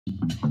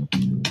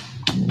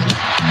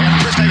And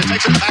Chris Davis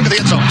takes it to the back of the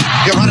end zone.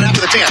 He'll run it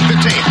after the 10,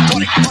 15,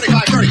 20,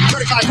 25, 30,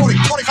 35, 40,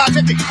 45,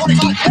 50,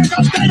 45. Here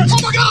goes Davis. Oh,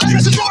 my God.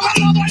 Davis is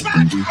running all the way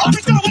back.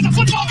 Auburn's going to win the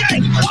football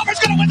game. Auburn's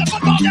going to win the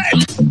football game.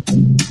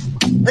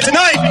 And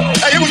tonight,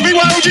 hey, it was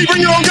BYOG,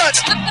 bring your own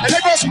guts. And they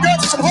brought some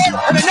guts and some heart,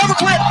 and they never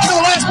quit until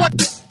the last play.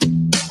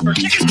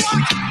 Kick is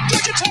blocked.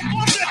 Georgia Tech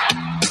wants it.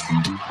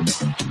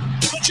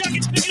 The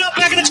Jackets pick it up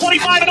back at the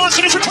 25, and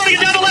Austin is returning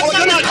it down the left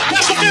sideline.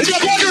 That's the 50,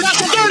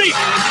 that's the 30.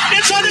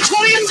 Inside the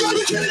 20, inside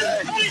the 10.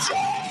 And he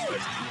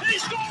scores! He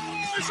scores!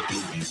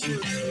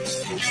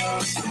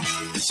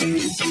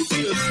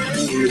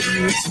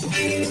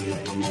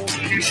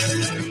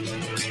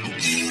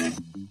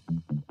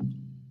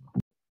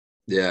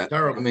 Yeah,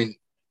 Terrible. I mean,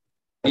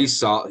 he's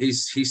solid.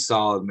 He's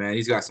solid, man.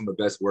 He's got some of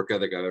the best work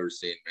ethic I've ever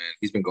seen, man.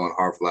 He's been going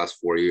hard for the last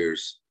 4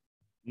 years.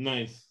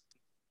 Nice.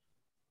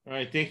 All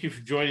right, thank you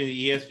for joining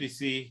the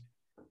ESBC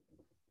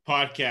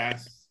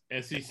podcast,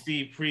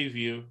 SEC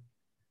preview.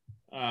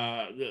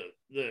 The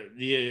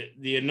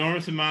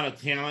enormous amount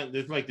of talent.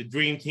 There's like the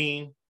dream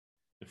team,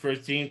 the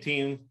first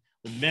team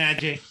with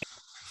Magic.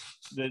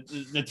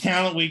 The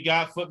talent we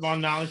got, football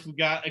knowledge we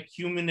got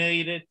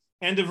accumulated,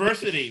 and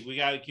diversity we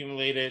got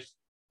accumulated.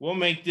 We'll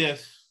make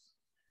this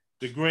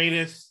the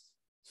greatest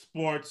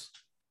sports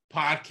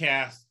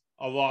podcast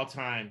of all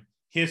time,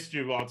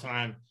 history of all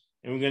time,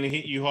 and we're going to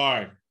hit you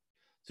hard.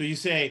 So you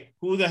say,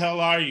 who the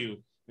hell are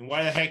you? And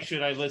why the heck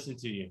should I listen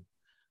to you?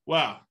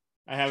 Well,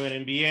 I have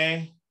an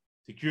MBA,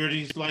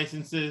 securities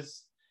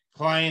licenses,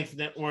 clients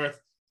net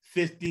worth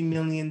 $50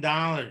 million.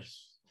 I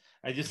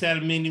just had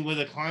a meeting with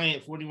a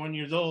client, 41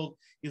 years old.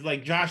 He's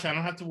like, Josh, I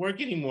don't have to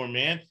work anymore,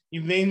 man.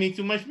 You've made me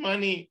too much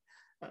money.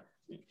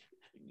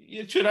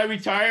 Should I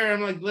retire?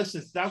 I'm like,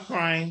 listen, stop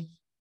crying.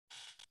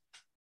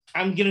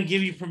 I'm going to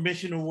give you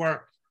permission to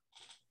work,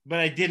 but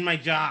I did my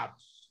job.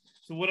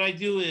 So what I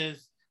do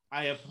is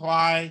I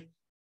apply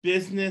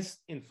business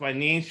and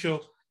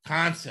financial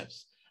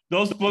concepts.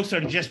 Those books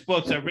are just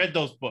books. I read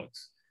those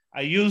books.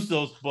 I use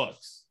those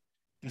books.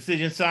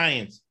 Decision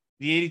Science,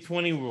 the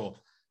 80-20 rule,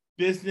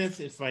 business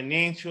and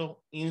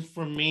financial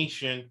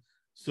information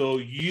so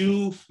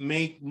you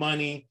make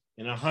money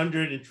in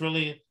 $100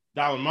 trillion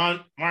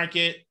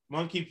market,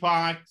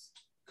 monkeypox,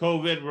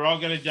 COVID, we're all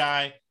going to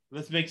die.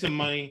 Let's make some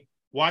money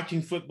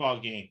watching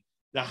football game.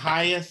 The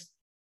highest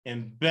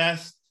and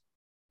best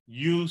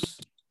use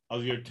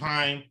of your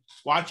time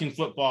watching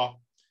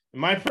football.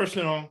 And my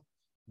personal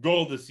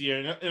goal this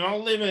year, and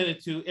I'll limit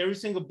it to every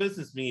single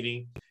business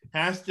meeting,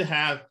 has to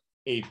have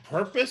a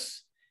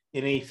purpose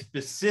and a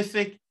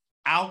specific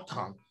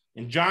outcome.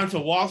 And John's a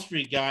Wall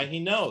Street guy, he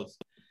knows.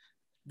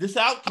 This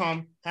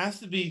outcome has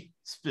to be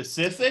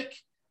specific,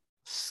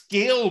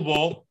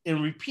 scalable, and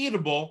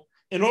repeatable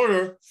in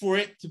order for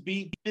it to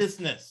be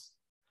business.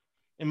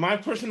 And my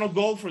personal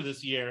goal for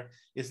this year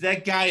is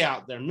that guy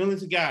out there,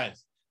 millions of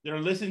guys that are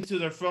listening to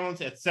their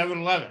phones at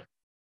 7-Eleven.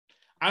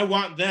 I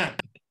want them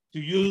to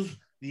use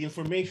the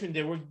information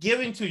that we're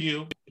giving to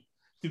you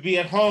to be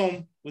at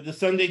home with the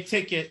Sunday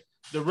ticket,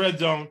 the Red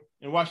Zone,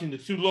 and watching the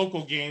 2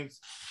 local games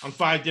on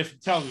 5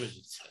 different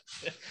televisions.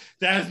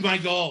 That is my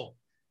goal.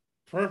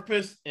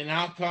 Purpose and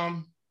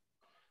outcome.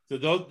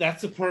 So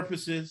that's the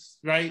purposes,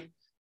 right?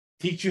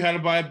 Teach you how to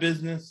buy a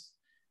business,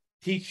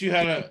 teach you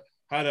how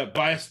to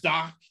buy a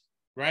stock,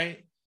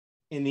 right?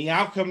 And the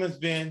outcome has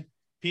been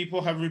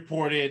people have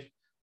reported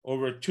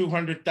over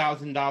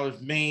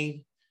 $200,000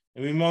 made.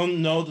 And we all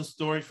know the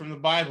story from the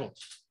Bible.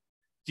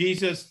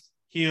 Jesus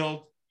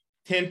healed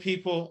 10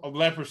 people of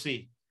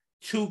leprosy.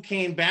 2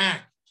 came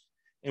back.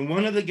 And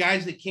one of the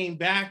guys that came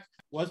back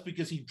was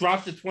because he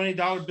dropped a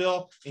 $20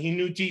 bill and he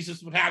knew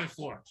Jesus would have it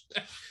for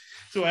him.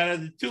 So out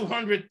of the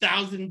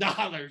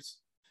 $200,000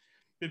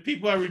 that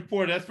people have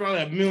reported, that's probably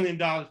 $1 million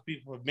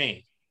people have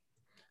made.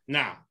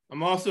 Now,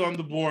 I'm also on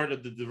the board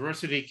of the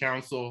Diversity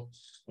Council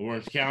of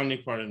Orange County,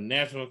 part of the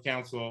National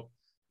Council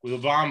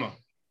with Obama.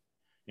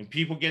 And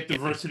people get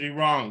diversity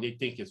wrong. They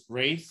think it's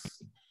race,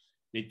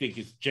 they think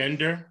it's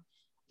gender,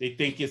 they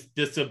think it's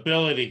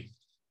disability,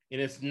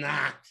 and it's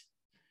not.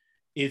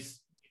 It's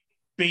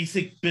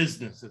basic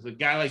business, as a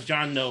guy like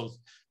John knows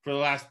for the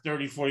last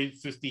 30, 40,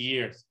 50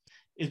 years,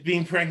 is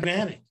being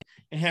pragmatic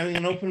and having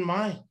an open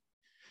mind.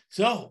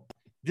 So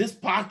this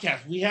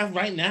podcast we have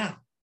right now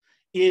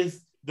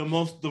is the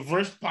most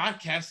diverse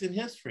podcast in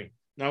history.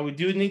 Now, we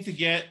do need to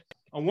get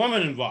a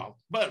woman involved,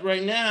 but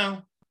right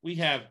now we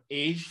have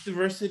age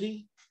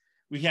diversity,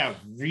 we have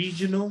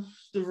regional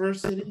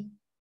diversity,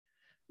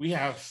 we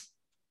have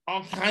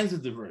all kinds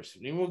of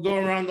diversity. And we'll go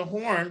around the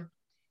horn.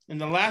 And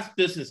the last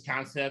business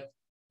concept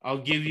I'll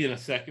give you in a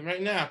second.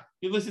 Right now,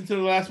 you listen to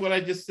the last what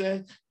I just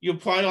said, you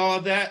apply all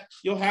of that,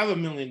 you'll have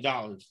 $1 million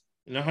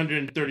in the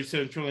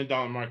 $137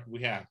 trillion market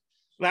we have.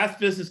 Last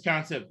business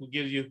concept we'll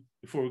give you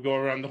before we go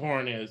around the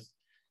horn is,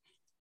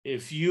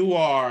 if you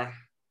are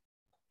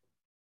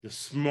the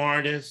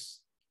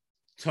smartest,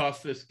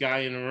 toughest guy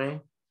in the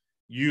room,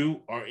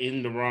 you are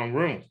in the wrong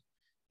room.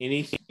 And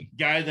each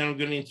guy that I'm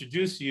going to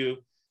introduce you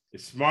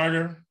is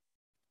smarter,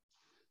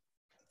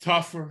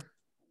 tougher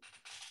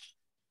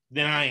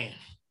than I am.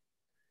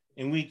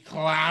 and we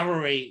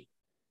collaborate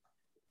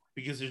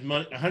because there's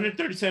money.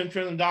 $137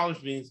 trillion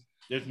means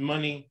there's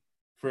money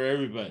for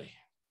everybody.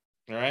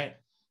 All right.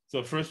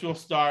 So first we'll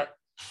start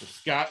with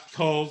Scott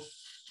Cove.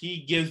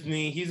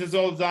 He's as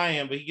old as I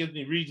am, but he gives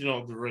me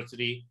regional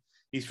diversity.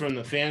 He's from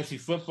the fantasy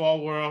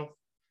football world,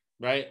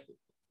 right?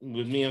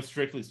 With me, I'm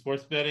strictly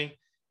sports betting.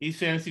 He's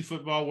fantasy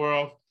football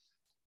world.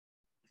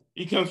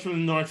 He comes from the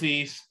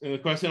Northeast. And the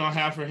question I'll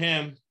have for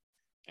him,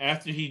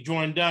 after he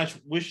joined Dutch,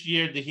 which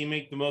year did he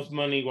make the most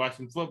money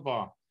watching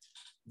football?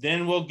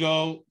 Then we'll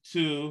go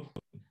to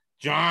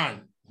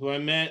John, who I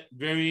met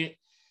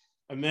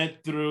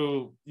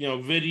through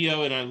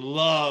video, and I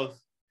love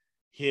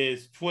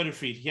his Twitter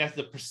feed. He has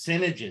the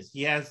percentages.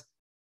 He has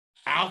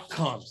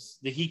outcomes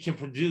that he can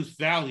produce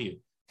value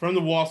from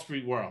the Wall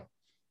Street world.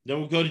 Then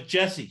we'll go to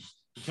Jesse,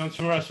 who comes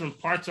from us from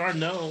parts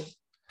unknown,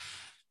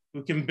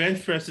 who can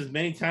bench press as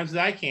many times as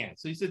I can.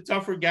 So he's a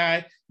tougher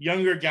guy,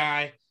 younger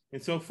guy.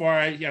 And so far,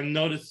 I've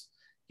noticed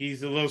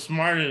he's a little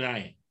smarter than I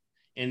am.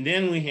 And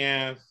then we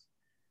have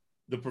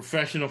the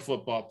professional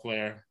football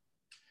player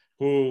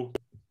who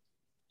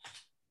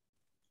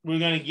we're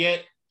going to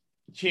get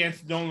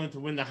Chance Nolan to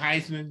win the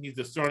Heisman. He's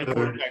the starting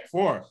quarterback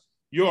for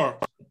your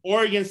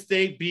Oregon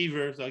State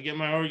Beavers. I'll get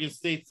my Oregon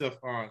State stuff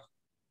on.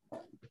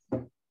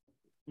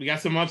 We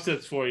got some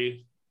upsets for you.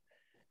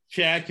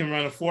 Chad can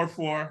run a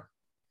 4.4,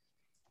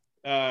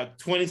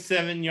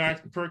 27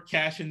 yards per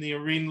catch in the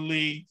Arena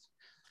League.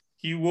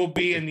 He will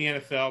be in the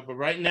NFL, but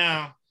right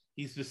now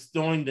he's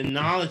bestowing the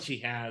knowledge he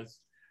has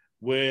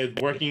with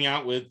working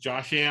out with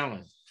Josh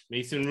Allen,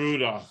 Mason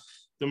Rudolph,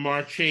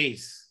 DeMar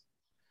Chase.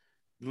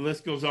 The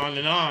list goes on.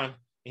 And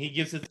he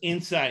gives us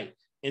insight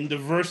and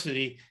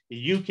diversity that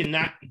you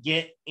cannot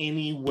get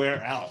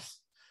anywhere else.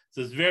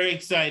 So it's very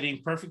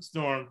exciting. Perfect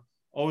storm.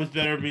 Always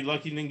better to be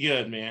lucky than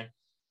good, man.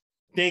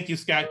 Thank you,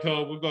 Scott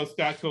Cove. We'll go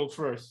Scott Cove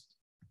first.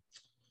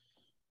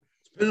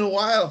 It's been a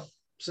while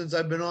since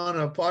I've been on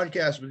a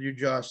podcast with you,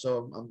 Josh,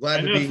 so I'm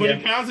glad to be 20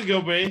 here. pounds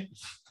ago, babe.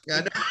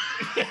 I know.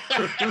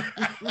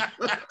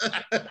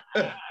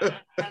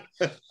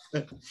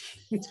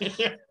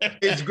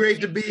 It's great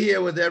to be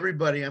here with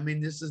everybody. I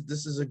mean, this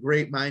is a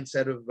great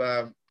mindset of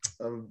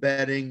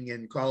betting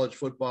and college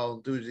football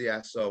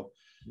enthusiasts. So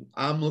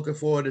I'm looking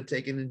forward to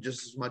taking in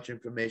just as much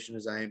information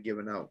as I am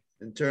giving out.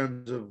 In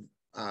terms of,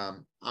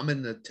 I'm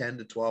in the 10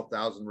 to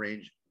 12,000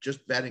 range,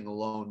 just betting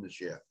alone this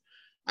year.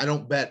 I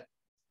don't bet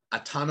a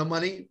ton of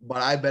money,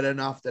 but I bet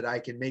enough that I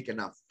can make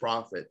enough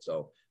profit.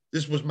 So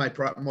this was my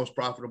most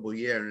profitable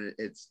year, and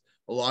it's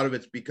a lot of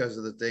it's because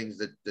of the things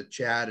that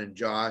Chad and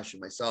Josh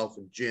and myself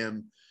and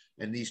Jim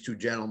and these two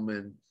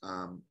gentlemen,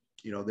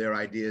 their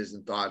ideas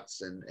and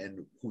thoughts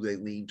and who they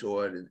lean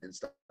toward and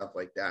stuff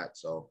like that.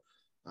 So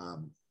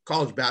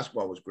college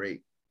basketball was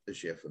great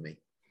this year for me.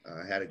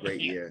 I had a great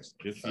year,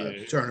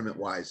 tournament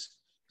wise.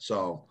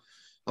 So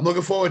I'm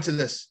looking forward to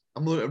this.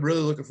 I'm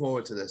really looking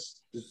forward to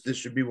this. This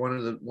should be one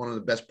of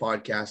the best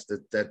podcasts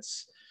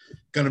that's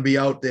going to be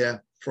out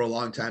there for a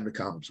long time to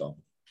come. So,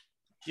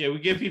 yeah, we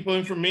give people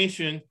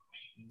information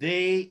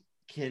they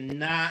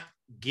cannot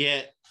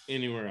get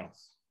anywhere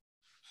else.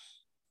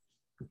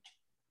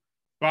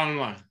 Bottom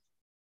line.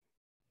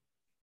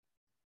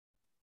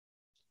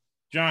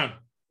 John,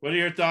 what are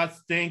your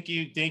thoughts? Thank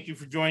you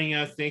for joining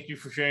us. Thank you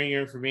for sharing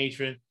your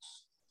information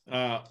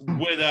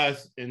with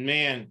us. And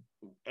man,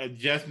 I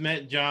just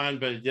met John,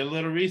 but I did a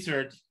little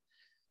research.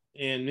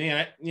 And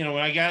man,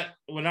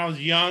 when I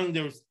was young,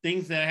 there was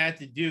things that I had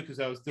to do because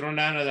I was thrown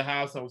out of the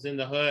house. I was in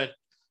the hood.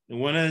 And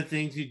one of the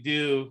things you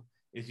do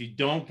is you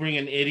don't bring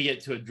an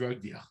idiot to a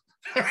drug deal.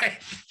 All right.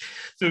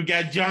 So we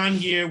got John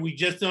here. We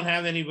just don't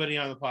have anybody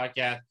on the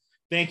podcast.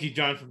 Thank you,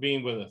 John, for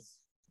being with us.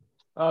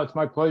 Oh, it's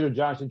my pleasure,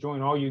 Josh, to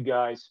join all you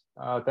guys.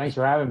 Thanks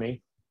for having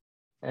me.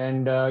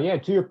 And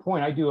to your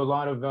point, I do a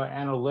lot of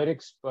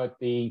analytics, but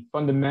the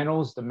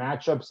fundamentals, the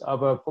matchups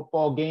of a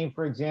football game,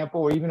 for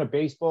example, or even a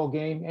baseball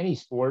game, any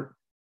sport,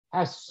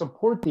 has to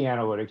support the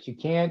analytics. You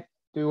can't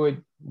do it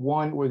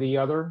one or the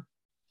other.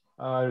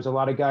 There's a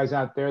lot of guys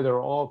out there that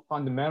are all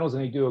fundamentals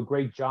and they do a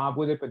great job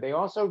with it, but they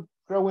also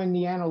throw in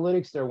the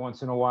analytics there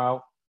once in a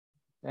while.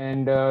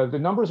 And the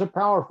numbers are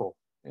powerful.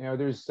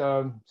 There's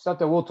stuff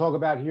that we'll talk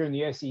about here in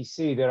the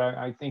SEC that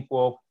I think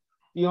will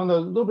be on the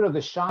little bit of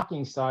the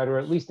shocking side, or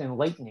at least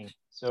enlightening.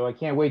 So I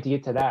can't wait to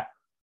get to that.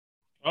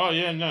 Oh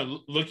yeah,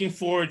 no, looking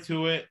forward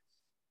to it.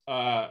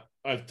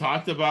 I've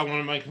talked about one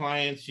of my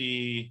clients.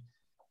 She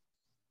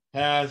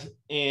has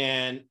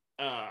an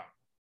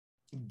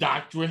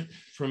doctorate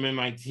from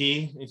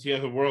MIT, and she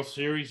has a World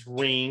Series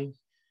ring,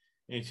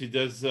 and she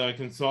does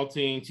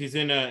consulting. She's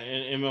in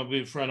an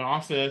MLB front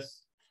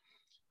office,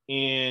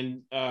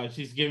 and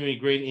she's giving me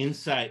great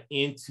insight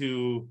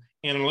into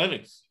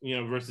analytics,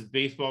 versus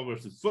baseball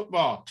versus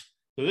football.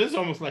 So this is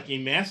almost like a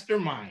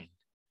mastermind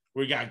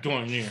we got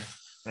going here.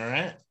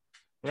 All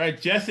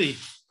right, Jesse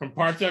from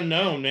Parts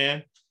Unknown,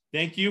 man.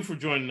 Thank you for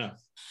joining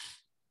us.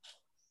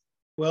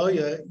 Well,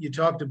 you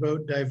talked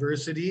about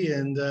diversity,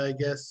 and I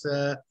guess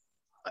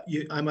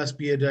I must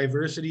be a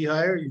diversity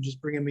hire. You're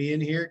just bringing me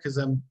in here because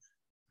I'm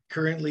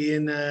currently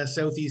in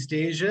Southeast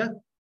Asia.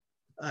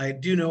 I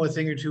do know a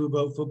thing or two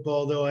about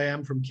football, though I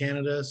am from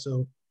Canada.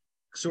 So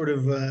sort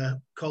of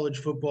college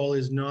football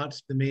is not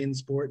the main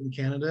sport in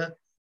Canada.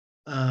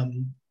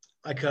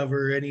 I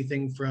cover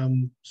anything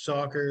from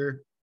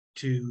soccer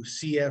to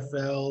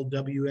CFL,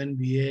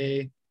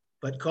 WNBA,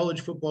 but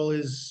college football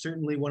is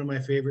certainly one of my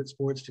favorite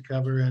sports to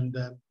cover, and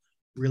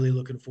really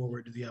looking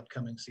forward to the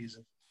upcoming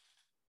season.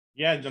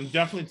 Yeah, I'm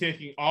definitely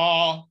taking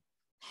all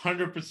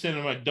 100%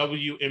 of my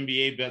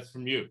WNBA bets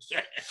from you.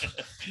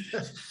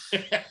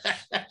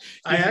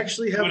 I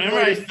actually have whenever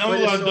I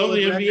stumble on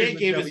WNBA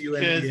games,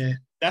 because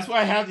that's why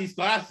I have these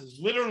glasses.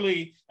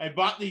 Literally, I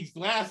bought these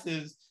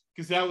glasses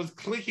because I was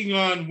clicking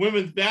on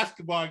women's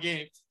basketball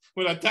games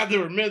when I thought they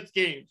were men's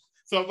games.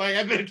 So I'm like,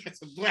 I better get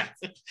some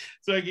glasses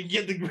so I can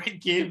get the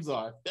great games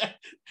on.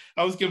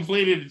 I was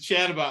complaining to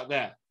Chad about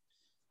that.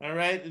 All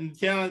right, and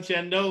Talent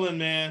Chad Nolan,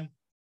 man.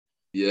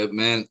 Yeah,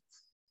 man.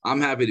 I'm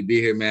happy to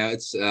be here, man.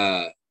 It's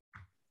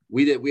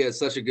we had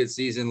such a good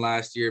season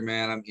last year,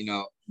 man. I'm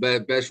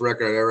best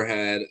record I've ever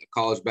had,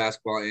 college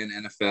basketball and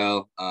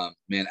NFL.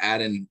 Man,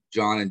 adding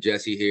John and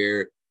Jesse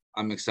here,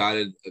 I'm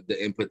excited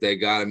the input they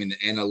got. I mean, the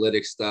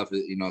analytics stuff,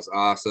 it's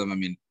awesome. I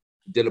mean,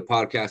 did a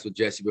podcast with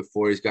Jesse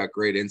before. He's got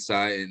great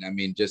insight, and I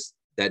mean, just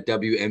that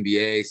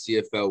WNBA,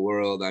 CFL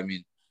world. I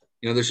mean,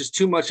 there's just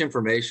too much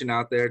information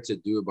out there to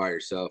do it by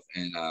yourself,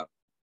 and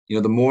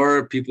the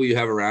more people you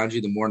have around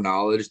you, the more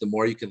knowledge, the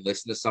more you can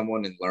listen to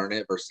someone and learn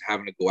it versus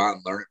having to go out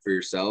and learn it for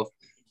yourself.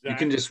 Exactly. You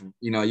can just,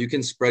 you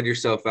can spread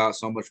yourself out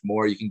so much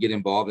more. You can get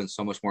involved in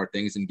so much more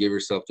things and give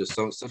yourself just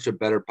such a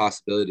better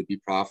possibility to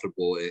be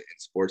profitable in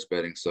sports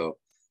betting. So,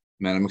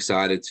 man, I'm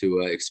excited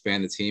to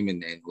expand the team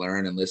and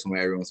learn and listen to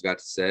what everyone's got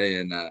to say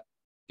and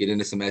get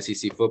into some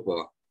SEC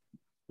football.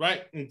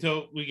 Right.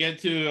 Until we get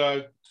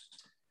to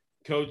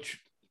Coach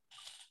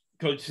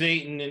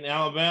Satan in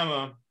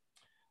Alabama.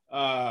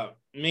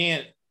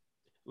 Man,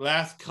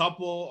 last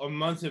couple of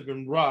months have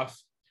been rough.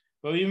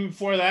 But even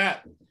before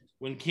that,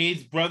 when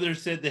Cade's brother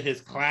said that his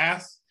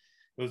class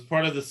was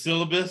part of the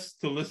syllabus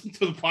to listen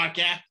to the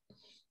podcast,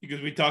 because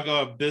we talk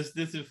about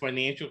business and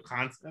financial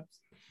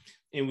concepts,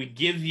 and we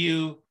give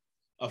you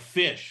a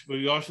fish, but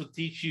we also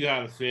teach you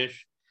how to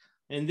fish.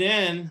 And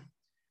then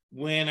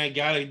when I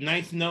got a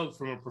nice note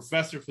from a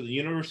professor for the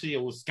University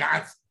of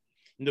Wisconsin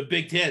in the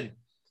Big Ten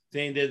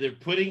saying that they're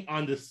putting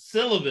on the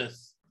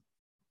syllabus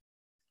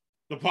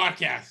the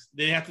podcast.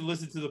 They have to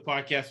listen to the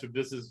podcast for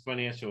business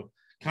financial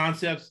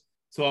concepts.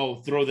 So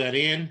I'll throw that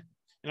in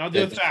and I'll do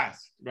it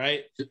fast,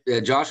 right?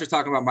 Yeah, Josh was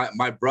talking about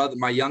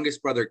my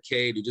youngest brother,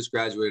 Cade, who just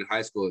graduated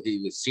high school.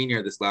 He was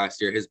senior this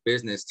last year. His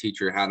business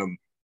teacher had him.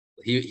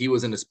 He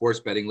was into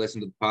sports betting,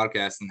 listened to the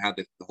podcast and had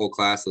the whole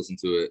class listen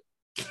to it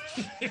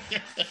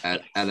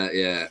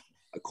at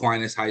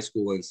Aquinas High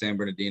School in San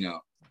Bernardino.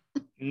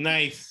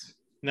 Nice.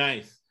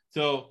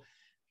 So,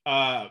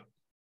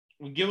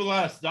 we give a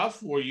lot of stuff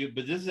for you,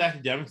 but this is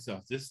academic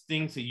stuff. This is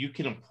things that you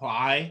can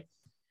apply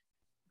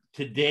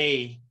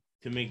today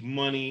to make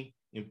money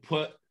and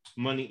put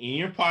money in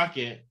your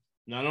pocket,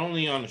 not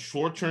only on a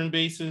short-term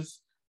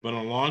basis, but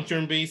on a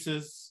long-term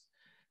basis,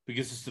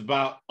 because it's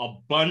about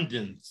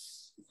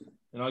abundance.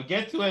 And I'll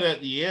get to it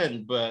at the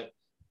end, but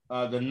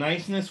the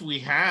niceness we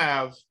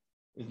have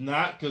is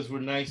not because we're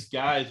nice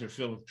guys or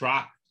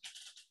philanthropic.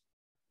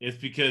 It's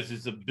because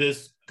it's a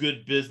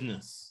good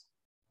business.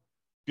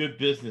 Good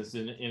business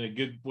in a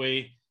good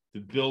way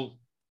to build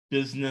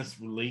business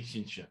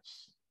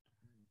relationships.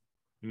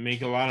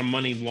 Make a lot of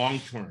money long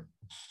term.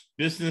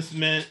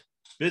 Salesmen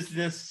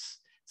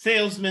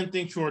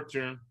think short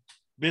term.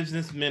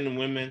 Businessmen and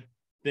women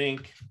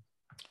think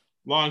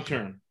long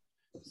term.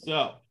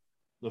 So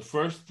the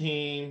first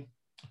team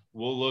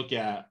we'll look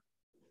at,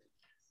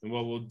 and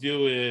what we'll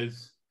do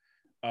is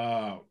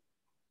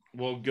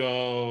we'll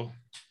go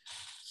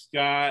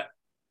Scott,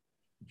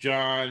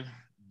 John,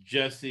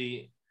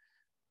 Jesse,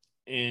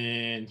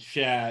 and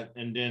Chad,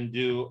 and then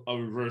do a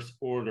reverse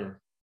order.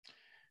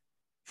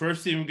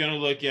 First thing we're going to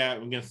look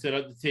at, we're going to set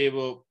up the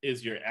table,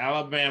 is your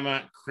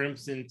Alabama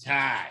Crimson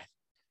Tide.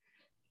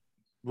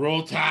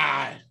 Roll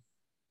Tide.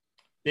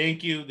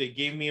 Thank you. They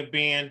gave me a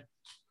band,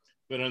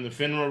 but on the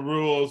FINRA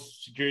rules,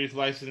 securities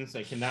license,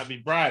 I cannot be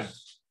bribed.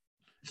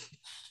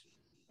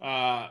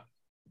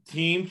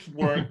 Teams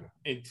work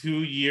in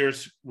 2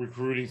 years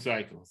recruiting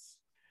cycles.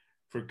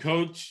 For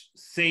Coach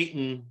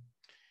Satan,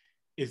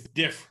 it's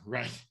different,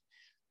 right?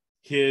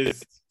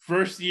 His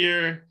first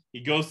year, he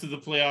goes to the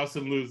playoffs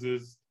and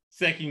loses.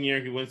 Second year,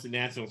 he wins the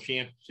national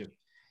championship.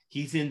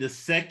 He's in the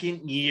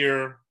second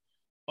year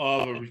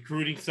of a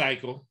recruiting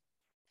cycle.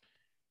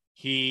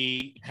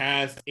 He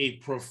has a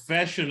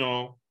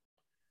professional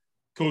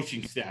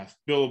coaching staff.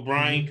 Bill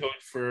O'Brien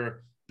coached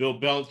for Bill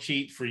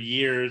Belichick for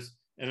years,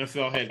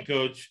 NFL head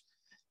coach,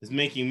 is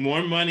making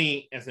more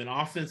money as an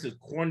offensive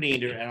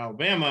coordinator at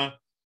Alabama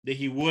than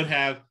he would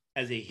have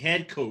as a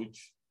head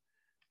coach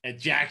at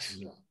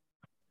Jacksonville.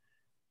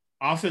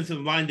 Offensive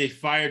line, they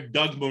fired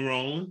Doug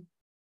Marrone,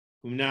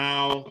 who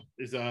now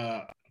is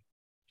a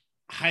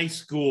high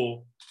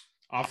school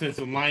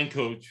offensive line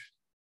coach.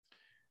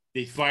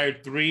 They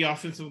fired 3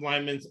 offensive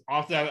linemen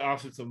off that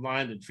offensive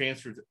line and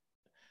transferred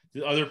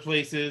to other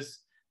places.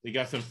 They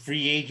got some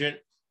free agent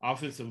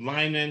offensive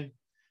linemen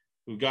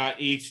who got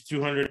each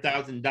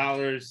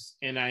 $200,000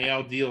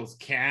 NIL deals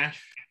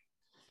cash.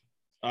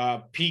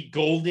 Pete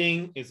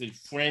Golding is a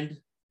friend.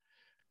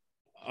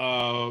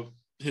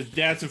 His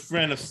dad's a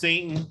friend of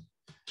Satan.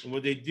 And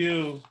what they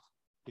do,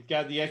 they've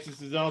got the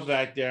XSL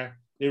back there.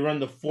 They run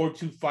the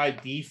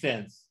 4-2-5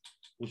 defense,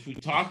 which we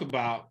talk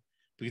about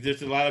because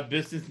there's a lot of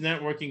business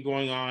networking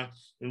going on.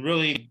 And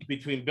really,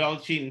 between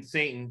Belichick and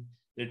Satan,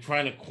 they're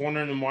trying to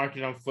corner the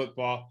market on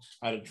football,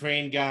 how to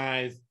train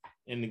guys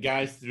and the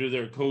guys through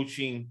their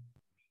coaching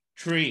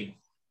tree.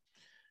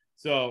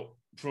 So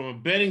from a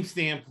betting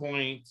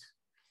standpoint,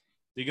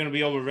 they're going to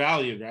be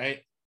overvalued, right?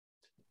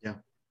 Yeah.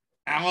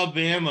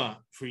 Alabama,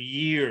 for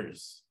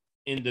years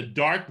in the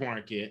dark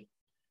market,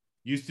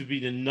 used to be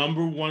the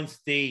number one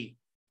state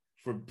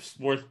for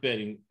sports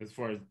betting as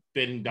far as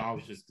betting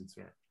dollars is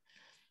concerned.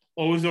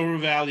 Always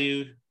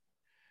overvalued.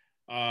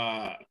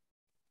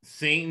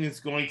 Satan is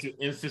going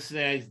to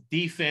emphasize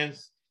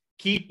defense,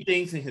 keep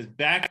things in his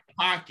back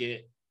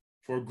pocket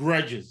for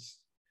grudges.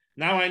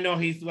 Now I know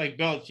he's like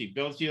Belichick.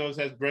 Belichick always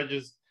has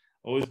grudges,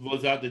 always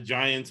blows out the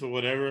Giants or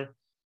whatever.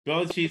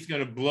 Belichick's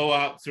going to blow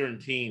out certain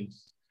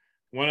teams,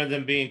 one of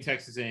them being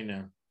Texas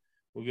A&M.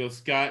 We'll go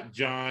Scott,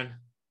 John,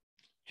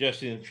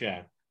 Justin, and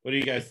Chad. What do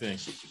you guys think?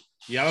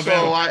 The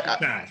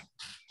Alabama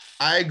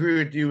I agree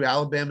with you.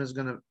 Alabama's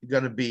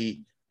gonna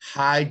be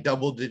high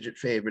double-digit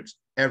favorites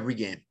every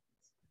game,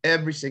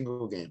 every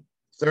single game,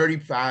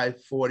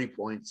 35, 40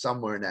 points,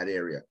 somewhere in that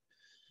area.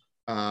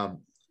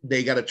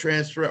 They got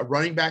a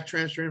running back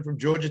transferring from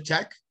Georgia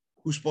Tech,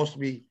 who's supposed to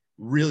be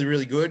really,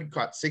 really good,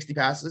 caught 60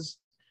 passes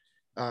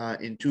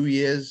in 2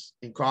 years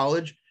in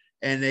college.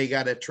 And they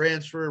got a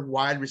transfer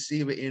wide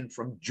receiver in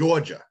from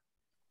Georgia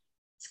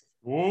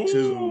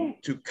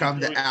to come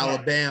to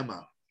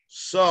Alabama.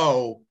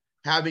 So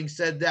having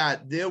said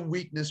that, their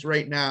weakness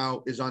right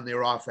now is on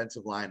their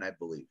offensive line, I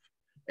believe.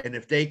 And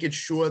if they could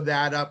shore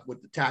that up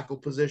with the tackle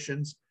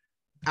positions,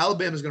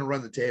 Alabama's going to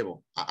run the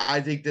table. I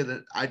think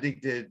they're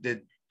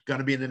going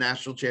to be in the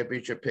national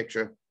championship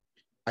picture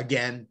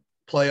again,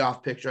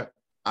 playoff picture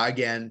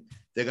again.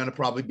 They're going to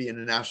probably be in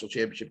the national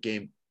championship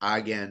game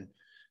again.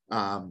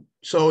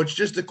 So it's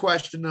just a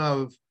question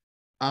of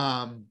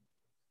can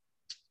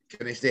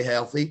they stay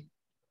healthy?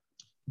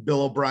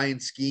 Bill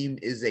O'Brien's scheme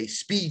is a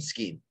speed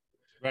scheme.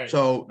 Right.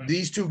 So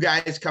these two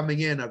guys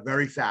coming in are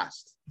very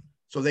fast.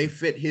 So they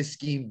fit his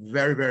scheme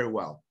very, very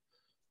well.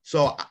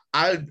 So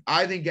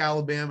I think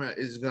Alabama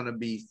is going to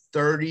be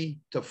 30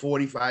 to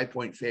 45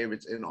 point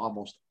favorites in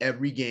almost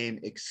every game,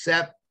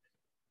 except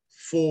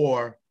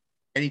for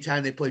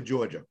anytime they play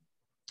Georgia.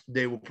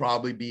 They will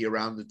probably be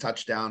around the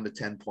touchdown to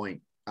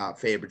 10-point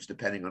favorites,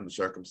 depending on the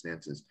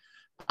circumstances.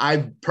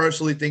 I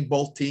personally think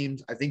both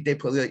teams, I think they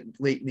play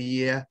late in the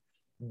year.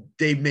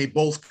 They may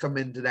both come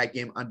into that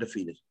game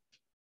undefeated.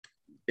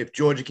 If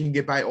Georgia can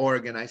get by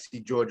Oregon, I see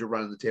Georgia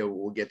running the table.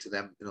 We'll get to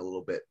them in a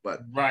little bit,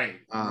 but right.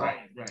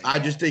 I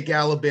just think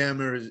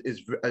Alabama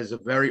is a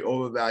very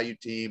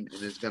overvalued team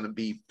and is going to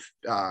be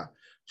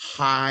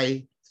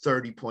high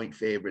 30-point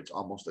favorites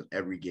almost in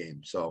every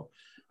game. So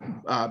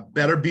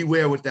better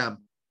beware with them.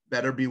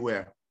 Better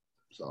beware.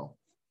 So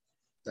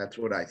that's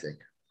what I think.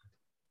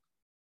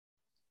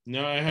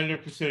 No, I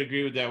 100%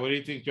 agree with that. What do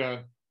you think,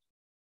 John?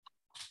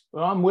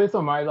 Well, I'm with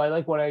them. I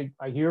like what I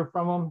hear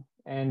from them.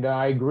 And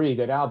I agree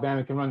that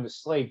Alabama can run the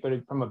slate,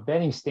 but from a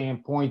betting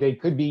standpoint, they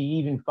could be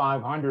even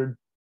 500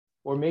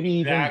 or maybe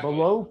even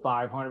below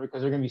 500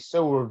 because they're going to be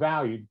so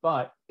overvalued.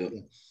 But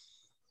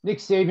Nick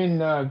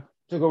Saban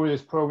took over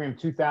this program in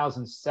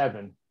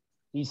 2007.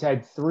 He's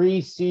had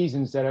 3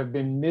 seasons that have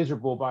been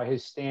miserable by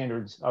his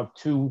standards of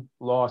 2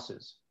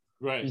 losses.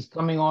 Right. He's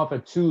coming off a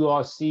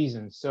 2-loss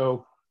season.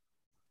 So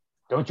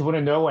don't you want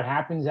to know what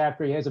happens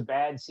after he has a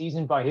bad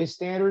season by his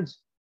standards?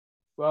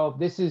 Well,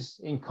 this is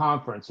in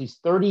conference. He's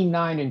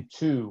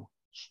 39-2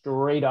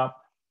 straight up,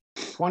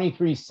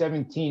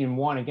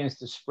 23-17-1 against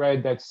the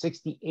spread. That's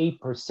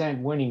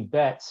 68% winning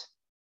bets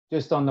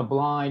just on the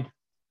blind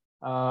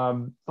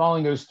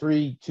following those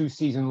 3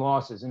 two-season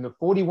losses. In the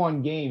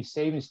 41 games,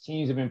 Saban's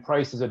teams have been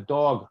priced as a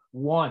dog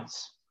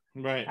once.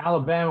 Right.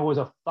 Alabama was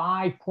a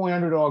 5-point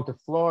underdog to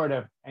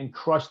Florida and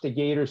crushed the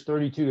Gators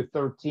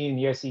 32-13 in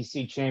the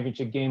SEC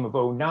championship game of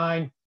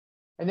 2009.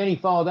 And then he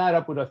followed that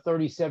up with a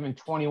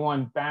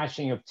 37-21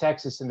 bashing of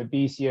Texas in the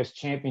BCS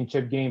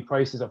championship game,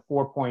 priced as a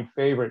 4-point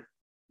favorite.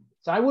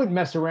 So I wouldn't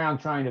mess around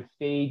trying to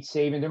fade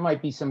Saban. There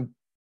might be some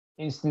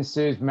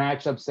instances,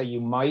 matchups that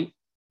you might.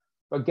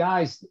 But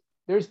guys,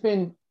 there's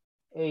been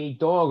a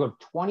dog of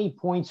 20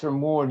 points or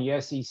more in the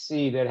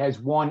SEC that has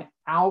won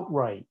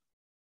outright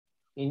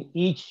in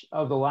each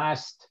of the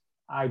last,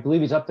 I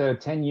believe it's up to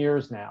 10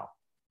 years now.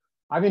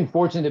 I've been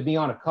fortunate to be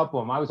on a couple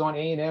of them. I was on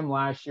A&M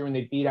last year when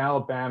they beat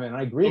Alabama, and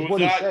I agree with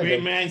what he said.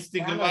 Great man,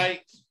 stick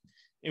alike.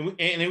 And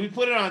we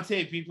put it on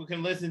tape. People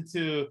can listen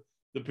to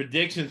the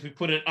predictions. We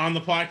put it on the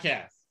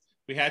podcast.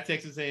 We had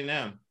Texas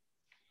A&M.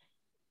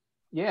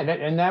 Yeah,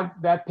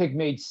 that pick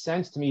made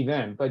sense to me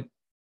then. But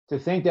to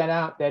think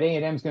that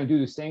A&M is going to do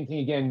the same thing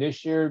again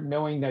this year,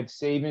 knowing that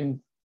Saban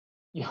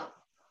Yeah,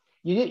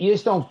 you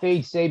just don't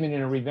fade Saban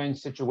in a revenge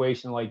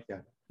situation like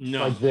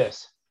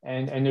this.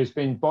 And there's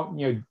been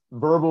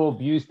verbal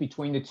abuse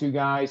between the two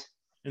guys.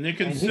 And they're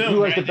consumed.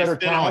 Who has right? the better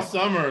they spent talent? all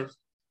summer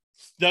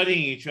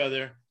studying each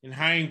other and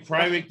hiring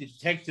private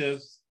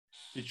detectives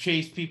to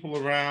chase people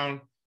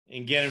around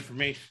and get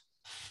information.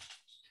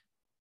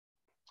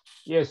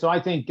 Yeah, so I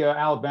think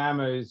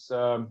Alabama is,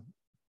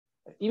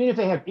 even if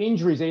they have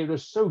injuries, they're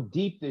so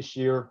deep this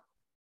year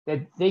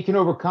that they can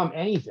overcome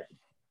anything.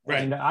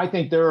 Right. And I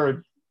think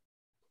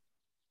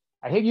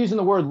I hate using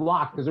the word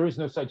lock because there is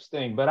no such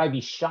thing, but I'd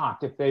be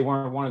shocked if they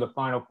weren't one of the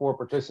Final Four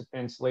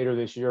participants later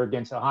this year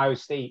against Ohio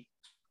State,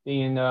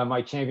 being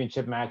my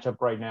championship matchup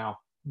right now.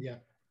 Yeah.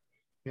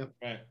 Yep.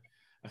 Right.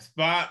 A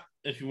spot,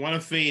 if you want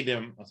to fade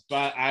them, a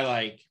spot I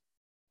like.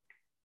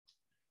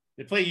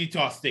 They play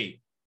Utah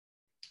State.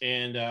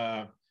 And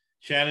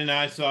Chad and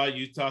I saw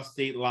Utah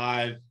State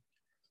live.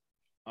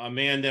 A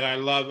man that I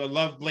love. I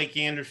love Blake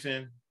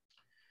Anderson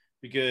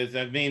because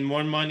I've made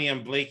more money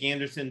on Blake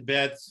Anderson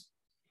bets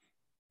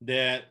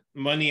than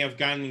money I've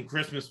gotten in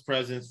Christmas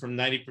presents from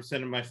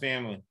 90% of my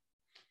family.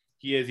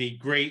 He is a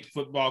great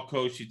football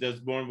coach. He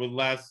does more with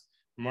less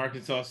from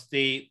Arkansas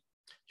State.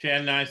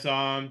 Chad and I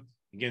saw him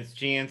against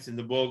Chance in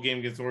the bowl game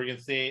against Oregon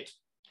State.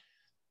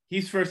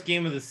 His first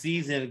game of the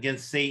season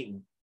against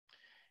Satan.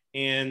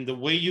 And the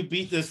way you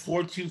beat this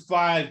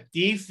 4-2-5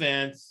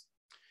 defense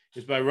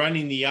is by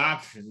running the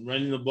option,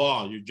 running the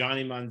ball. Your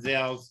Johnny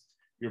Manziel's,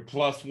 your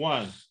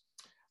 +1.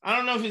 I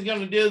don't know if he's going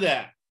to do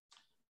that.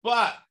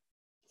 But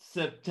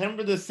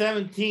September the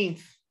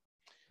 17th,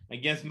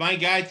 against my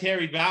guy,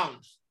 Terry Boughton,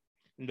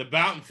 and the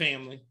Boughton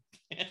family,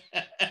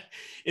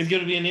 is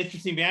going to be an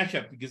interesting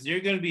matchup because they're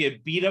going to be a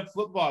beat-up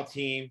football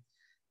team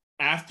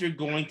after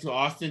going to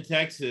Austin,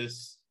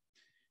 Texas,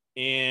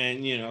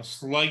 and,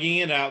 slugging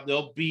it out.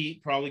 They'll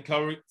probably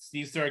cover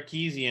Steve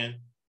Sarkisian,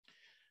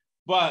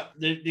 but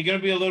they're going to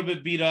be a little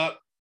bit beat up.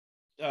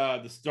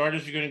 The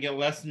starters are going to get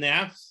less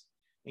snaps.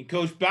 And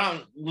Coach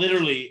Boughton,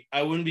 literally,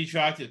 I wouldn't be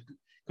shocked if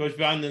Coach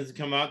Boughton doesn't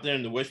come out there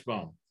in the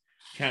wishbone,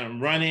 kind of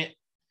run it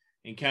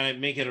and kind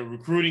of make it a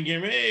recruiting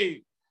game.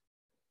 Hey,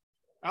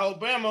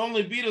 Alabama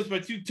only beat us by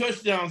 2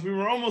 touchdowns. We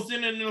were almost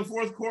in it in the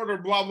fourth quarter,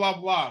 blah, blah,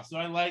 blah. So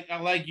I like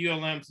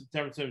ULM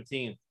September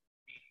 17th.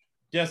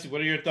 Jesse,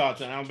 what are your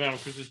thoughts on Alabama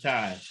Christmas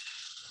Tide?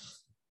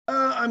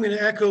 I'm going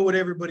to echo what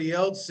everybody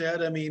else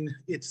said. I mean,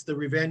 it's the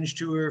revenge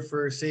tour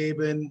for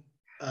Saban.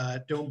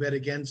 Don't bet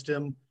against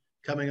him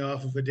coming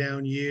off of a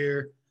down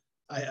year.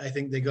 I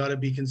think they got to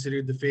be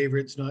considered the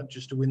favorites, not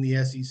just to win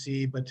the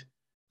SEC, but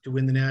to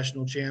win the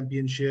national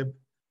championship.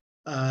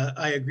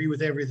 I agree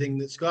with everything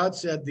that Scott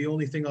said. The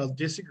only thing I'll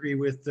disagree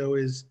with, though,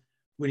 is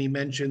when he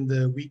mentioned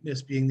the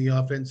weakness being the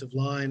offensive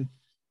line.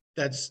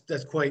 That's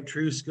quite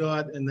true,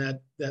 Scott, and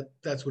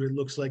that's what it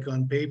looks like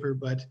on paper.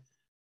 But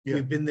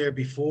we've been there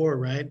before,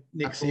 right?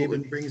 Nick Absolutely.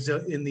 Saban brings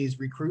in these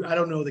recruits. I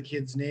don't know the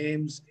kids'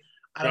 names.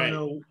 I don't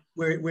know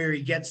where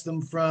he gets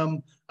them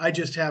from. I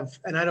just have,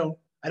 and I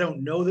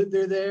don't know that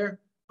they're there,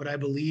 but I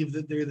believe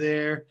that they're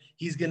there.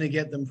 He's going to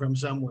get them from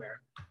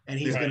somewhere, and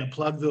he's going to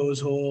plug those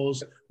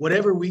holes.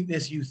 Whatever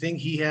weakness you think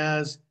he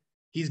has,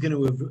 he's going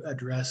to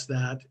address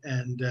that,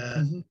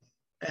 and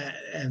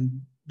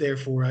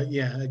therefore,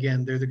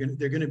 again, they're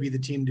going to be the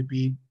team to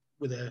beat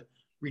with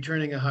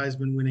returning a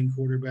Heisman winning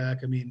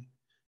quarterback. I mean,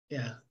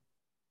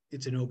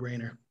 it's a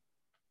no-brainer.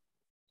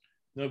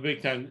 No,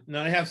 big time.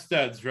 Now they have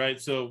studs, right?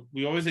 So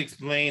we always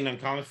explain on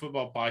college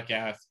football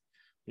podcasts,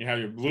 you have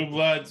your blue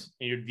bloods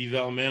and your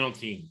developmental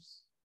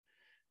teams.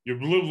 Your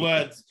blue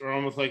bloods are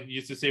almost like you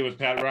used to say with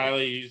Pat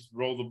Riley, you just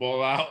roll the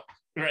ball out,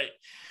 right?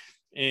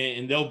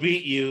 And they'll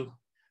beat you.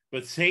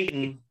 But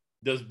Satan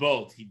does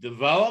both. He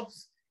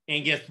develops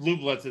and gets blue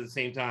bloods at the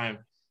same time.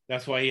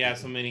 That's why he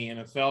has so many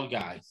NFL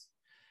guys.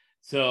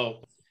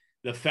 So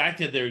the fact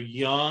that they're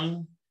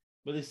young,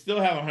 but they still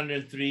have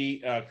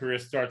 103 career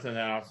starts on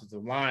that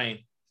offensive line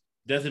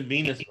doesn't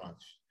mean as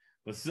much.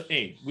 But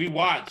hey, we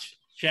watch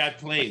Chad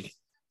plays.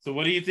 So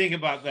what do you think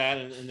about that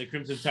in the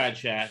Crimson Tide,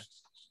 Chad?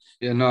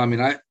 Yeah, no, I mean,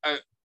 I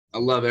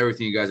love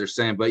everything you guys are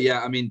saying, but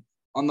yeah, I mean,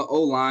 on the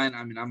O-line,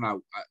 I mean, I'm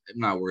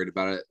not worried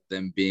about it,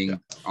 them being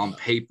on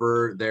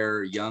paper,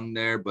 they're young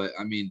there, but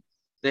I mean,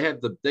 they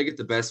get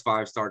the best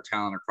 5-star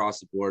talent across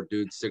the board,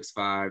 dudes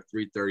 6'5",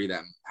 330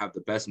 that have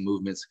the best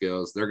movement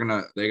skills.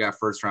 They got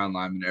first-round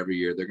linemen every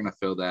year. They're gonna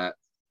fill that.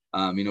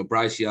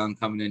 Bryce Young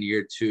coming in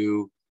year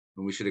 2,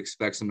 and we should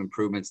expect some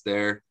improvements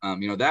there.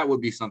 That would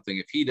be something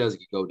if he does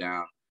go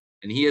down,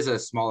 and he is a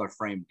smaller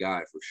framed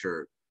guy for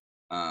sure.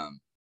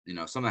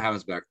 Something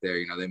happens back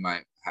there, they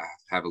might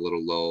have a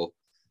little lull.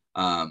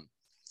 But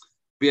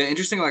yeah,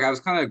 interesting. Like I was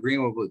kind of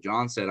agreeing with what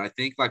John said. I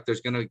think like there's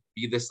gonna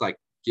be this like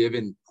give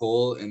and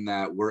pull in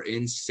that we're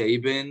in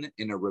Saban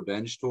in a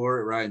revenge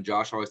tour, right? And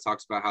Josh always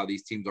talks about how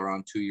these teams are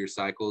on 2-year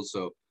cycles.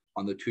 So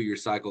on the 2-year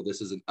cycle,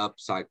 this is an up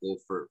cycle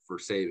for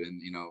Saban.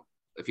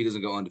 If he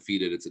doesn't go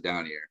undefeated, it's a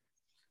down year.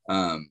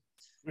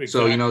 Exactly.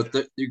 So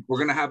we're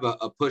gonna have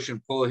a push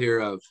and pull here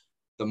of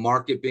the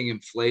market being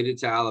inflated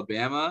to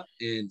Alabama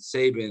and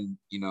Saban,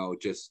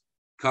 just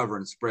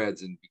covering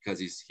spreads, and because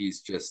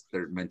he's just,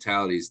 their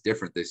mentality is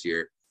different this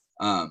year.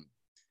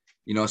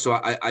 So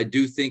I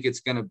do think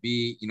it's going to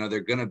be,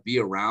 they're going to be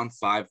around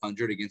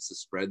 500 against the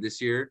spread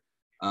this year.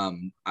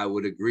 I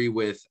would agree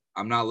with,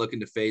 I'm not looking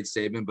to fade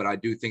Saban, but I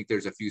do think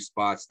there's a few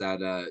spots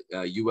that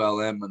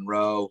ULM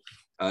Monroe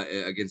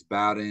against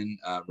Bowdoin,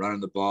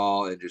 running the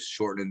ball and just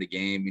shortening the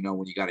game.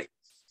 When you got to,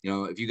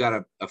 if you got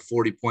a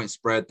 40-point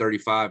spread,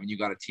 35, and you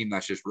got a team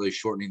that's just really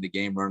shortening the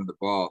game, running the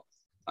ball,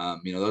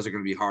 those are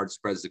going to be hard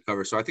spreads to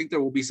cover. So I think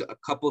there will be a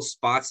couple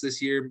spots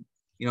this year,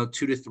 2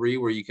 to 3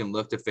 where you can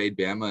look to fade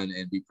Bama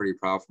and be pretty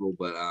profitable.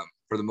 But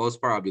for the most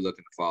part, I'll be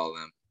looking to follow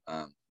them.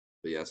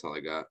 But yeah, that's all I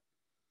got.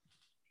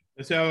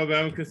 That's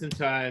Alabama Crimson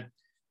Tide.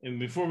 And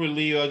before we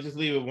leave, I'll just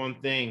leave with one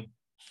thing.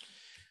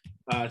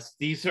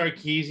 Steve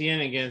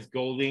Sarkisian against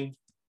Golding,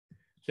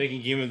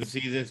 second game of the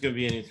season. It's going to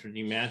be an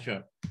interesting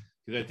matchup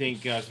because I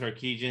think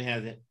Sarkisian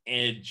has an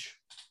edge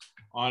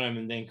on him,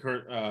 and then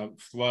Kurt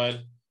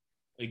Flood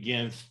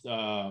against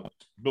Bill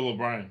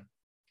O'Brien.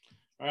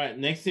 All right,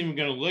 next thing we're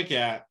going to look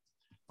at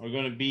are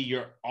going to be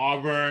your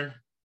Auburn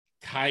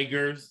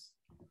Tigers.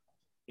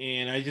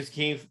 And I just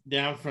came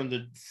down from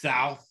the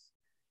South,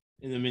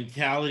 and the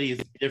mentality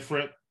is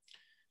different.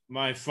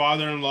 My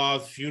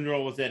father-in-law's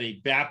funeral was at a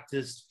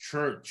Baptist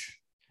church.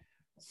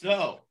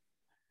 So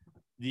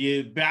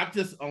the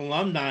Baptist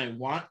alumni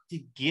want to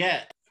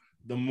get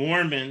the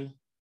Mormon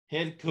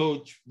head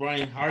coach,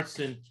 Brian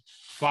Hartson,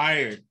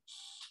 fired.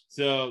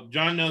 So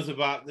John knows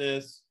about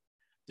this.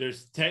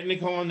 There's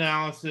technical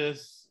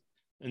analysis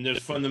and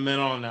there's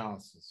fundamental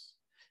analysis.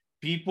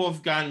 People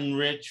have gotten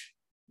rich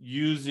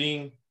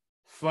using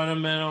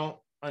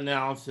fundamental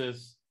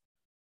analysis.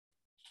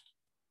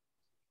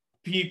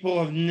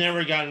 People have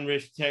never gotten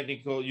rich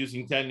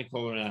using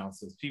technical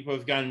analysis. People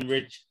have gotten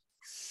rich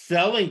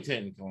selling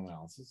technical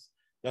analysis.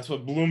 That's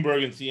what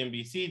Bloomberg and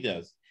CNBC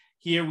does.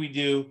 Here we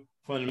do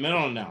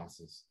fundamental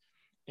analysis.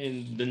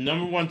 And the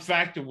number one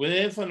factor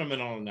within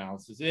fundamental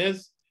analysis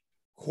is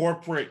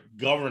corporate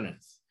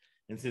governance.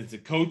 And since the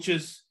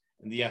coaches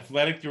and the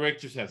athletic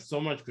directors have so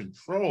much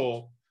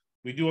control,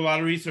 we do a lot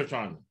of research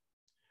on them.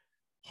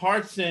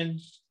 Hartson,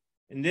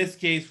 in this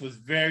case, was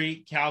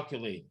very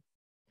calculated.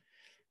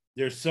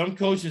 There's some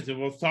coaches, and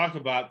we'll talk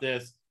about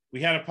this.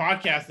 We had a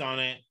podcast on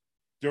it,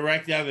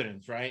 direct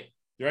evidence, right?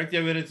 Direct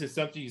evidence is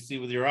something you see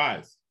with your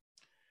eyes.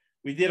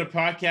 We did a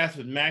podcast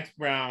with Max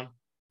Brown,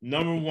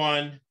 number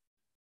one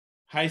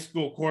high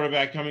school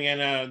quarterback coming out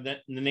of the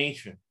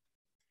nation.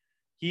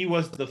 He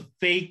was the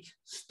fake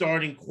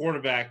starting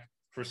quarterback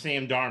for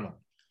Sam Darnold.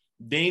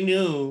 They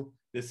knew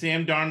that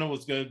Sam Darnold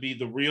was going to be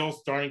the real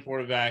starting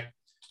quarterback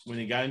when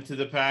he got into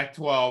the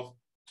Pac-12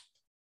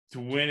 to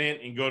win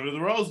it and go to the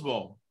Rose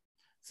Bowl.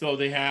 So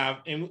they have,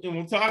 and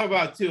we'll talk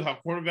about too, how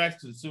quarterbacks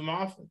consume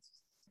offense.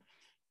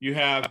 You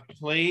have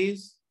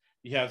plays,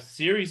 you have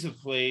series of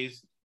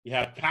plays, you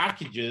have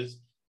packages,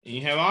 and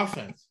you have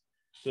offense.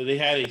 So they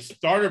had a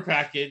starter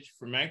package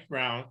for Max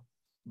Brown,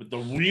 but the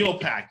real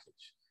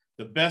package,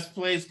 the best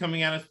plays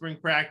coming out of spring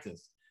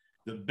practice,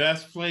 the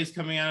best plays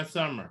coming out of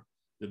summer,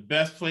 the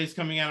best plays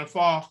coming out of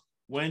fall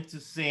went to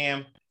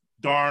Sam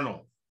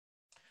Darnold.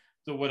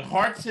 So what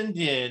Hartson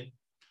did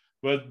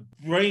was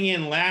bring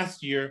in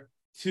last year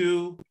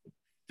 2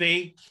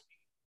 fake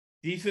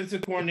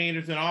defensive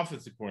coordinators and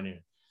offensive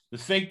coordinators. The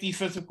fake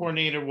defensive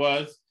coordinator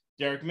was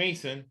Derek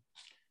Mason,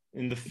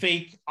 and the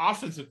fake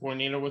offensive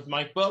coordinator was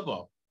Mike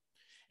Bobo.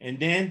 And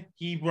then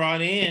he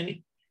brought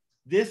in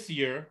this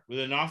year with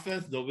an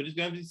offense nobody's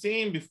going to be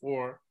seeing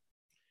before.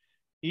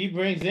 He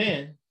brings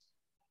in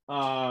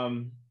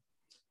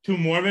 2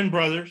 Mormon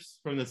brothers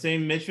from the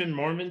same Mission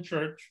Mormon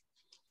church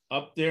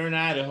up there in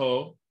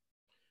Idaho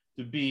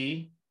to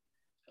be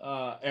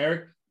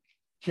Eric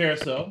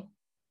Caruso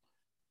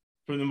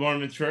from the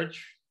Mormon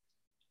church,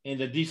 and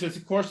the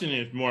defensive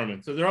coordinator is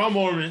Mormon. So they're all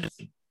Mormons,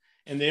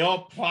 and they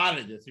all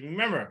plotted this. And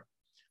remember,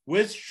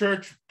 which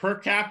church per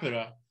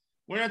capita,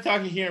 we're not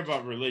talking here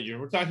about religion,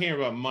 we're talking here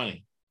about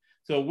money.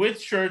 So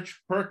which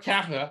church per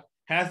capita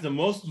has the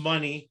most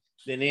money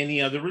than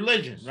any other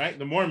religion, right?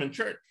 The Mormon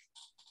church.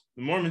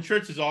 The Mormon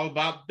church is all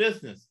about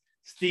business.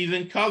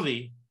 Stephen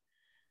Covey,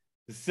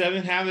 The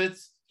 7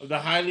 Habits of the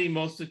Highly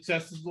Most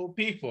Successful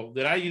People,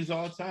 that I use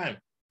all the time.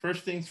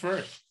 First things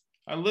first.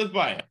 I live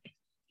by it.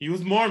 He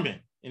was Mormon,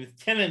 and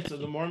it's tenets of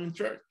the Mormon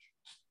church.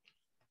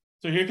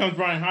 So here comes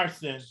Brian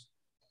Hartson.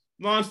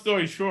 Long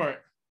story short,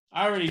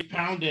 I already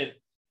pounded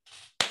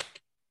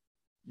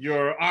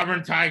your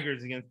Auburn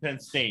Tigers against Penn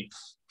State.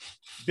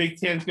 Big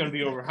Ten's going to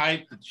be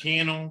overhyped. The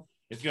channel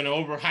is going to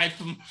overhype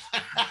them.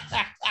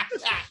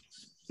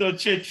 So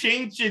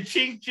cha-ching,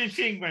 cha-ching,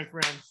 cha-ching, my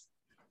friends.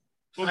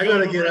 I got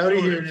to get out of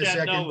here in a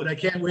second, but I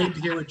can't wait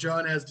to hear what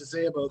John has to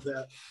say about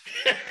that.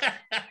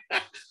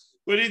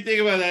 What do you think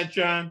about that,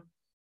 John?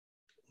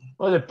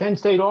 Well, the Penn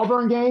State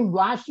Auburn game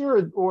last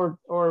year or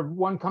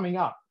one coming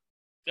up?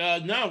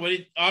 No,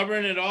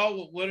 Auburn at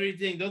all? What do you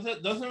think?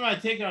 Those are my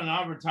take on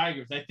Auburn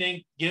Tigers. I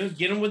think get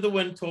them with the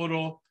win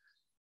total.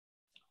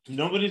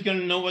 Nobody's going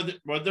to know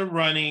what they're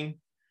running.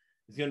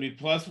 It's going to be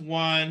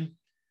 +1.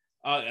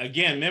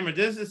 Again, remember,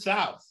 this is the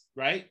South.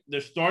 right?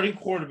 Their starting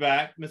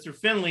quarterback, Mr.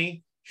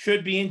 Finley,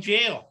 should be in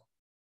jail.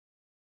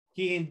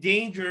 He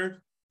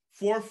endangered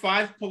 4 or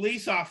 5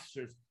 police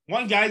officers.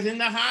 One guy's in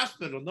the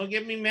hospital. Don't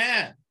get me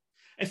mad.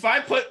 If I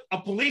put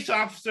a police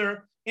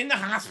officer in the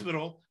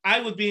hospital, I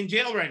would be in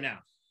jail right now.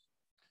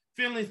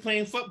 Finley's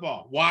playing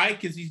football. Why?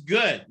 Because he's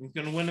good. He's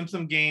going to win them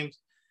some games.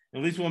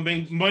 At least we'll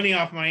make money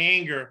off my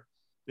anger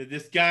that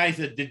this guy's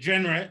a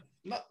degenerate.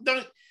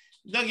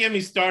 Don't get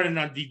me started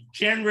on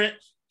degenerate,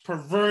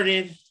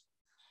 perverted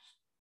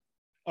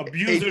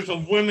abusers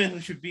of women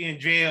who should be in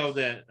jail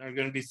that are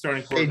going to be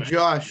starting quarterback. Hey,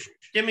 Josh.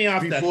 Get me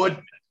off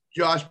that.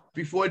 Josh,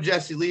 before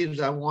Jesse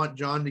leaves, I want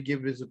John to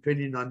give his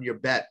opinion on your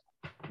bet.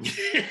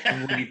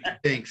 And what he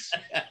thinks.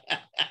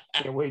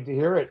 Can't wait to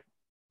hear it.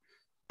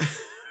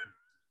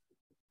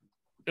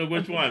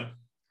 Which one?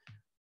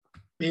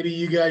 Maybe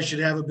you guys should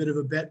have a bit of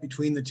a bet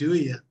between the two of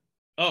you.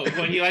 Oh,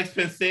 well, he likes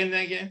Penn State in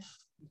that game?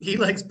 He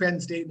likes Penn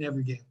State in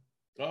every game.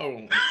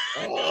 Oh,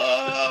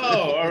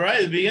 all right.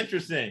 It'll be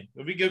interesting.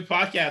 It'll be a good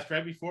podcast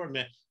right before it,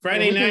 man.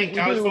 Friday night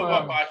college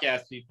football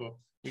podcast, people.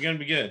 You're going to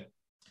be good.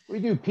 We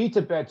do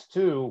pizza bets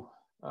too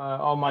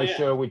on my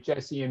show with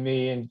Jesse and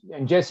me.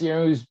 And Jesse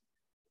owns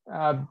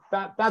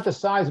about the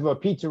size of a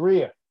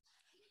pizzeria.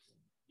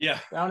 Yeah.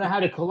 I don't know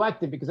how to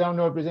collect it because I don't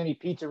know if there's any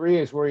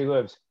pizzerias where he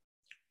lives.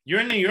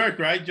 You're in New York,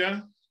 right,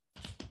 John?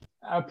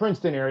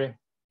 Princeton area.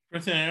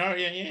 Princeton,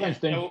 yeah.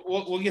 Princeton. So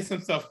we'll get some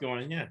stuff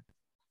going, yeah.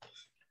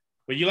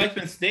 But you like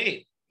Penn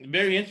State.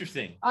 Very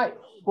interesting.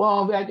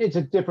 Well, it's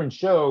a different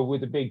show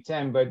with the Big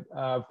Ten, but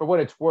for what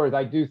it's worth,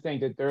 I do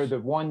think that they're the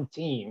one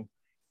team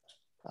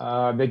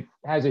that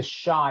has a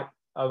shot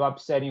of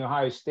upsetting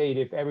Ohio State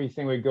if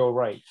everything would go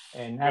right.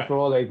 And after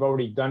all, they've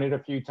already done it a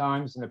few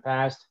times in the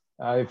past.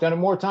 They've done it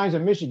more times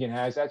than Michigan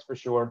has, that's for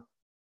sure.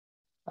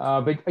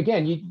 But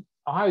again,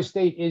 Ohio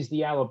State is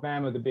the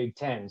Alabama of the Big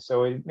Ten,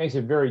 so it makes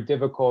it very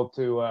difficult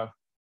to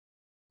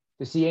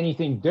see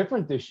anything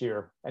different this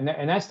year. And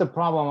that's the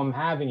problem I'm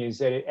having, is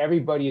that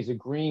everybody is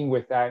agreeing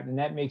with that, and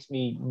that makes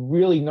me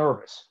really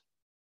nervous.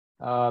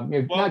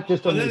 Not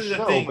just on this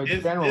show, but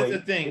generally.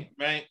 That's the thing,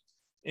 right?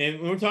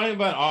 And we're talking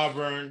about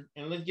Auburn,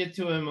 and let's get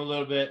to him a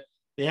little bit.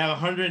 They have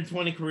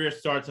 120 career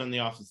starts on the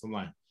offensive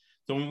line.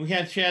 So when we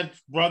had Chad's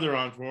brother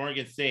on from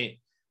Oregon State,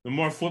 the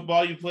more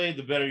football you play,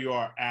 the better you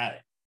are at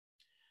it.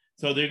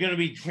 So they're going to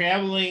be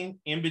traveling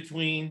in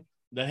between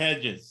the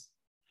hedges.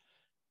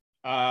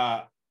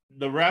 The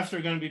refs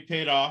are going to be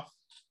paid off.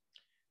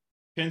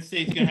 Penn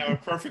State's going to have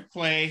a perfect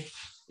play,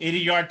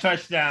 80-yard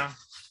touchdown.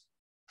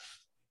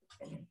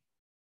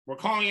 We're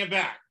calling it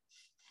back.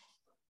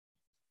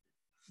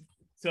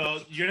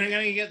 So you're not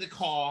going to get the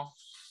call.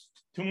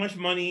 Too much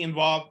money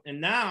involved. And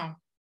now,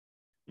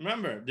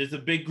 remember, there's a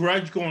big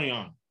grudge going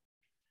on.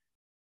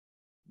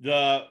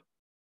 The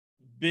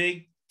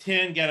Big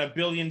Ten got $1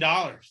 billion.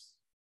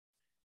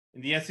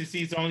 And the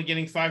SEC is only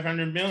getting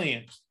 $500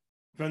 million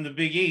from the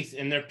Big East,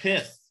 and they're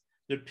pissed.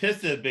 They're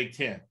pissed at the Big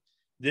Ten.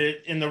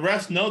 And the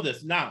refs know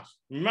this. Now,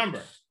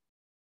 remember,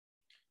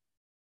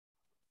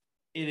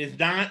 it is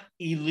not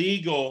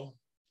illegal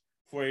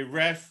for a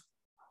ref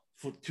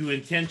to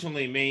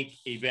intentionally make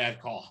a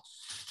bad call.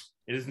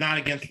 It is not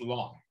against the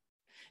law.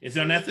 It's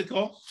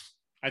unethical.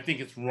 I think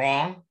it's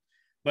wrong,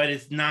 but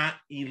it's not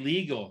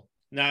illegal.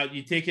 Now,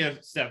 you take it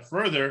a step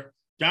further.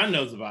 John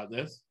knows about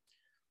this.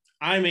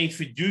 I'm a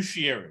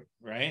fiduciary,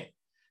 right?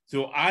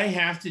 So I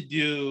have to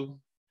do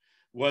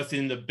what's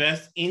in the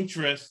best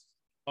interest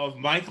of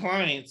my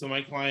client so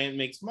my client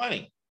makes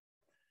money.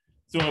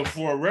 So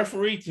for a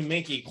referee to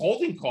make a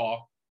holding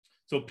call,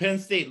 so Penn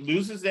State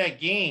loses that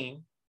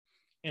game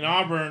and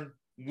Auburn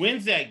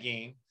wins that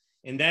game,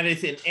 and that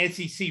is an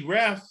SEC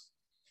ref,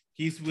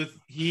 he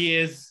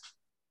is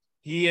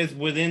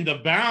within the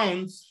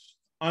bounds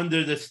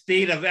under the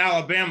state of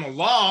Alabama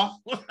law,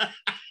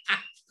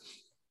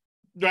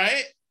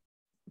 right?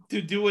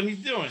 To do what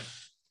he's doing.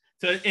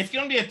 So it's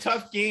going to be a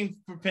tough game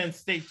for Penn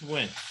State to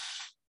win.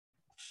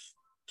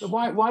 So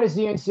why does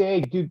the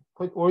NCAA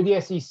or the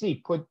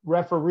SEC put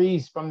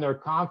referees from their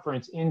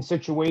conference in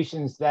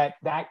situations that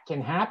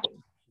can happen?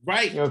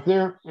 Right. If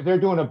they're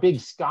doing a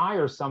Big Sky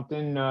or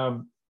something,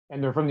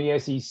 and they're from the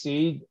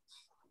SEC,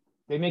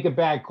 they make a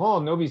bad call.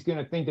 Nobody's going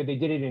to think that they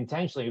did it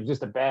intentionally. It was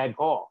just a bad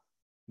call.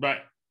 Right.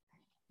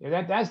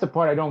 That's the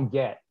part I don't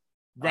get.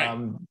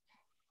 Right.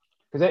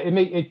 Because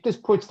it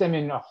just puts them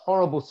in a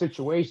horrible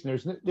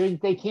situation.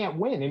 They can't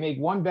win. They make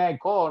one bad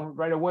call, and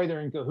right away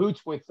they're in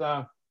cahoots with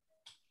the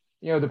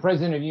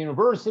president of the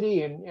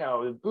university and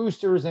the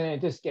boosters, and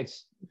it just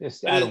gets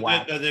out of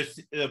whack.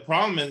 The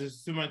problem is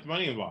there's too much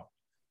money involved.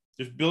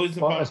 There's billions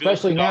of dollars,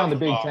 especially now in the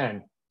Big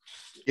Ten.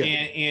 Yeah.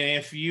 And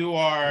if you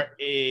are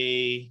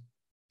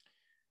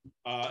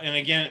and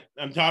again,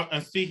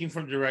 I'm speaking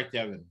from direct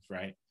evidence,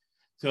 right?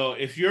 So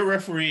if you're a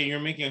referee and you're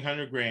making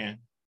 $100,000,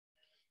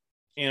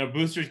 and a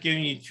booster's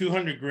giving you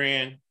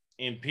 $200,000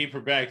 in paper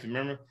bags.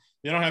 Remember,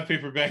 they don't have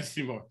paper bags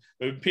anymore.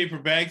 But paper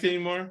bags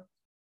anymore,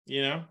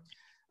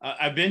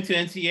 I've been to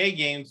NCAA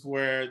games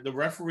where the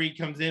referee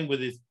comes in with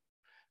his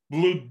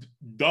blue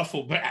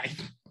duffel bag.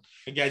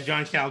 I got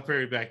John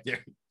Calipari back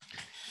there.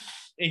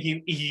 and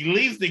he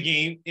leaves the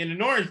game in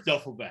an orange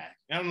duffel bag.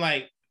 And I'm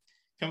like,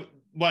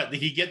 what?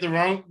 Did he get the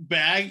wrong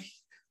bag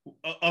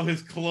of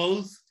his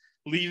clothes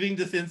leaving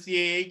this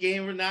NCAA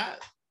game or not?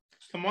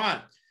 Come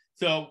on.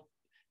 So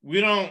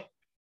we don't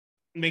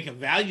make a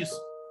value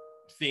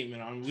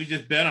statement on it. We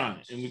just bet on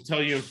it, and we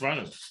tell you in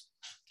front of it.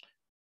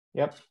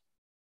 Yep.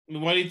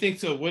 What do you think?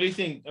 So what do you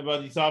think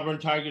about these Auburn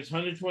Tigers?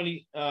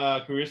 120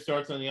 career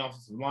starts on the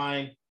offensive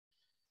line.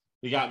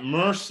 They got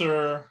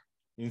Mercer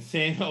in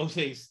San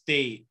Jose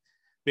State,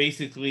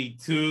 basically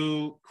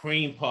 2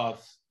 cream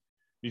puffs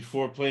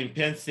before playing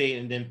Penn State,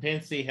 and then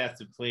Penn State has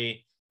to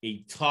play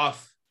a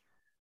tough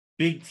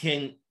Big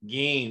Ten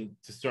game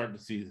to start the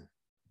season.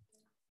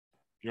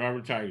 Your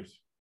Auburn Tigers.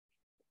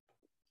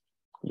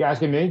 You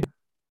asking me?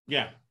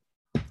 Yeah.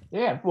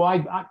 Yeah.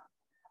 Well,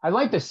 I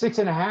like the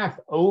 6.5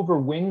 over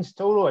wins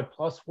total at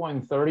plus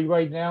 130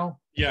 right now.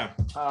 Yeah.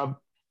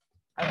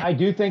 I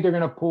do think they're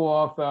going to pull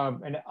off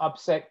an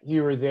upset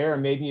here or there.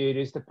 Maybe it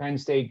is the Penn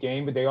State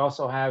game, but they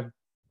also have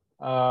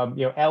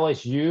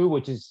LSU,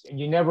 which is,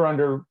 you never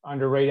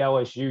underrate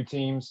LSU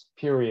teams,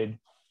 period.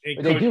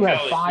 But they do have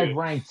LSU. 5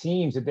 ranked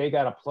teams that they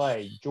got to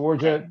play: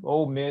 Georgia,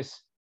 Ole Miss,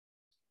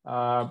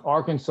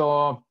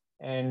 Arkansas,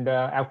 and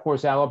of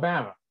course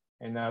Alabama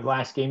in the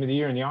last game of the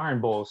year in the Iron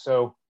Bowl.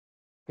 So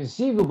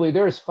conceivably,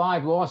 there's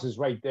 5 losses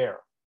right there,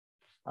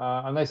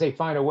 unless they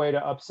find a way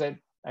to upset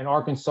an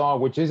Arkansas,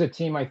 which is a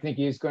team I think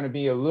is going to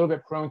be a little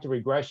bit prone to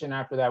regression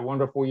after that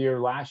wonderful year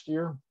last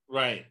year.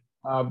 Right.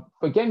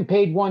 But getting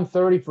paid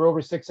 130 for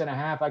over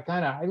 6.5,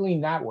 I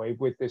lean that way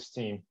with this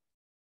team.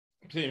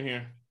 Same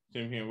here.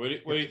 What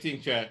do you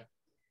think, Chad?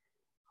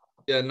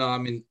 Yeah, no, I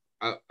mean,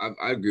 I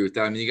agree with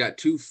that. I mean, you got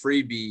 2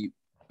 freebie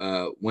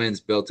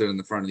wins built in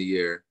the front of the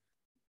year.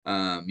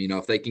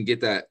 If they can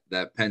get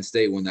that Penn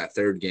State win that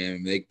 3rd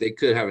game, they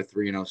could have a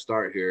 3-0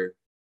 start here.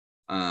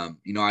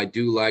 I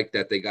do like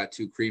that they got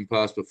 2 cream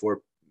puffs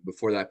before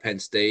that Penn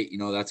State.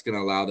 That's going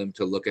to allow them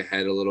to look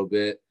ahead a little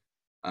bit.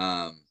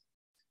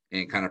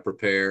 And kind of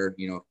prepare,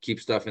 keep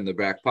stuff in the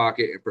back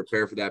pocket and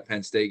prepare for that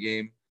Penn State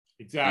game.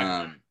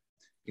 Exactly.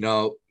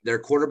 Their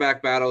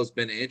quarterback battle has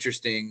been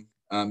interesting.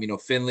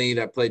 Finley,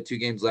 that played 2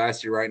 games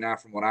last year, right now,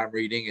 from what I'm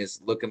reading, is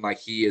looking like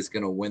he is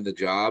going to win the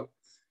job.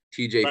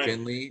 TJ Right.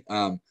 Finley.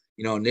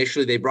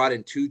 Initially they brought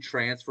in 2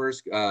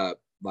 transfers,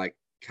 like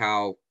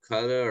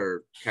Calcutta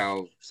or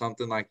Cal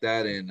something like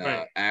that in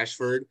Right.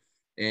 Ashford.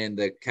 And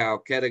the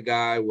Calcutta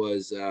guy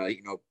was,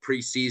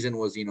 preseason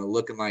was,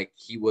 looking like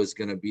he was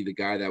going to be the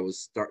guy that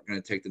was going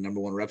to take the number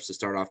 1 reps to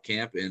start off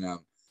camp. And,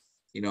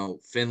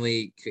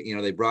 Finley,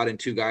 they brought in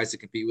 2 guys to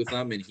compete with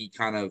him, and he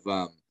kind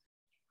of,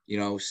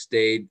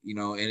 stayed,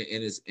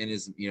 in his,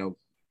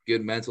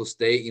 good mental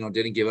state,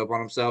 didn't give up on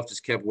himself,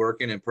 just kept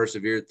working and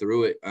persevered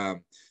through it.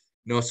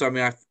 So, I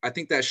mean, I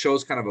think that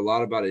shows kind of a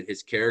lot about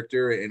his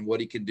character and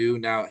what he can do.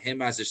 Now,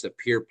 him as just a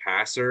pure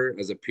passer,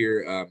 as a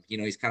pure,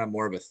 he's kind of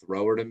more of a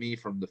thrower to me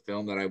from the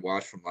film that I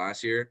watched from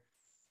last year.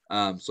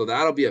 So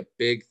that'll be a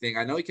big thing.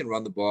 I know he can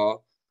run the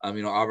ball.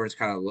 Auburn's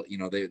kind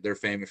of, they're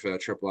famous for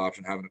that triple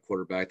option, having a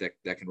quarterback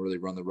that can really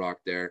run the rock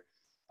there.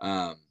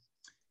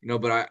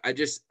 But I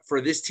just,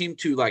 for this team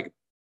to like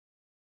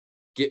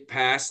get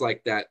past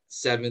like that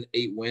 7-8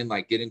 win,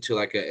 like get into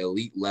like an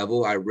elite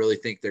level, I really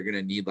think they're going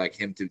to need like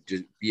him to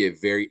just be a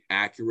very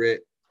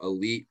accurate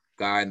elite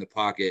guy in the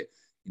pocket,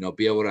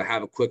 be able to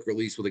have a quick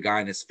release with a guy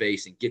in his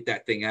face and get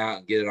that thing out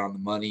and get it on the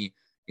money,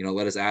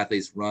 let his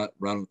athletes run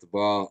with the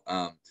ball.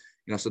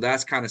 So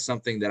that's kind of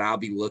something that I'll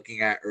be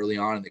looking at early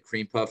on in the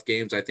cream puff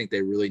games. I think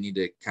they really need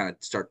to kind of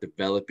start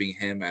developing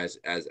him as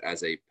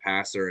a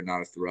passer and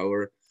not a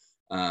thrower,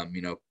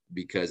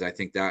 because I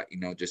think that,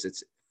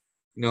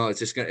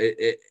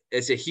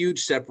 it's a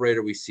huge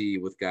separator we see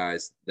with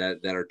guys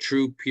that are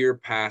true pure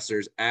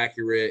passers,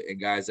 accurate,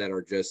 and guys that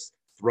are just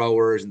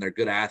throwers and they're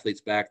good athletes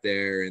back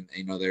there, and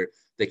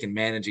they can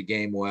manage a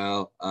game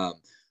well.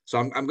 So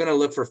I'm going to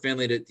look for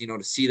Finley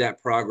to see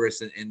that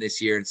progress in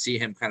this year and see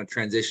him kind of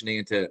transitioning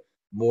into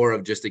more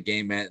of just a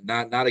game man,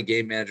 not a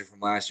game manager from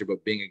last year,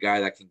 but being a guy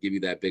that can give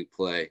you that big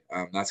play.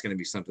 That's going to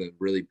be something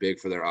really big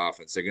for their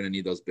offense. They're going to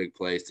need those big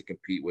plays to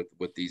compete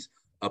with these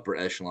upper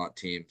echelon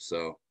teams.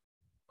 So.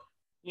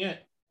 Yeah,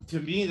 to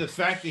me, the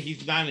fact that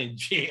he's not in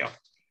jail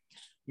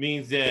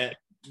means that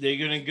they're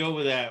going to go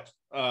with that,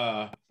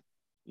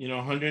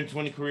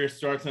 120 career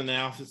starts on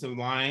the offensive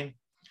line.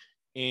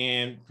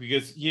 And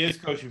because he is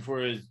coaching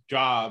for his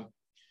job,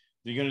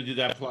 they're going to do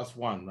that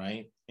 +1,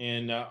 right?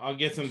 And I'll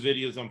get some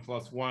videos on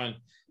 +1.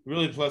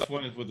 Really,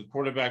 +1 is where the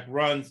quarterback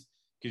runs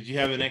because you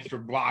have an extra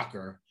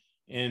blocker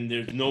and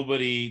there's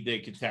nobody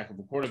that can tackle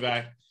the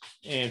quarterback.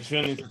 And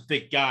Finley's a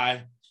thick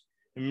guy.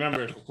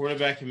 Remember, if a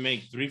quarterback can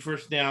make 3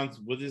 first downs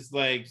with his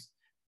legs,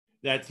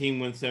 that team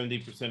wins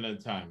 70% of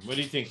the time. What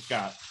do you think,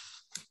 Scott?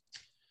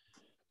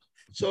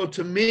 So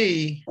to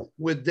me,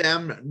 with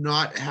them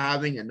not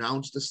having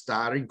announced a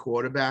starting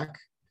quarterback,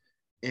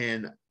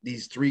 and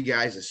these 3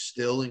 guys are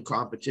still in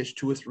competition,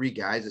 2 or 3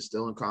 guys are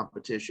still in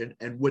competition,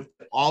 and with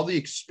all the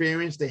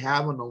experience they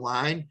have on the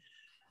line,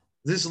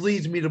 this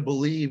leads me to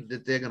believe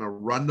that they're going to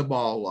run the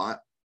ball a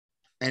lot.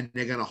 and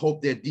they're going to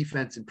hope their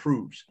defense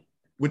improves.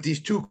 With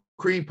these two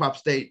cream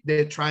puffs,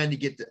 they're trying to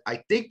get I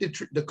think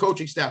the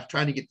coaching staff's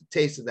trying to get the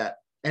taste of that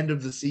end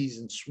of the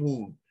season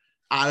swoon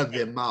out of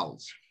their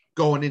mouths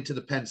going into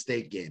the Penn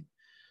State game.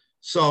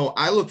 So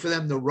I look for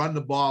them to run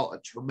the ball a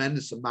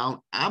tremendous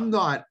amount. I'm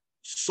not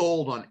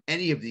sold on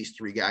any of these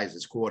three guys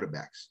as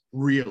quarterbacks,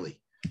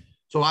 really.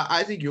 So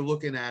I think you're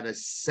looking at a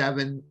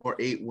 7 or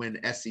 8 win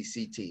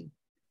SEC team,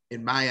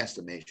 in my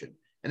estimation.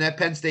 And that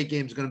Penn State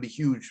game is going to be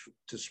huge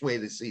to sway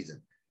the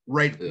season,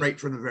 right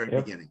from the very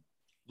beginning.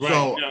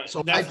 Right.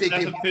 So I think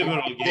if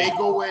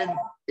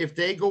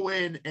they go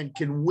in and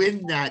can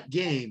win that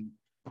game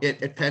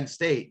at Penn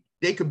State,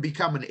 they could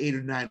become an 8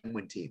 or 9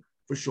 win team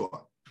for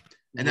sure.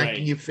 And that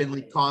can give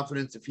Finley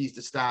confidence, if he's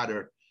the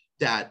starter,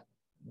 that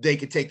they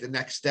could take the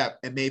next step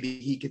and maybe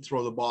he could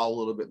throw the ball a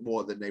little bit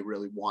more than they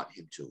really want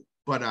him to.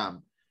 But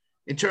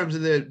in terms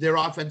of their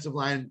offensive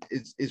line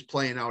is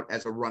playing out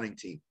as a running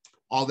team,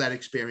 all that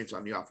experience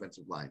on the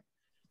offensive line.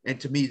 And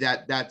to me,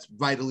 that's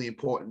vitally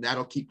important.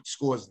 That'll keep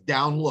scores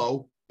down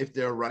low if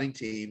they're a running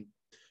team.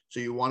 So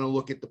you want to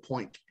look at the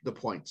points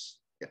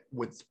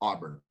with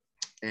Auburn,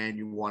 and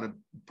you want to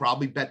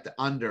probably bet the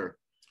under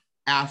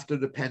after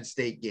the Penn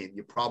State game.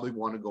 You probably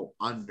want to go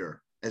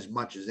under as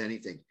much as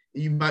anything.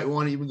 You might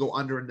want to even go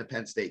under in the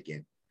Penn State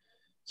game.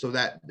 So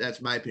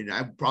that's my opinion.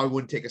 I probably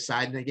wouldn't take a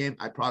side in that game.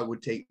 I probably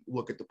would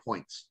look at the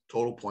points,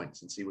 total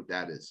points, and see what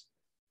that is,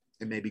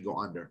 and maybe go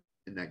under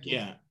in that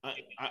game. Yeah.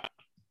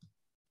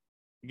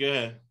 Go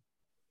ahead.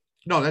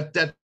 No,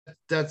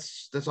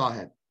 that's all I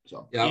had.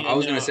 So yeah, I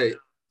was gonna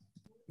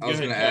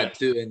add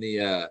too in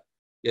the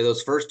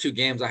those first two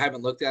games. I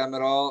haven't looked at them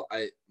at all.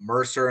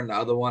 Mercer and the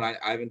other one, I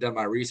haven't done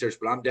my research,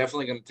 but I'm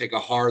definitely going to take a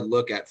hard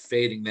look at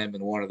fading them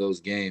in one of those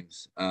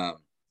games.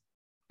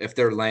 If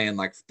they're laying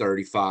like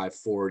 35,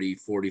 40,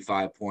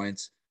 45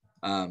 points,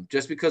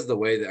 just because of the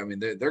way that, I mean,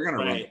 they're going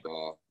to run the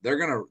ball. They're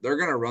going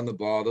to run the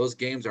ball. Those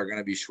games are going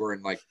to be short,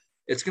 and like,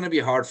 it's going to be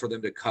hard for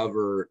them to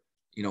cover,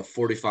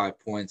 45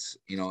 points,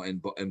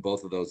 in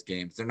both of those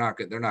games. They're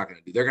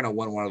going to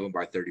win one of them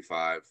by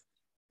 35.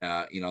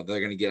 They're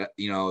going to get,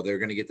 they're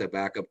going to get the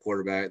backup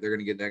quarterback. They're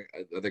going to get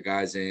other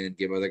guys in,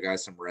 give other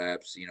guys some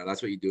reps.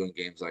 That's what you do in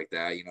games like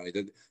that.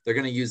 They're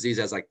going to use these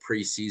as like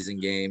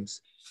preseason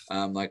games,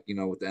 what the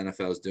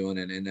NFL is doing.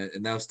 And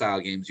in those style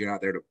games, you're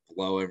not there to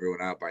blow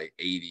everyone out by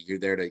 80. You're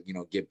there to,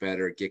 get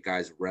better, get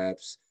guys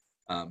reps,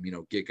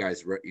 get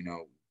guys,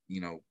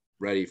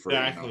 ready for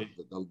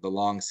the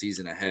long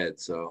season ahead.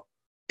 So.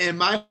 And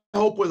my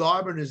hope with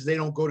Auburn is they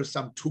don't go to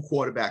some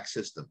 2-quarterback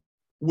system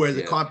where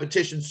the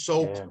competition's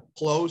so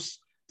close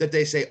that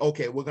they say,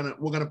 okay, we're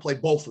gonna play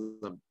both of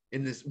them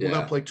in this. We're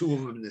gonna play 2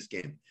 of them in this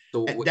game.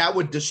 So and that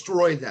would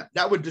destroy them.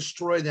 That would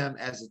destroy them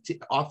as an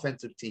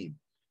offensive team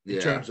in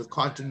terms of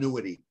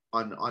continuity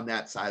on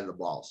that side of the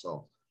ball.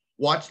 So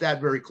watch that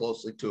very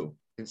closely too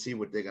and see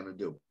what they're gonna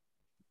do.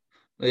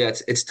 Yeah,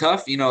 it's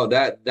tough.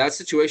 That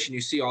situation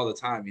you see all the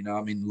time.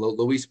 I mean,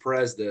 Luis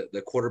Perez,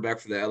 the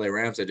quarterback for the LA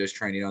Rams, I just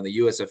trained. In the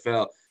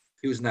USFL.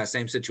 He was in that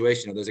same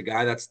situation. There's a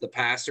guy that's the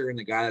passer and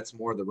the guy that's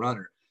more the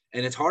runner.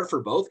 And it's hard for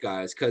both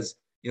guys because,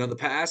 the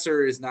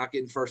passer is not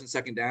getting first and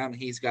second down.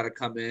 He's got to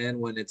come in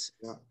when it's,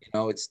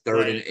 it's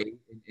 3rd and 8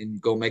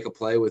 and go make a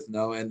play with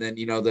no. And then,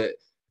 the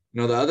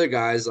other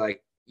guys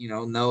like,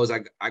 knows I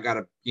got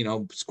to,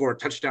 score a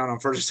touchdown on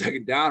first or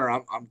second down or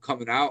I'm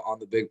coming out on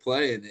the big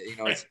play. And,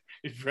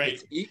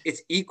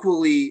 it's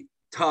equally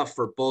tough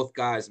for both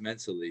guys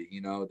mentally,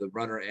 the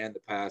runner and the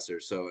passer.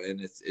 So,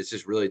 and it's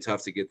just really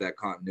tough to get that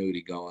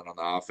continuity going on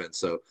the offense.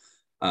 So,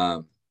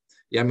 I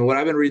mean, what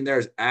I've been reading there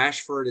is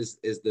Ashford is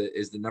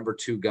the number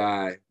 2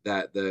 guy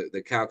that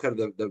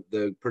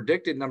the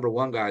predicted number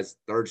 1 guy is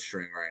 3rd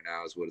string right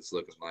now is what it's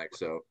looking like.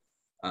 So,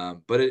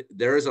 but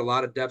there is a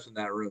lot of depth in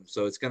that room.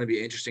 So it's going to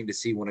be interesting to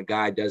see when a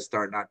guy does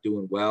start not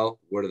doing well,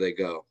 where do they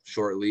go?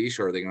 Short leash,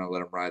 or are they going to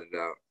let him ride it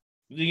out?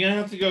 You're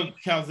gonna have to go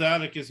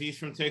Calzada because he's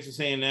from Texas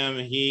A&M,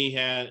 and he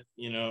had,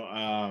 he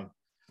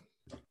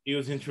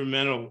was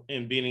instrumental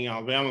in beating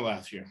Alabama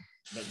last year.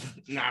 But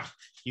now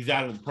he's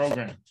out of the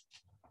program.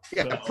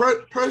 Yeah,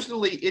 so,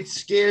 personally, it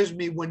scares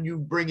me when you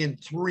bring in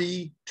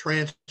 3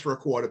 transfer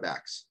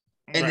quarterbacks,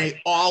 and they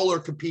all are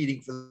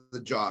competing for the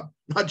job.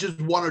 Not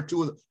just 1 or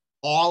 2 of them.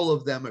 All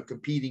of them are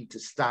competing to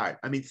start.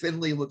 I mean,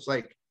 Finley looks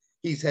like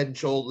he's head and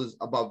shoulders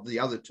above the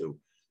other 2.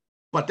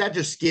 But that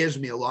just scares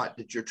me a lot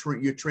that you're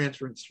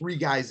transferring 3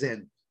 guys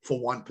in for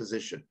 1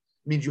 position.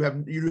 It means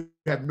you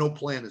have no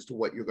plan as to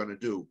what you're going to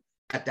do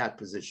at that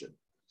position.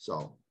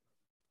 So,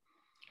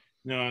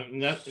 no,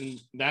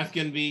 that's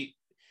going to be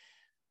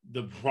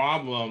the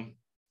problem,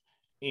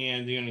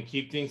 and they're going to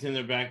keep things in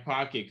their back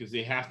pocket because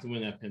they have to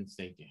win that Penn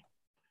State game.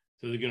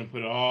 So they're going to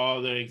put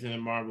all their eggs in a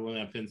marble in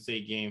that Penn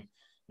State game,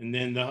 and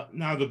then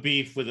now the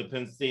beef with the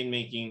Penn State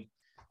making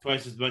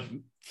twice as much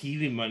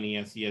TV money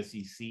as the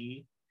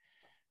SEC.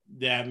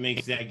 That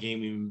makes that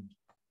game even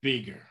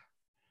bigger.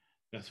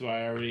 That's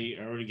why I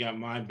already got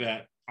my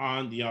bet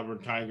on the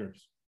Auburn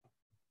Tigers.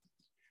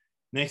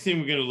 Next thing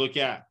we're going to look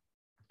at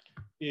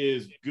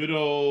is good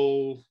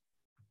old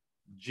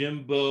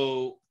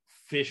Jimbo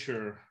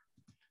Fisher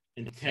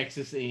and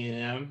Texas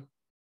A&M,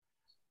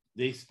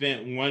 they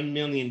spent $1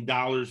 million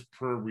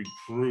per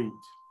recruit.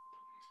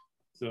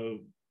 So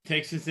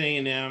Texas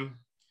A&M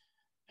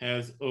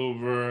has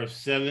over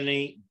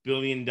 $7-8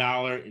 billion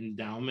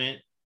endowment,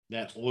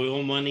 that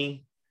oil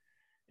money.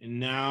 And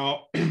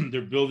now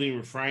they're building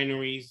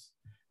refineries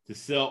to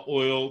sell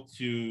oil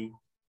to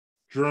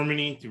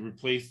Germany to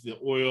replace the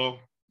oil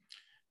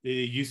they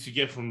used to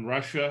get from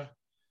Russia.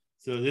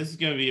 So this is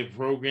going to be a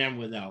program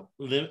without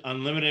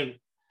unlimited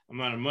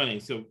amount of money.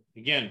 So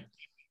again,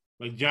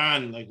 like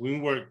John, like we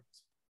worked,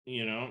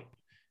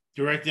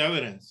 direct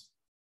evidence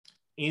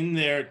in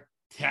their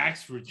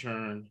tax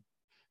return.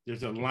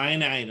 There's a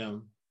line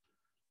item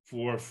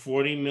for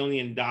 $40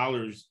 million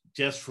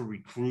just for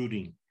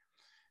recruiting.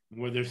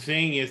 What they're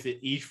saying is that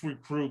each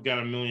recruit got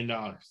 $1 million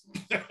to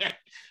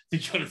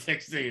go to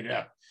Texas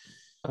A&M.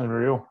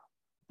 Unreal.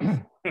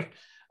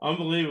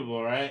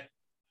 Unbelievable, right?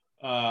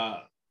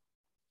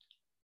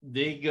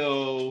 They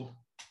go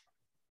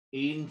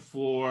 8-4,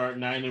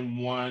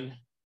 9-1.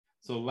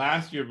 So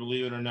last year,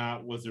 believe it or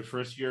not, was their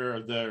first year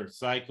of their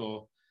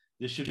cycle.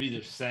 This should be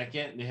their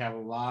second. They have a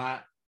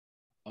lot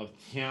of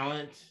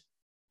talent,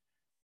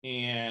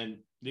 and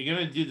they're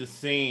going to do the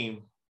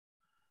same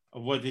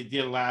of what they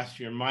did last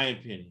year, in my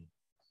opinion,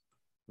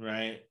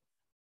 right?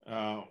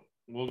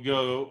 We'll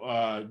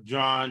go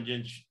John,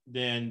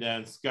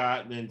 then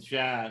Scott, then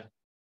Chad.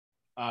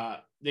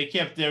 They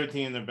kept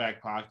everything in their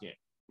back pocket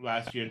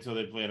last year until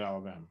they played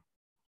Alabama,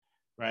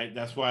 right?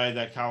 That's why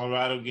that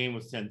Colorado game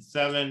was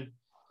 10-7.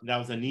 That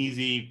was an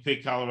easy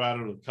pick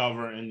Colorado to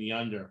cover in the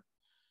under.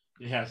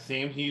 They have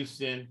Sam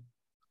Houston,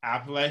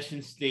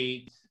 Appalachian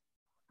State,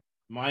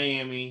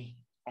 Miami,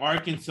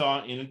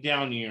 Arkansas in a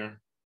down year.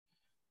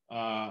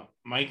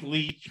 Mike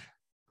Leach,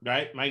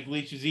 right? Mike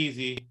Leach is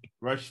easy.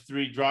 Rush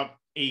 3, drop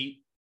 8.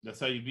 That's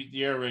how you beat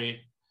the air raid.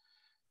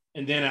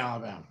 And then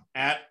Alabama.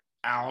 At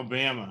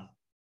Alabama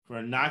for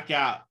a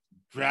knockout,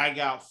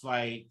 drag-out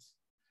fight.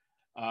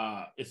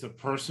 It's a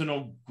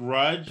personal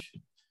grudge.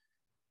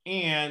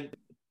 And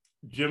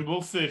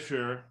Jimbo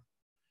Fisher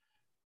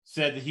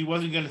said that he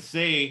wasn't going to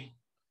say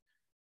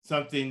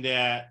something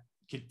that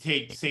could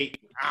take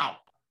Satan out.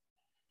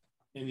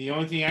 And the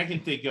only thing I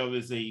can think of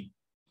is a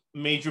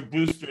major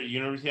booster at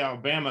University of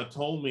Alabama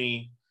told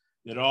me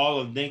that all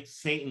of Nick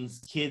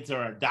Satan's kids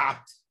are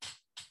adopted.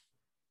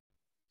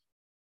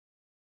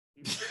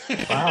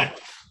 Wow.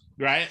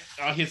 Right?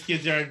 All his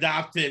kids are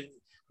adopted,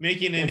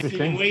 making an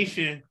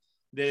insinuation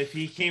that if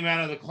he came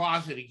out of the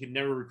closet, he could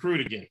never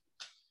recruit again.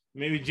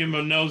 Maybe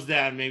Jimbo knows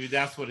that. Maybe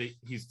that's what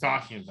he's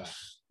talking about.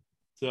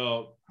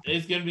 So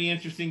it's going to be an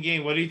interesting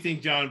game. What do you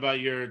think, John, about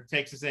your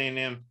Texas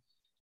A&M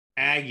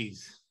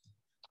Aggies?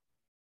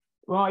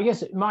 Well, I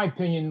guess in my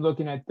opinion,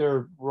 looking at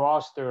their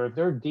roster, if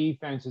their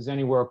defense is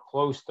anywhere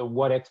close to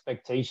what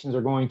expectations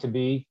are going to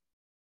be,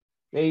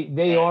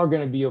 they are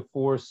going to be a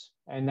force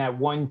and that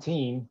one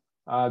team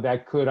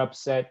that could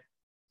upset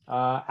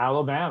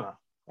Alabama.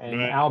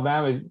 And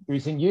Alabama,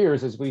 recent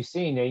years, as we've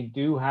seen, they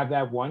do have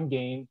that one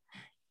game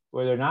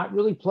where they're not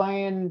really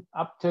playing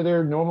up to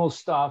their normal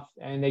stuff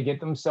and they get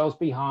themselves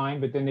behind,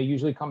 but then they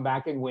usually come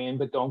back and win,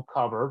 but don't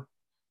cover.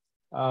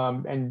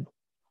 And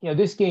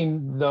this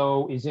game,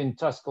 though, is in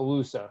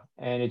Tuscaloosa,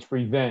 and it's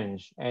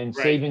revenge. And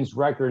Saban's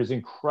record is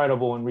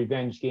incredible in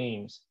revenge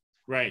games.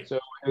 Right. So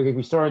I think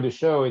we started the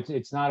show.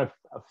 It's not a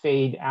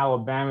fade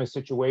Alabama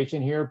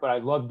situation here, but I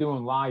love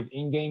doing live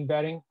in-game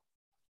betting.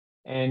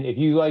 And if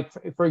you like,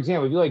 for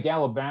example, if you like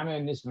Alabama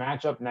in this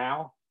matchup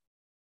now,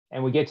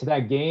 and we get to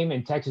that game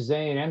and Texas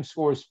A&M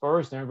scores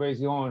first, and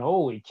everybody's going,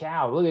 holy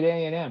cow, look at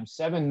A&M,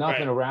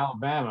 7-0 over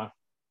Alabama.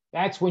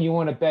 That's when you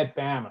want to bet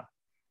Bama.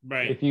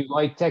 Right. If you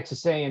like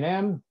Texas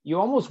A&M, you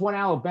almost want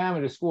Alabama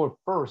to score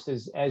first,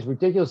 as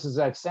ridiculous as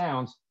that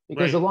sounds,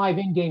 because the live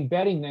in-game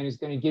betting then is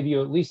going to give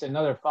you at least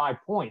another 5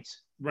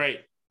 points. Right.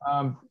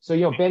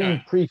 So,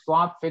 betting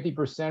pre-flop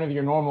 50% of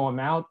your normal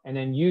amount and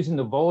then using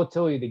the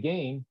volatility of the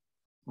game,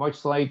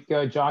 much like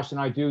Josh and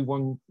I do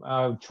when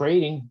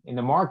trading in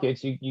the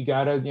markets, you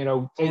got to,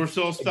 take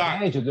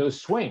advantage of those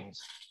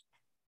swings.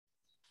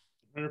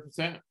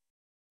 100%.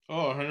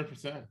 Oh,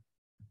 100%.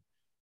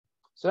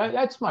 So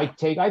that's my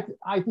take. I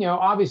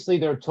obviously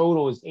their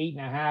total is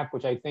 8.5,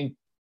 which I think,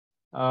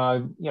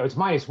 it's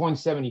minus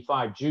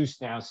 175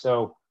 juice now.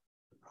 So,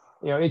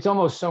 it's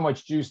almost so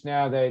much juice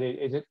now that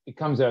it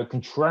becomes a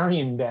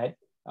contrarian bet.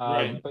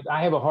 But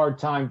I have a hard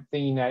time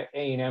thinking that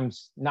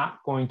A&M's not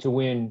going to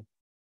win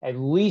at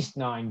least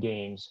 9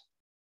 games.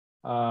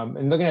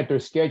 And looking at their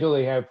schedule,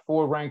 they have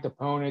 4 ranked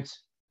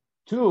opponents,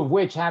 2 of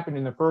which happened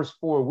in the first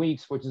 4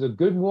 weeks, which is a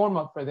good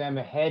warm-up for them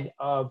ahead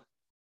of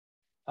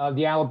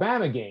the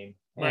Alabama game.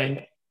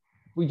 And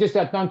we just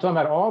got done talking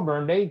about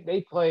Auburn.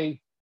 They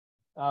play,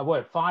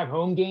 5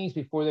 home games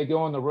before they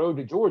go on the road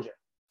to Georgia.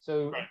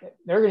 So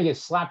they're going to get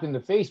slapped in the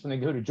face when they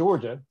go to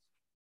Georgia.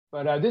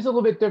 But this is a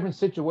little bit different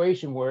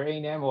situation where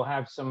A&M will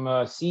have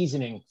some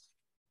seasoning,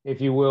 if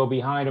you will,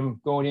 behind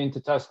them going into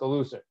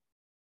Tuscaloosa.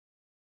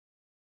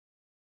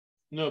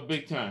 No,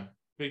 big time.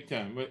 Big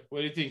time. What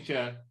do you think,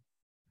 Chad?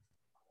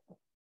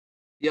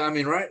 Yeah,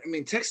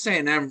 Texas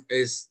A&M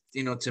is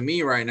to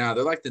me right now,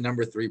 they're like the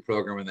number 3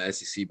 program in the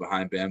SEC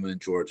behind Bama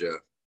and Georgia.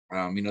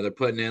 They're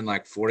putting in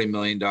like $40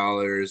 million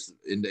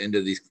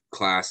into these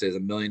classes,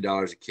 $1 million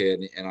a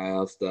kid,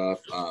 NIL stuff.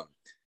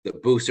 The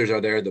boosters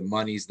are there, the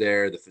money's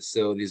there, the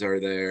facilities are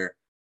there.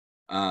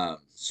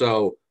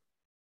 So,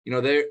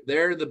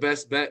 they're the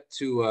best bet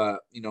to,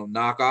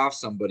 knock off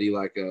somebody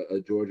like a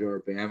Georgia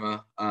or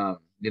Bama.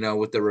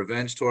 With the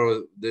revenge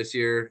tour this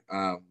year,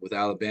 with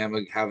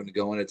Alabama having to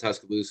go into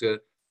Tuscaloosa,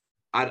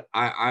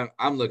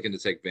 I'm looking to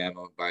take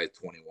Bama by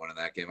 21 in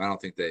that game. I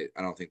don't think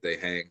they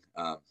hang.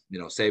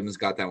 Saban's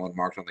got that one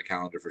marked on the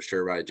calendar for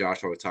sure. Right?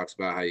 Josh always talks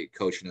about how you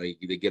coach.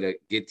 You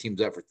get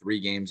teams up for 3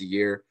 games a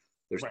year.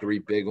 There's 3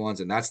 big ones,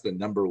 and that's the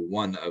number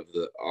 1 of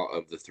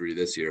the 3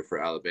 this year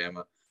for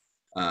Alabama.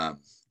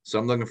 So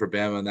I'm looking for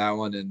Bama in that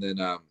one, and then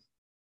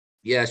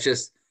it's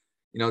just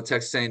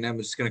Texas A&M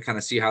is just going to kind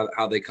of see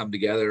how they come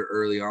together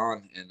early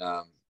on, and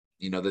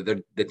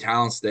the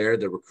talent's there,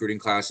 the recruiting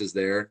class is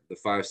there, the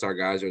 5-star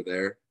guys are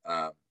there.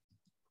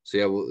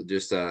 We'll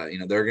just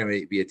they're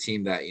going to be a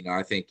team that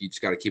I think you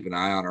just got to keep an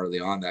eye on early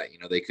on, that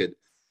they could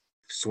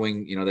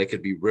swing, they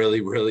could be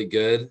really, really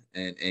good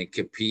and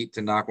compete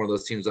to knock one of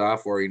those teams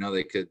off, or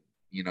they could,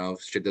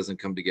 shit doesn't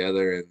come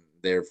together and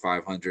they're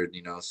 500,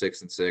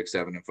 6-6,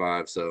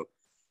 7-5. So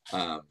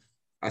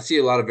I see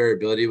a lot of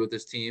variability with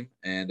this team,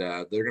 and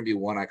they're going to be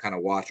one I kind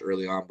of watch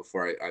early on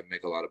before I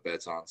make a lot of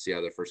bets on, see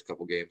how their first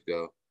couple games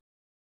go.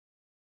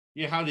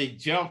 Yeah, how they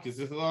gel, because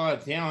there's a lot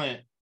of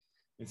talent.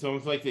 It's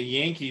almost like the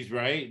Yankees,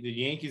 right? The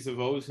Yankees have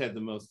always had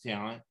the most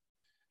talent,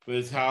 but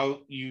it's how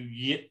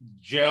you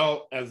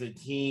gel as a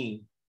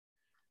team,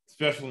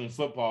 especially in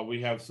football.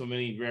 We have so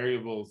many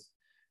variables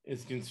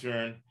is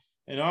concerned.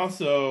 And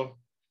also,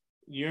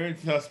 you're in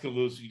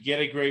Tuscaloosa, you get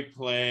a great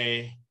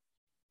play,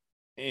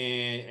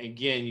 and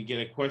again, you get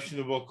a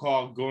questionable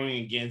call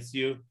going against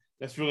you.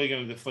 That's really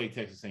going to deflate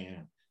Texas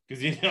A&M,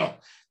 because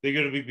they're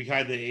going to be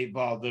behind the 8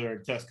 ball there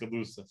in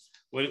Tuscaloosa.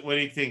 What do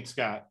you think,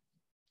 Scott?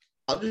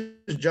 I'll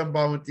just jump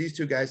on with these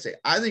 2 guys.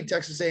 I think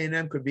Texas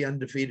A&M could be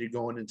undefeated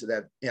going into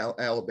that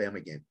Alabama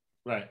game.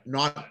 Right.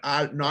 Not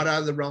out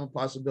of the realm of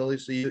possibility.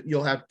 So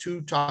you'll have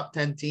 2 top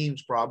 10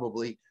 teams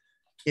probably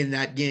in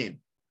that game,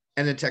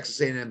 and then Texas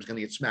A&M is going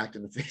to get smacked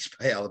in the face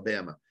by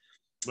Alabama.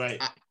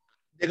 Right.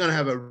 They're going to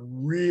have a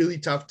really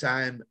tough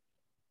time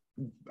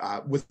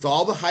with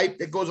all the hype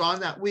that goes on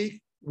that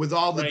week, with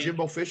all the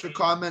Jimbo Fisher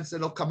comments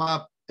that'll come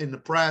up in the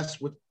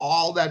press, with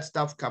all that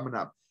stuff coming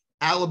up.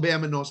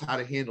 Alabama knows how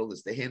to handle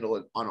this. They handle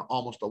it on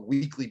almost a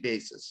weekly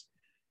basis.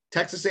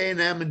 Texas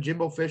A&M and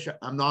Jimbo Fisher,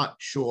 I'm not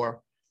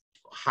sure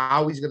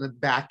how he's going to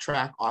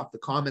backtrack off the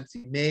comments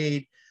he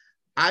made.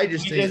 I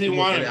just think doesn't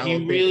want it.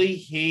 He really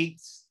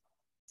hates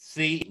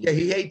Satan. Yeah,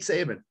 he hates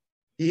Saban.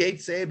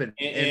 And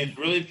it's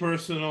really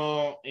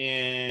personal.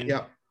 And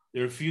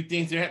there are a few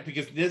things there,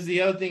 because there's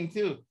the other thing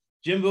too.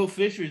 Jimbo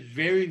Fisher is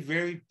very,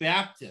 very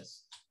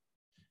Baptist.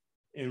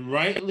 And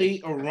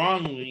rightly or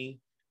wrongly,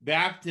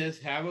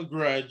 Baptists have a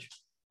grudge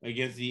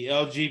against the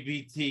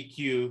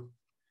LGBTQ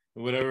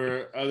and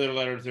whatever other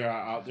letters are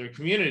out there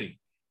community.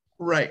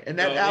 Right. And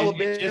that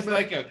Alabama, it's just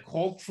like a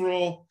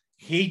cultural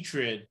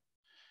hatred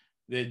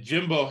that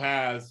Jimbo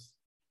has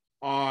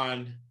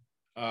on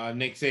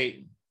Nick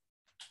Saban.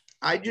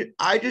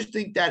 I just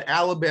think that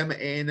Alabama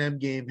A&M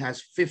game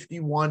has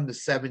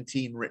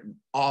 51-17 written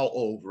all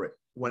over it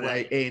when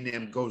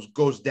A&M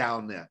goes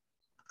down there.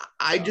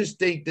 I just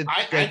think that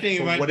I think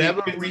for it might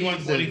whatever be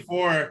reason,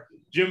 24,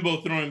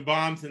 Jimbo throwing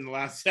bombs in the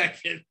last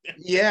second.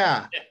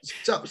 Yeah,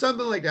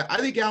 something like that. I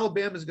think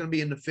Alabama is going to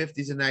be in the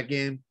 50s in that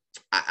game.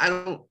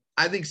 I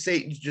think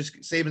Saban's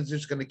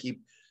just going to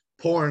keep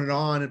pouring it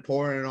on and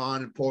pouring it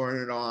on and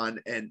pouring it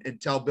on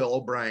and tell Bill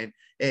O'Brien,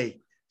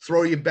 hey,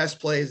 throw your best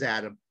plays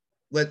at him.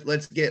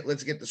 Let's get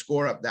the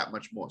score up that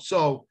much more.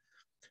 So,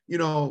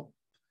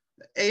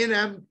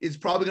 A&M is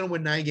probably going to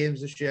win 9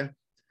 games this year.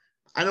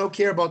 I don't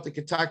care about the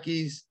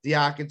Kentuckys, the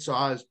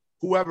Arkansas,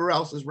 whoever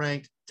else is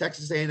ranked.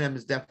 Texas A&M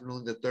is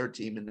definitely the 3rd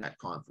team in that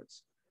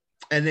conference.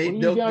 And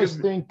what do you guys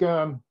think,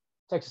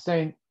 Texas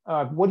A&M?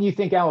 What do you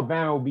think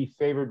Alabama will be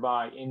favored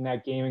by in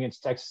that game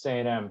against Texas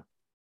A&M?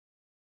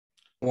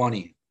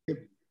 20.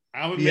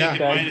 I would make it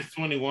minus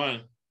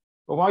 21.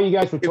 But while you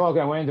guys were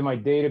talking, I went into my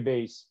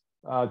database.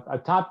 A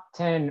top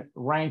 10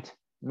 ranked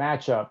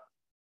matchup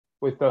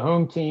with the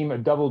home team, a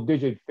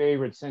double-digit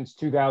favorite since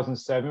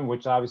 2007,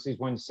 which obviously is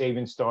when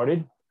Saban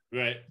started.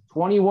 Right.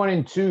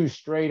 21-2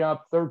 straight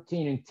up,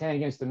 13-10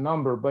 against the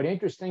number. But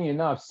interesting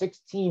enough,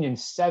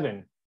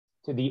 16-7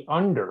 to the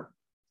under.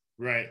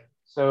 Right.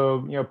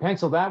 So,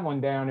 pencil that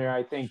one down there,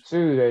 I think,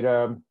 too,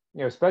 that,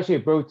 especially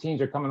if both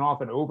teams are coming off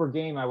an over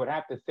game, I would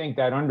have to think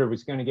that under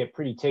was going to get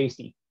pretty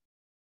tasty.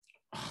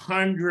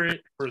 100%.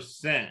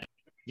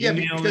 Yeah,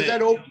 because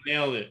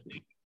nailed it.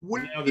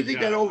 What do you think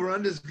that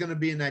over-under is going to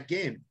be in that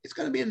game? It's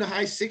going to be in the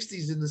high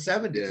 60s in the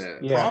 70s.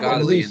 Yeah,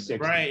 probably.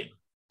 Right.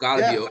 Got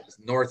to be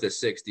north of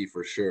 60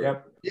 for sure.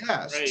 Yep.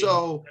 Yeah. Right.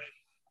 So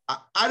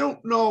I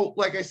don't know.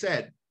 Like I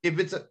said, if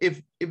it's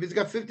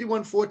got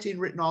 51-14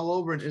 written all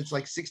over and it's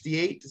like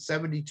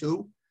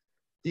 68-72,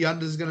 the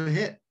under is going to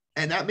hit.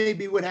 And that may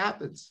be what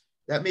happens.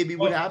 That may be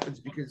what happens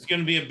because it's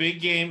going to be a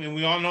big game. And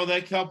we all know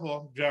that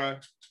couple, John.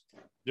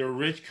 They're a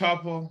rich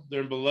couple.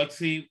 They're in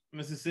Biloxi,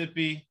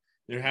 Mississippi.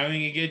 They're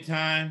having a good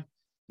time.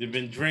 They've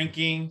been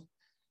drinking.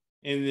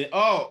 And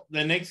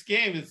the next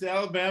game is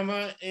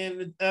Alabama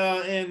and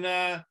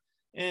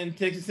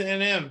Texas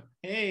A&M.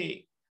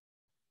 Hey,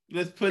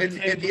 let's put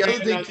 10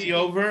 grand on the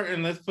over,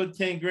 and let's put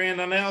 10 grand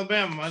on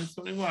Alabama minus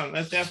 21.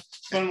 Let's have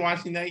fun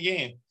watching that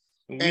game.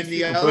 And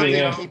the other thing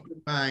to keep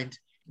in mind,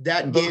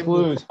 that game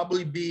will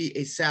probably be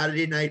a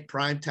Saturday night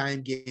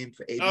primetime game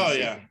for ABC. Oh,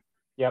 yeah.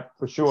 Yep,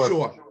 for sure.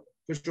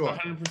 For sure.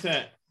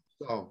 100%.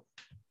 So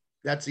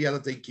that's the other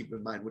thing to keep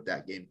in mind with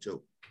that game,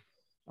 too.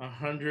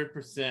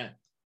 100%.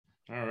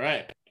 All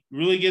right.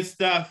 Really good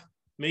stuff.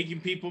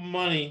 Making people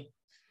money.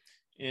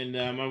 And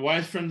my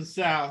wife's from the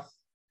South.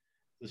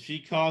 So she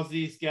calls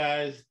these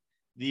guys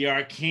the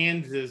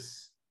Arkansas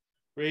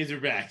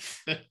Razorbacks.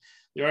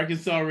 The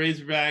Arkansas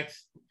Razorbacks.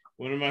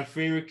 One of my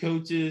favorite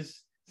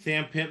coaches,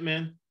 Sam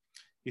Pittman.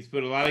 He's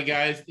put a lot of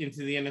guys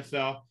into the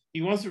NFL.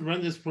 He wants to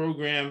run this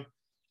program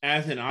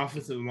as an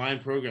offensive line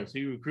program. So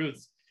he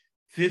recruits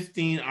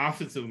 15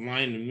 offensive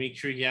linemen and make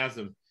sure he has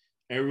them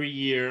every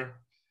year,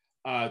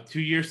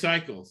 2-year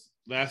cycles.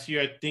 Last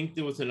year, I think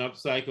there was an up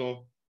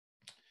cycle.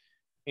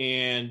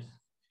 And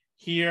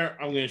here,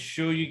 I'm going to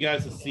show you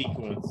guys a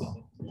sequence,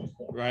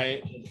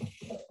 right?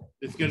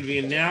 It's going to be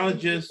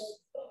analogous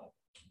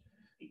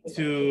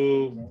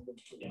to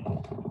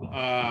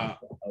what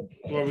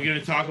we're going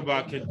to talk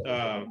about.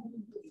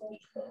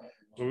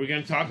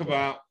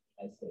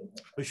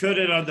 We showed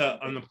it on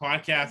the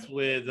podcast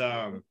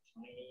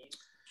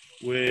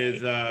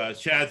with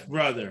Chad's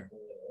brother,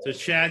 so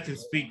Chad can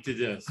speak to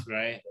this,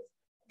 right?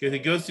 Because it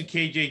goes to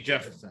KJ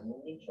Jefferson.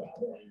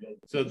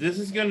 So this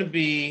is going to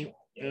be,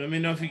 and let me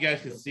know if you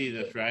guys can see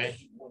this, right?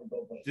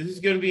 This is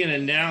going to be an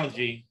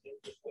analogy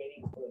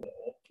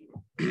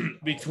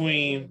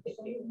between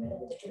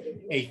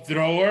a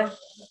thrower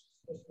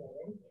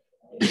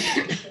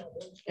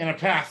and a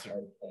passer,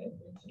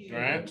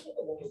 right?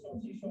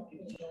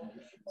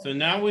 So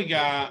now we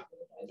got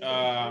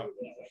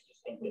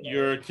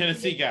your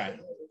Tennessee guy,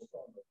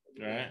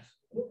 right?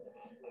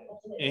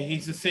 And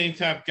he's the same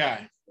type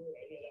guy.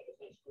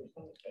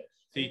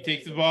 So he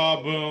takes the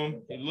ball,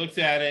 boom, he looks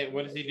at it.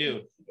 What does he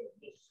do?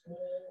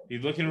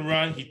 He's looking to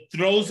run. He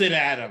throws it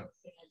at him.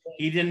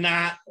 He did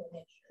not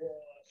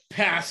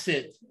pass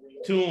it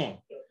to him.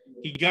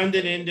 He gunned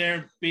it in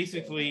there,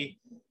 basically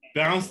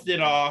bounced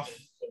it off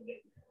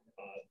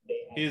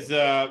his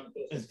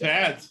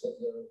pads.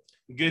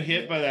 Good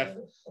hit by that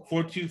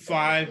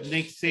 4-2-5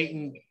 Nick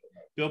Saban,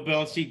 Bill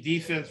Belichick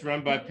defense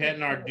run by Pat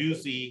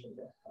Narduzzi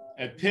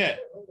at Pitt.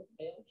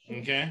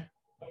 Okay.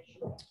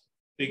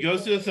 He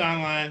goes to the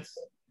sidelines.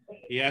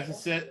 He has a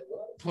set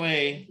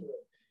play.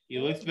 He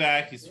looks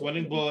back. He's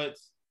sweating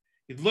bullets.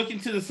 He's looking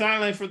to the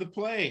sideline for the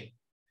play,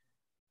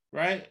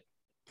 right?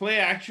 Play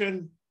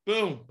action.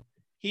 Boom.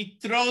 He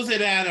throws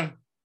it at him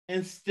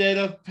instead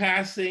of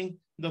passing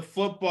the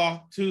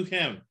football to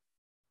him.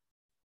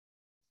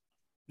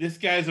 This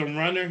guy's a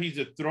runner. He's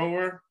a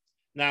thrower.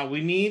 Now,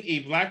 we need a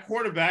black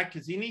quarterback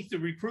because he needs to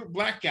recruit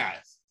black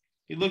guys.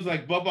 He looks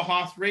like Bubba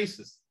Hoss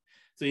racist.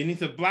 So he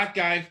needs a black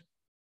guy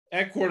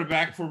at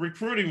quarterback for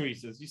recruiting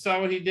reasons. You saw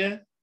what he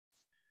did?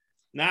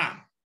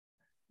 Now,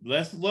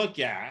 let's look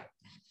at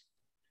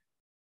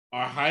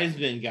our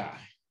Heisman guy,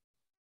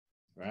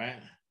 right?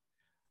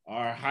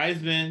 Our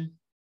Heisman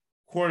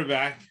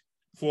quarterback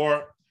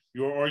for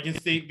your Oregon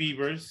State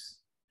Beavers,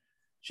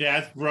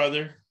 Chad's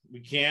brother. We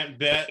can't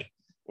bet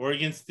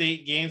Oregon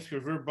State games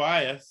because we're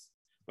biased,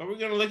 but we're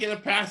going to look at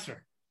a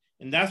passer.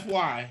 And that's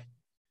why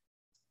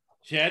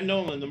Chad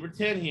Nolan, number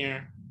 10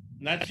 here,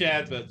 not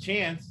Chad, but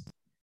Chance,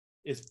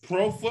 is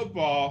Pro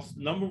Football's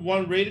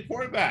 #1 rated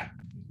quarterback.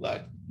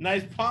 Look,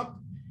 nice pump.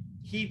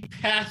 He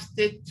passed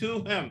it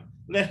to him.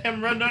 Let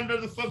him run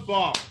under the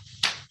football.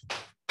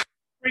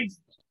 Brings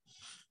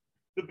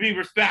the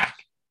Beavers back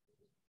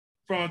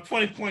from a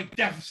 20-point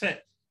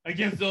deficit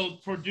against those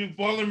Purdue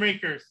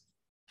Boilermakers.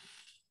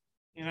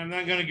 And I'm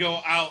not going to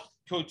go out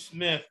Coach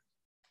Smith,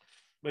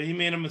 but he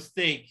made a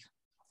mistake.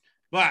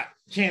 But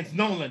Chance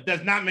Nolan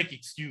does not make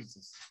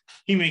excuses.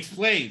 He makes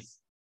plays.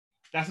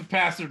 That's a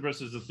passer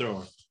versus a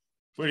thrower.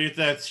 What do you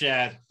think,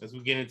 Chad, as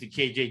we get into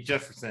KJ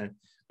Jefferson?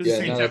 This is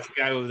the same type of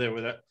guy over there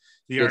with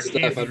the Arkansas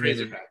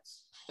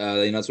Razorbacks.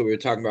 That's what we were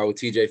talking about with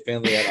TJ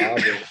Finley at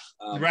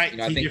Auburn. Right,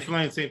 TJ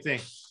Finley, same thing.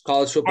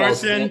 College football.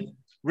 Carson,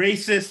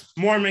 racist,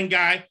 Mormon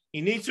guy.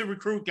 He needs to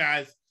recruit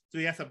guys, so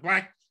he has a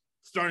black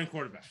starting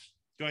quarterback.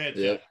 Go ahead.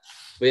 Yeah.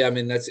 But yeah, I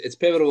mean, it's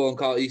pivotal in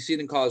college. You see it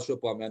in college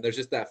football, man. There's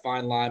just that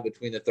fine line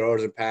between the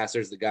throwers and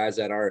passers, the guys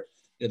that are,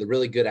 the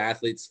really good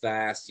athletes,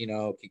 fast,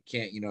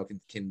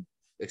 can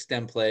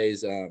extend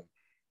plays,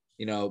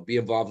 be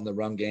involved in the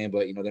run game,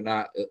 but, they're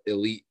not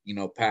elite,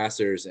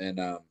 passers. And,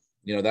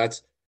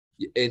 that's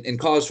in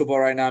college football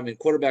right now. I mean,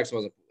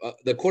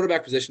 the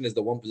quarterback position is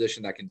the one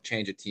position that can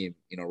change a team,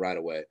 right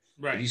away.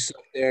 Right. If you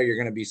suck there, you're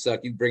going to be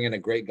sucked. You bring in a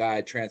great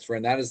guy, transfer,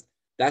 and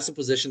that's a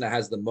position that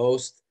has the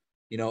most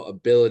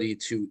ability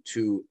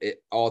to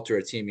alter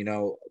a team.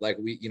 Like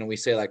we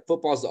say like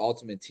football is the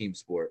ultimate team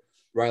sport,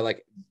 right?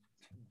 Like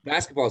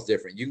basketball is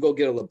different. You can go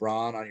get a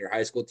LeBron on your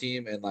high school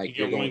team and like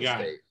you're going to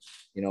state.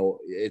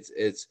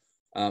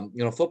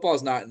 Football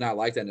is not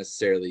like that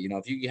necessarily.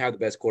 If you have the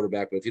best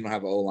quarterback, but if you don't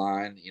have an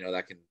O-line,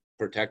 that can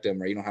protect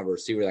him, or you don't have a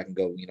receiver that can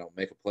go,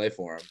 make a play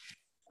for him.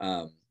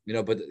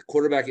 But the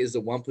quarterback is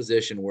the one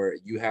position where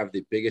you have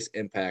the biggest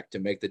impact to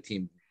make the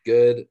team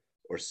good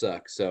or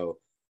suck. So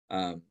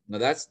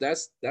that's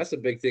a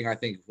big thing, I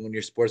think, when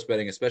you're sports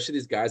betting, especially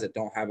these guys that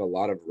don't have a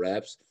lot of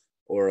reps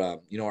or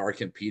are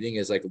competing,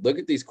 is like, look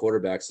at these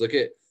quarterbacks. Look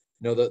at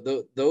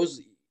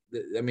those.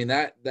 I mean,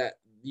 that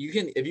you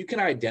can, if you can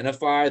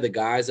identify the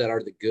guys that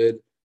are the good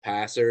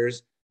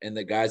passers and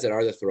the guys that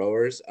are the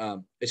throwers,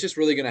 it's just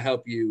really going to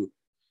help you,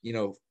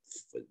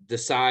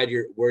 decide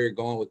where you're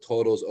going with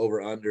totals over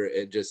under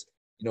and just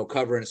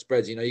covering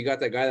spreads. You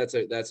got that guy that's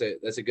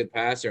a good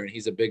passer and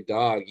he's a big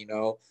dog.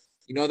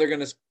 They're going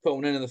to put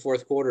one in the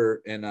fourth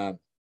quarter and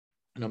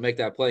make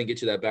that play and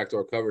get you that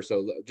backdoor cover.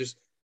 So just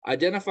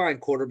identifying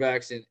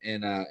quarterbacks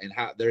and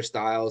how their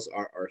styles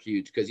are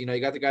huge, because you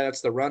got the guy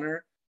that's the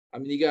runner. I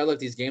mean, you got to look,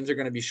 these games are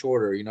going to be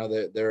shorter.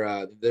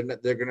 They're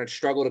going to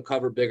struggle to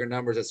cover bigger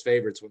numbers as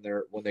favorites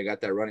when they got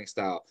that running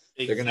style.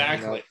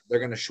 Exactly. They're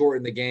going to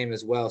shorten the game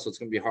as well, so it's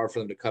going to be hard for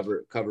them to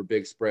cover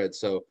big spreads.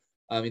 So,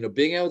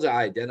 being able to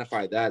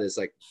identify that is,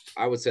 like,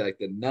 I would say, like,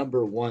 the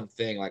number one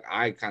thing. Like,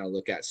 I kind of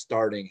look at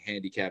starting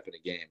handicapping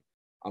a game.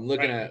 I'm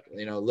looking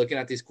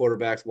at these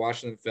quarterbacks,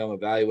 watching them film,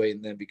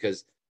 evaluating them,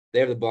 because they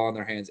have the ball in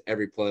their hands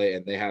every play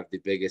and they have the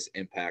biggest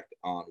impact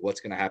on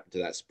what's going to happen to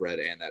that spread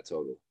and that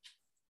total.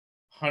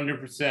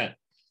 100%.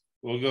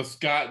 We'll go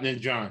Scott and then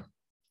John.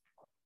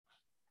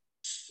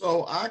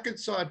 So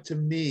Arkansas, to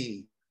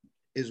me,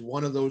 is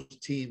one of those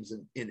teams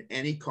in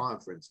any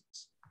conference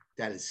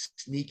that is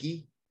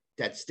sneaky,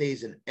 that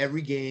stays in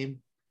every game,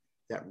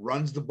 that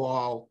runs the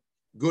ball,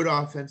 good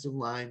offensive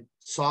line,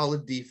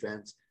 solid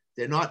defense.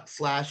 They're not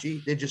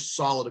flashy. They're just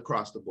solid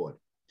across the board.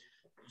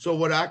 So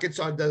what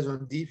Arkansas does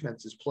on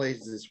defense is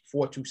plays this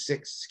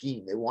 4-2-6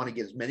 scheme. They want to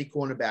get as many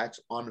cornerbacks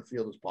on the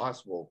field as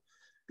possible,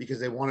 because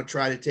they want to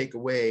try to take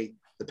away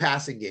the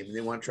passing game, and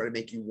they want to try to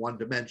make you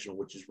one-dimensional,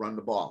 which is run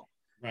the ball,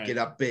 get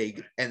up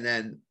big, and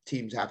then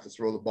teams have to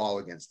throw the ball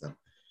against them.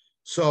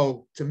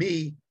 So to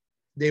me,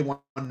 they won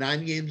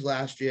 9 games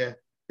last year.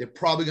 They're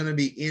probably going to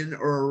be in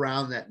or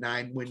around that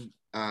 9-win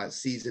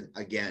season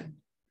again.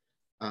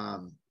 They're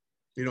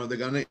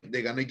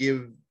gonna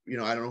give,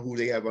 I don't know who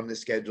they have on the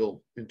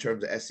schedule in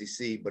terms of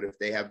SEC, but if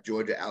they have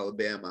Georgia,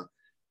 Alabama,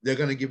 they're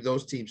going to give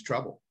those teams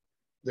trouble.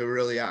 They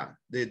really are.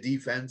 Their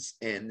defense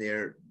and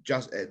their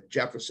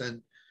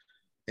Jefferson,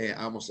 and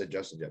I almost said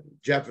Justin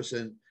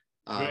Jefferson,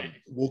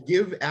 will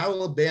give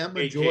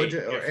Alabama,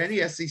 Georgia, or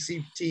any SEC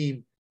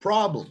team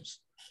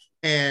problems,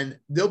 and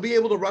they'll be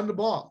able to run the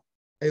ball.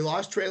 They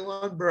lost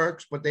Treylon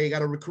Burks, but they got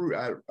to recruit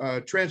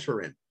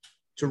transfer in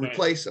to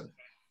replace him.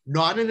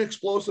 Not an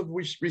explosive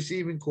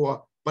receiving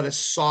core, but a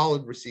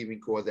solid receiving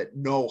core that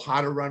know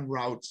how to run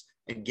routes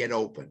and get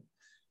open.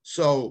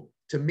 So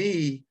to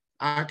me,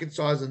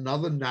 Arkansas is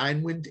another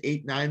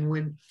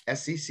 9-win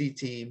SEC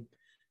team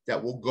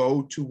that will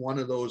go to one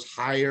of those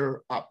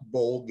higher up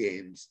bowl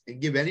games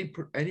and give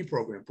any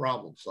program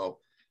problems. So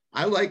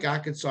I like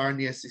Arkansas in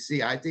the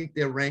SEC. I think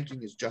their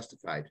ranking is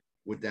justified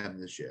with them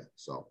this year.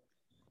 So.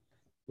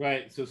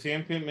 Right. So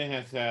Sam Pittman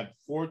has had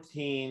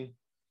 14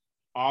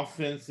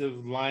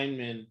 offensive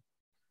linemen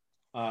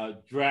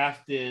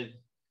drafted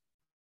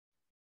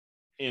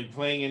and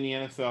playing in the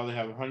NFL. They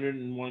have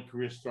 101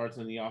 career starts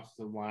on the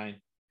offensive line.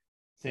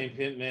 Sam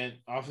Pittman,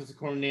 offensive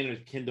coordinator, is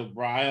Kendall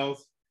Briles.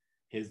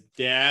 His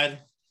dad,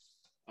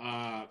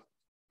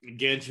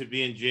 again, should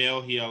be in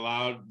jail. He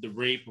allowed the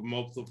rape of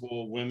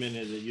multiple women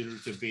at the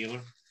University of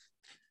Baylor.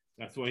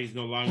 That's why he's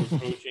no longer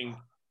coaching.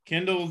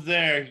 Kendall's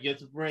there. He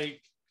gets a break.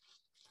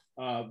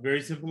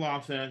 Very simple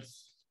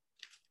offense.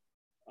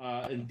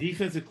 And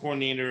defensive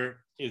coordinator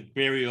is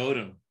Barry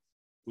Odom,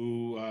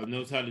 who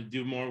knows how to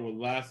do more with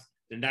less.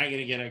 They're not going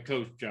to get a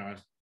coach, John.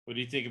 What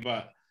do you think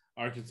about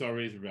Arkansas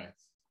Razorbacks?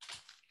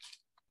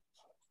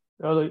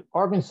 Well,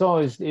 Arkansas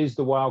is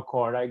the wild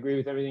card. I agree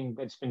with everything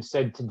that's been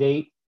said to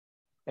date,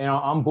 and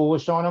I'm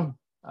bullish on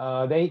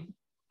them. They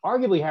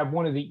arguably have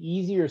one of the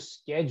easier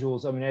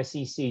schedules of an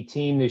SEC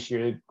team this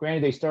year.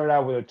 Granted, they started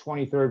out with a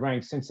 23rd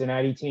ranked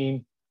Cincinnati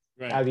team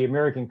out of the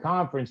American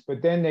Conference,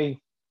 but then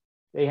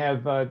they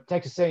have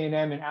Texas A&M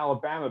and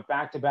Alabama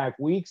back-to-back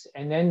weeks,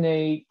 and then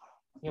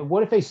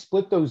what if they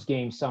split those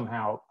games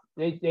somehow?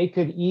 They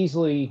could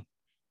easily,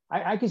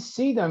 I could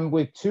see them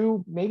with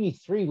 2, maybe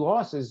 3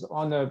 losses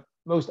on the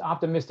most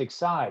optimistic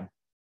side.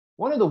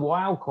 One of the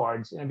wild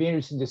cards, and I'd be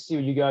interested to see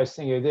what you guys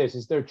think of this,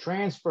 is their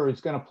transfer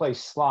is going to play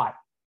slot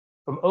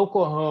from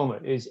Oklahoma.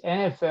 Is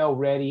NFL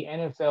ready,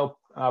 NFL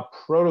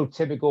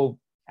prototypical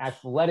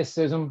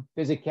athleticism,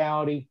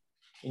 physicality,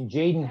 and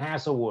Jaden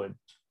Hasselwood.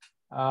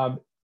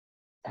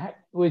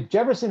 With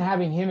Jefferson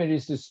having him at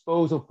his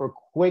disposal for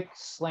quick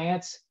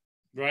slants,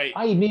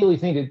 I immediately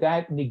think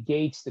that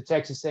negates the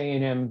Texas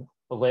A&M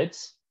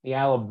blitz. the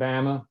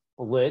Alabama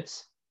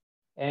blitz,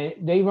 and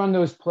they run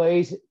those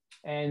plays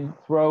and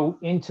throw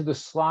into the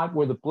slot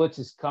where the blitz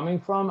is coming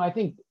from. I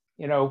think,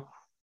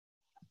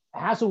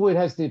 Hasselwood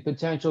has the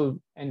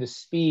potential and the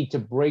speed to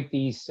break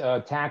these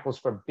tackles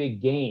for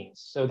big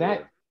gains. So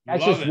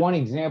that's just one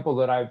example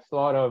that I've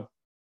thought of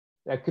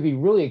that could be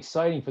really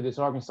exciting for this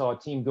Arkansas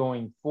team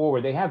going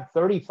forward. They have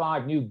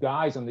 35 new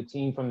guys on the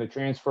team from the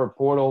transfer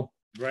portal,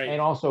 right, and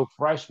also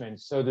freshmen.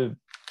 So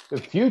the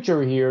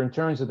future here in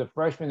terms of the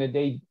freshmen that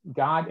they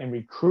got and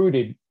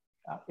recruited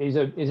is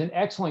an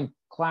excellent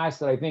class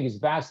that I think is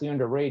vastly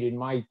underrated, in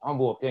my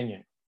humble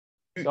opinion.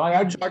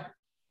 So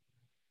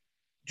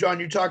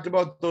John, you talked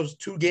about those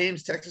two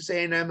games, Texas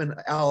A&M and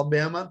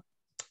Alabama.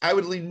 I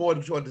would lean more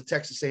toward the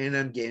Texas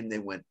A&M game they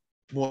win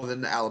more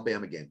than the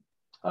Alabama game.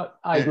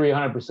 I agree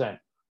 100%.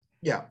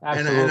 Yeah,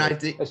 absolutely. And I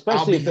think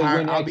especially if they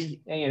win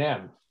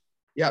A&M.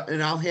 Yeah,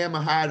 and I'll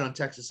hammer hard on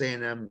Texas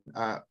A&M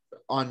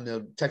on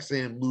the Texas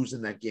A&M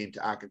losing that game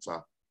to Arkansas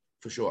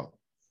for sure.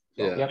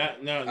 So, yeah,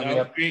 that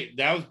was great.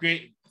 That was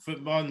great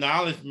football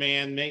knowledge,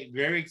 man.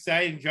 Very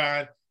exciting,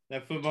 John.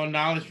 That football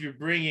knowledge you're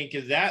bringing,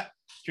 because that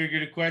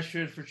triggered a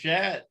question for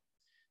Chad.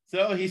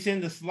 So he's in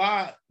the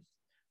slot.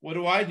 What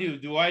do I do?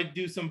 Do I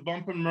do some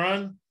bump and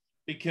run?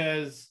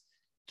 Because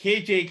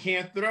KJ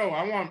can't throw.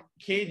 I want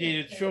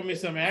KJ to show me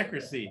some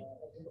accuracy,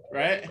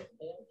 right?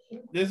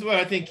 This is what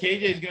I think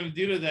KJ is going to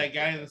do to that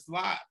guy in the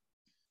slot.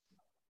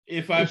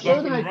 If I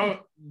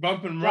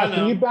bump and run,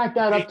 can you back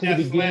that up to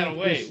the beginning?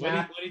 Away.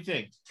 What do you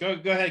think? Go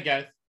ahead,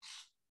 guys.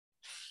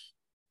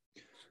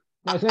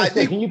 I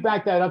think, can you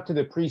back that up to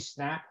the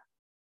pre-snap?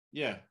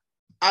 Yeah.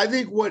 I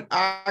think what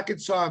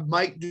Arkansas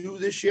might do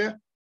this year,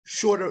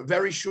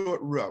 very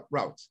short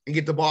routes and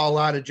get the ball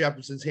out of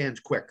Jefferson's hands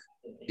quick.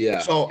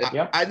 Yeah. So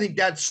I think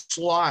that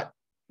slot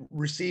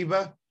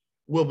receiver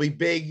will be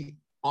big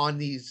on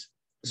these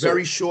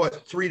very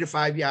short 3 to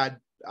 5 yard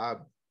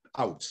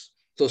outs.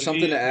 So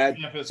something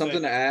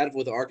to add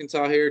with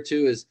Arkansas here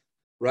too is,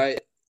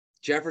 right,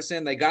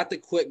 Jefferson, they got the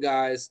quick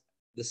guys,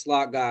 the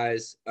slot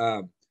guys,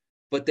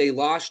 but they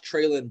lost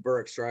Treylon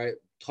Burks, right?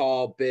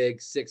 Tall, big,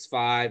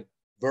 6'5",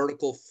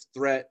 vertical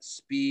threat,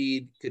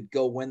 speed, could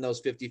go win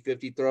those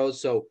 50-50 throws.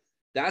 So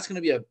that's going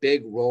to be a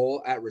big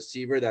role at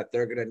receiver that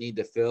they're going to need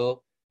to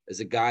fill,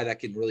 as a guy that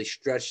can really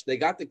stretch. They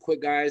got the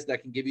quick guys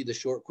that can give you the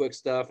short, quick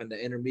stuff and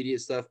the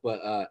intermediate stuff,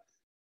 but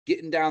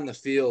getting down the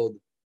field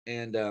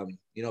and,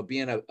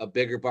 being a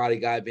bigger body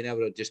guy, being able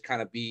to just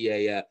kind of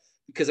be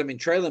because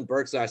Treylon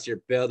Burks last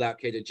year bailed out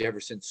KJ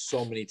Jefferson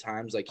so many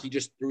times. Like, he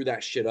just threw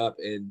that shit up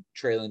and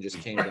Treylon just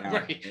came down.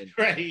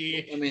 Right.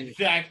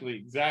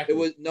 Exactly. It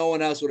was, no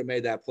one else would have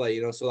made that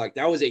play, so like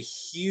that was a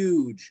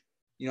huge,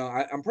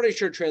 I'm pretty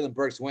sure Treylon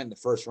Burks went in the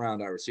first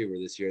round at receiver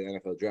this year in the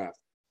NFL draft.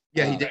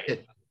 Yeah, he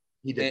did.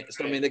 He did.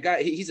 So, the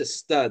guy, he's a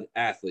stud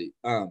athlete.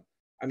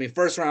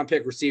 First round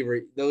pick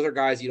receiver, those are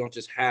guys you don't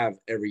just have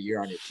every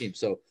year on your team.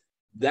 So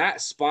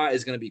that spot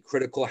is going to be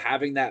critical.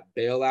 Having that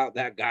bailout,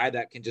 that guy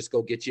that can just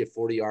go get you a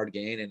 40-yard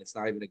gain and it's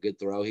not even a good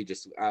throw. He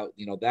just out,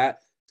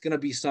 that's going to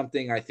be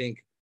something I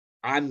think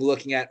I'm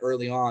looking at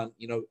early on,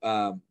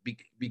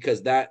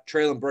 because that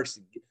Treylon Burks,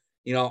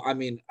 I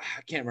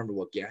can't remember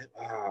what game.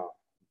 I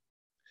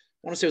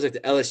want to say it was like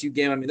the LSU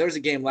game. There was a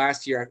game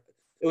last year.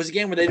 It was a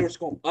game where they were just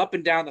going up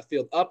and down the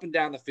field.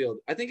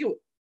 I think it was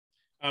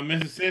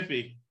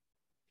Mississippi.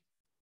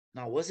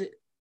 No, was it?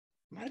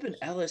 Might have been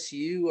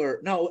LSU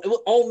or no, it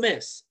was Ole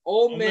Miss.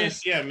 Ole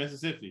Miss. Yeah,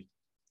 Mississippi.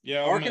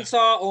 Yeah,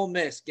 Arkansas, Ole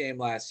Miss game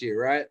last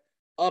year, right?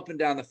 Up and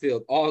down the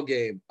field all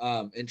game.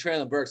 And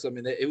Treylon Burks,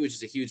 it was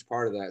just a huge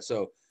part of that.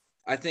 So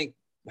I think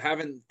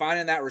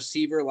finding that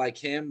receiver like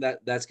him,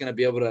 that's going to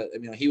be able to.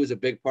 He was a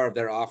big part of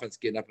their offense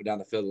getting up and down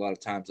the field a lot of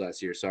times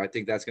last year. So I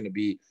think that's going to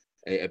be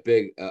a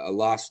big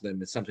loss for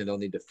them. It's something they'll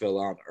need to fill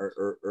out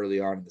early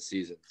on in the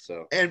season.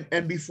 So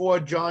and before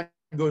John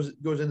goes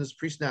in this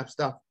pre-snap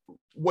stuff,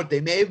 what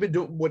they may be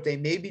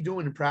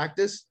doing in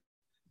practice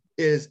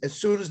is, as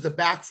soon as the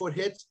back foot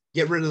hits,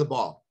 get rid of the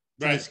ball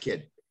to this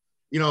kid.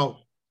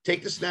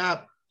 Take the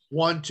snap,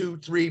 1, 2,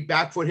 3,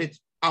 back foot hits,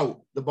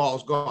 out, the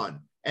ball's gone.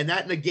 And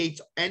that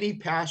negates any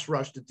pass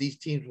rush that these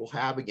teams will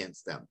have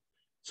against them.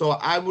 So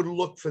I would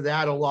look for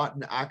that a lot in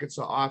the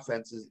Arkansas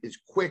offense is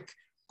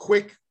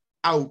quick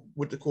out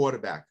with the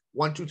quarterback.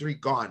 1, 2, 3,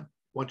 gone.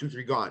 1, 2,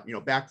 3, gone.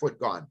 Back foot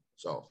gone.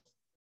 So.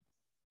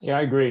 Yeah,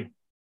 I agree.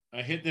 I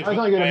was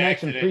only going to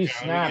mention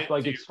pre-snap,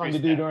 like it's fun to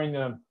do during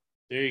the.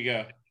 There you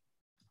go.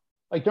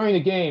 Like during the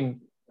game,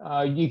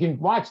 you can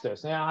watch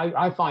this. Now,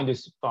 I find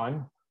this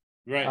fun.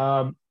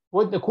 Right.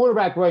 What the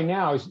quarterback right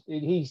now is,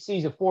 he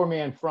sees a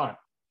 4-man front.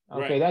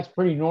 Okay, that's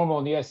pretty normal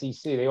in the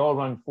SEC. They all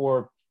run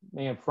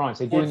 4-man fronts.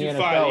 They do in the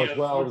NFL as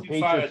well. The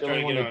Patriots, the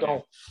only one that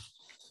don't.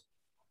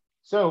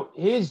 So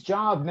his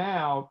job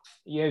now,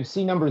 you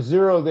see number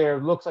 0 there,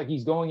 looks like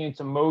he's going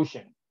into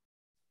motion.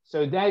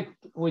 So that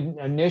would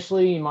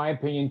initially, in my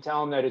opinion,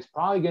 tell him that it's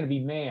probably going to be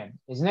man.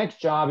 His next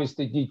job is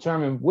to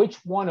determine which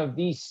one of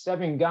these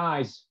 7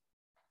 guys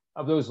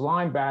of those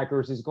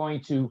linebackers is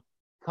going to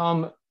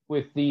come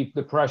with the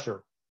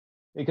pressure.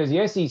 because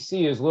the SEC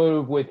is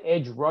loaded with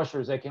edge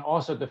rushers that can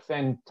also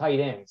defend tight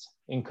ends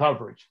in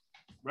coverage.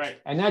 Right.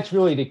 And that's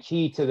really the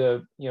key to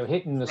the,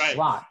 hitting the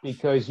slot,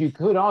 because you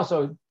could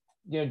also,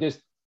 just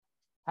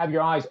have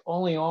your eyes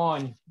only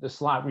on the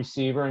slot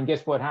receiver. And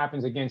guess what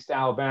happens against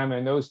Alabama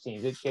and those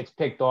teams? It gets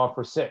picked off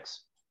for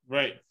 6.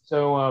 Right.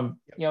 So,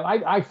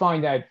 I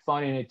find that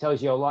fun, and it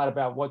tells you a lot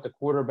about what the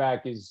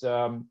quarterback is,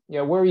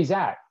 where he's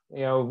at,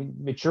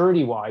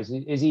 maturity wise.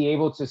 Is he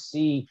able to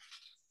see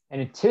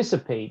and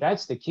anticipate?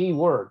 That's the key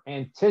word,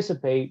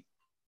 anticipate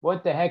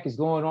what the heck is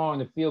going on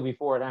in the field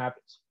before it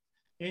happens.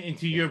 And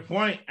to your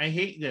point, I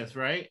hate this,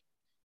 right?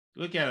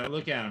 Look at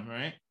him,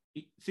 right?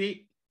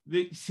 See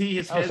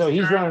his head. So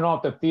he's running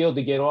off the field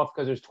to get off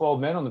because there's 12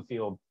 men on the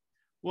field.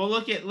 Well,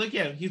 look at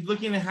him. He's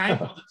looking at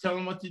Heupel to tell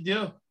him what to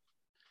do,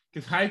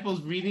 because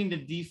Heupel's reading the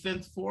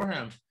defense for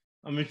him.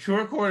 A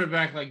mature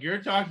quarterback like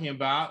you're talking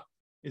about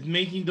is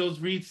making those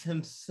reads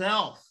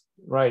himself.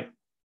 Right.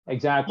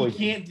 Exactly. You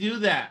can't do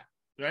that,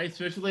 right?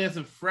 Especially as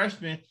a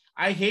freshman.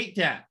 I hate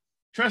that.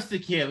 Trust the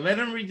kid. Let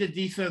him read the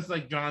defense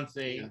like John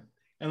said,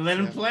 and let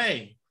him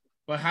play.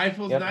 But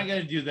Heupel's not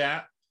going to do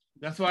that.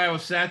 That's why I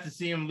was sad to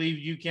see him leave.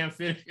 You can't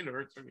finish it.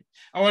 Hurts for me.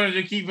 I wanted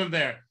to keep him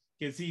there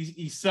because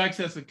he sucks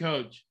as a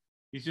coach.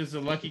 He's just a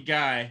lucky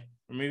guy,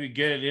 or maybe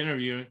good at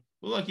interviewing.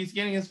 But look, he's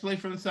getting his play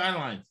from the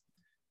sidelines.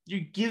 You're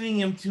giving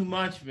him too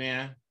much,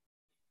 man.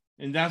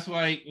 And that's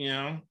why,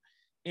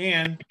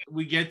 and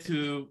we get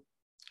to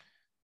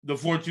the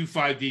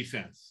 4-2-5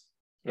 defense,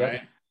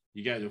 right?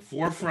 You got the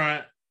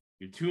forefront,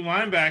 your 2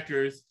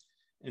 linebackers,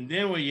 and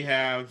then what you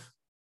have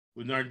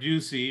with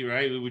Narduzzi,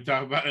 right? We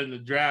talk about it in the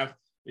draft,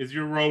 is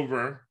your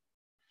rover.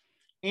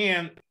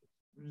 And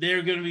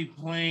they're going to be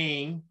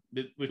playing,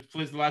 which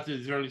plays lots of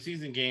these early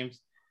season games.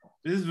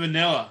 This is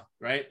vanilla,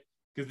 right?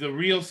 Because the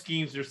real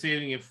schemes are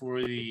saving it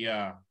for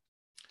the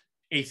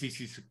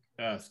ACC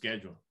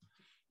schedule.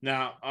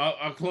 Now,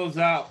 I'll close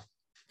out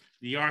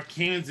the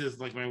Arkansas,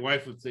 like my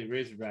wife would say,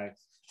 Razorbacks.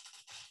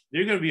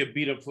 They're going to be a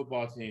beat-up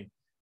football team.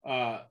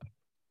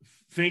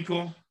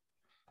 Finkel,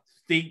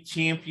 state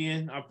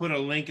champion. I'll put a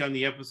link on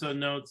the episode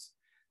notes.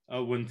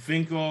 When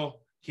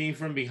Finkel came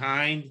from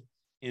behind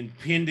and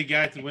pinned the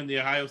guy to win the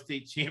Ohio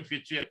State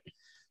championship.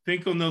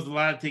 Finkel knows a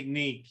lot of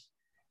technique.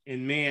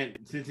 And, man,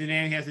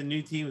 Cincinnati has a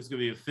new team. It's going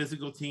to be a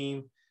physical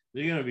team.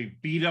 They're going to be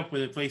beat up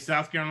when they play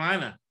South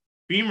Carolina.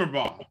 Beamer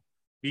ball.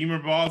 Beamer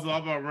ball is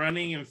all about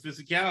running and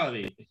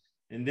physicality.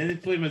 And then they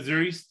play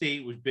Missouri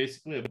State, which is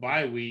basically a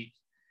bye week.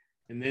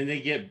 And then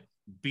they get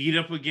beat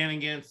up again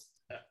against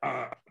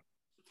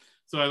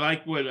so I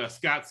like what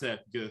Scott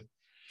said, because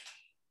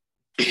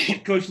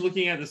Coach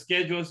looking at the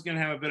schedule is going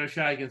to have a better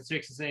shot against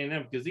Texas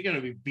A&M because they're going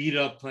to be beat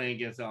up playing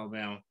against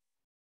Alabama.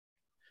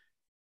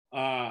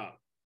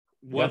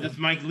 What does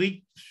Mike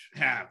Leach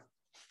have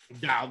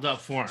dialed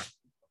up for him?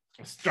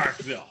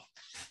 Starkville.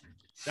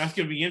 That's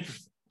going to be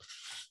interesting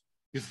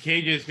because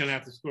KJ is going to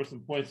have to score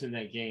some points in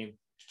that game.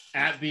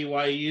 At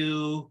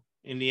BYU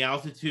in the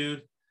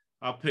altitude,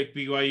 I'll pick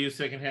BYU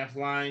second half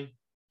line.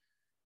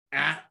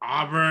 At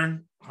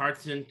Auburn,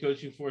 Hartson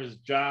coaching for his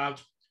job.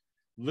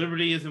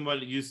 Liberty isn't what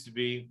it used to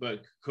be,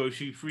 but Coach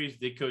Hugh Freeze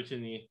did coach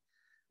in the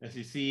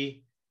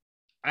SEC.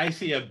 I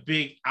see a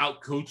big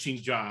out-coaching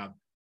job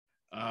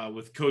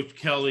with Coach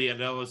Kelly at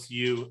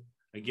LSU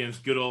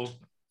against good old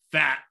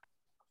fat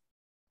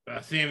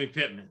Sammy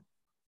Pittman.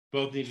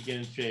 Both need to get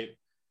in shape.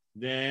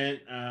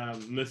 Then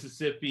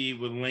Mississippi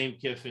with Lane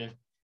Kiffin,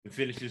 and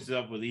finishes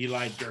up with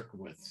Eli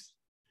Dirkowitz.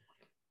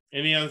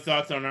 Any other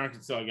thoughts on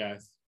Arkansas,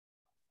 guys?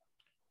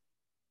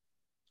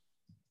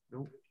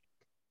 Nope.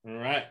 All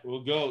right,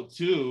 we'll go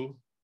to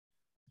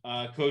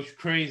Coach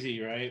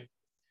Crazy, right?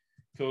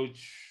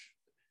 Coach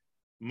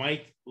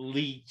Mike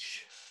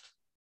Leach,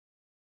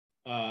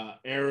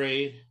 Air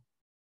Raid.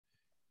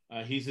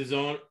 He's his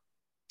own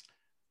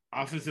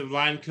offensive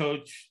line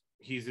coach.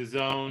 He's his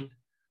own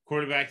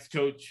quarterbacks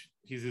coach.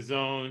 He's his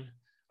own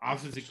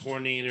offensive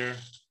coordinator,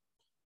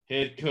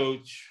 head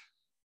coach.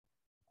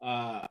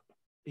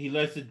 He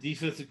lets the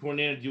defensive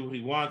coordinator do what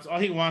he wants. All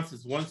he wants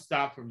is one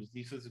stop from his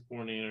defensive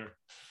coordinator.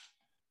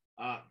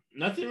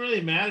 Nothing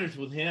really matters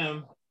with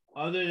him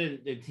other than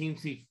the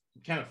teams he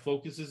kind of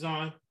focuses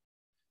on.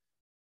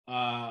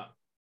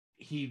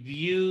 He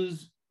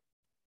views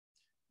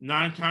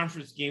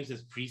non-conference games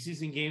as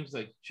preseason games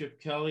like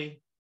Chip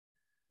Kelly.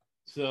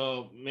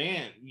 So,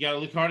 man, you got to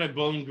look hard at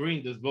Bowling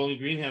Green. Does Bowling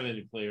Green have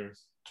any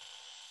players?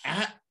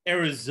 At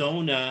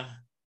Arizona,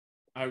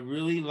 I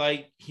really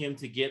like him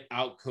to get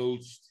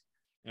out-coached,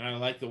 and I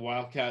like the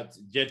Wildcats.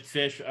 Jedd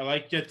Fisch, I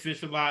like Jedd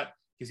Fisch a lot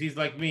because he's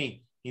like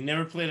me. He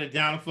never played a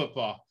down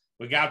football,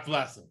 but God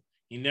bless him.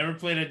 He never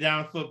played a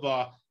down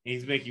football, and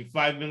he's making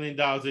 $5 million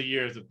a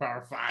year as a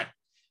Power 5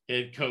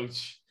 head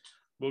coach.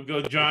 We'll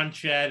go John,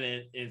 Chad,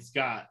 and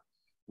Scott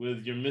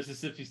with your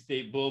Mississippi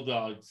State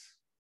Bulldogs.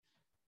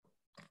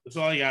 That's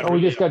all I got.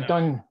 We just got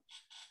done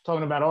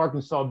talking about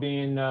Arkansas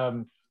being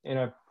in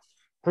a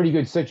pretty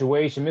good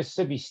situation.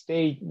 Mississippi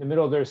State, in the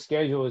middle of their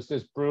schedule, is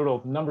just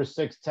brutal. Number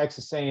 6,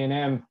 Texas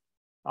A&M,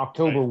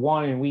 October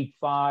 1 in week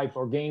 5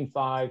 or game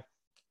 5.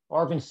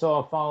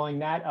 Arkansas following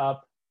that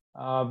up.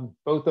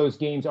 Both those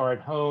games are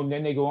at home.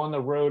 Then they go on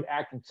the road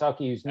at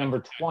Kentucky, who's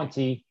number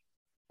 20.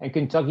 And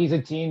Kentucky's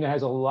a team that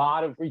has a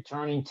lot of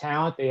returning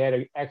talent. They had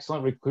an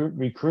excellent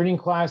recruiting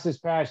class this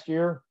past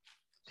year.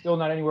 Still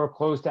not anywhere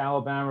close to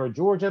Alabama or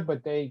Georgia,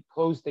 but they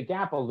closed the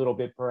gap a little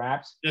bit,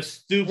 perhaps. The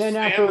Stoops then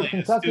after family,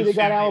 Kentucky, they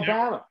got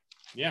Alabama.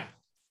 Yeah.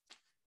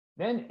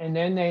 Then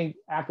they,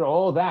 after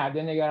all that,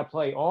 then they got to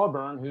play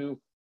Auburn, who,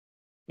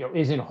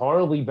 isn't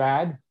horribly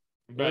bad.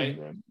 Right.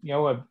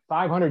 A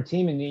 500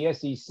 team in the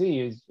SEC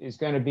is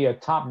going to be a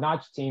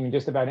top-notch team in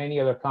just about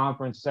any other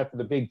conference except for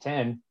the Big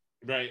Ten.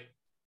 Right.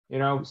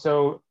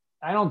 So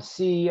I don't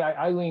see.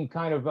 I lean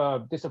kind of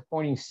a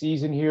disappointing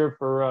season here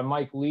for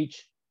Mike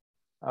Leach.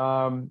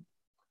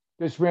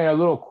 Just ran a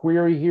little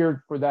query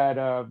here for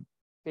that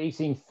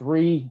facing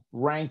 3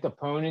 ranked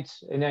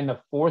opponents, and then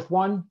the fourth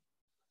one.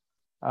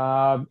 They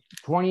are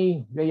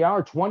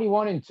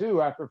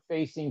 21-2 after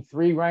facing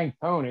 3 ranked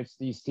opponents.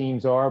 These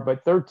teams are,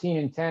 but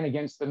 13-10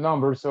 against the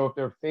number. So if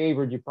they're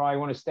favored, you probably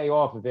want to stay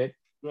off of it.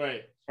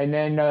 Right. And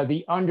then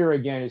the under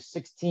again is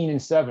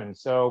 16-7.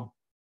 So,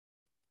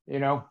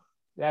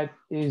 that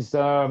is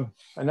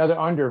another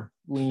under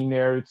lean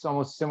there. It's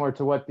almost similar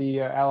to what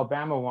the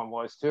Alabama one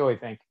was too, I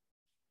think.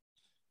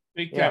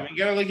 Big time. You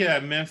got to look at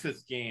that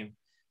Memphis game,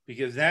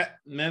 because that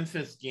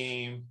Memphis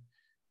game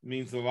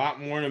means a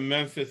lot more to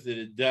Memphis than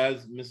it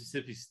does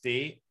Mississippi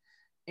State.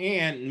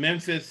 And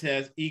Memphis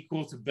has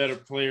equal to better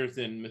players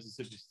than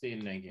Mississippi State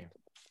in that game.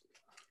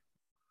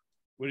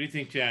 What do you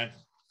think, Chad?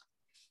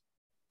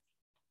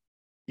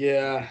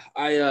 Yeah,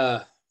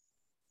 I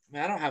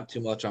don't have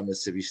too much on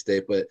Mississippi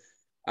State, but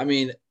I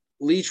mean,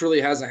 Leach really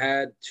hasn't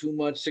had too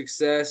much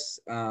success.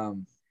 I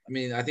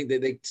think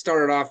they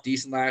started off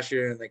decent last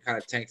year and they kind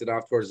of tanked it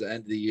off towards the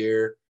end of the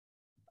year.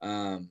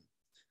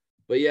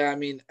 But yeah, I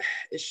mean,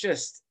 it's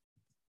just,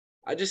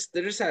 there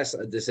just has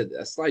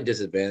a slight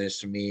disadvantage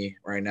to me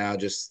right now,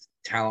 just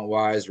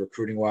talent-wise,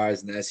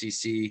 recruiting-wise in the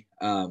SEC.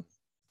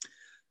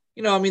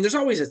 There's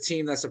always a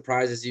team that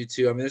surprises you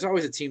too. There's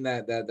always a team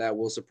that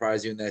will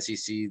surprise you in the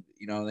SEC,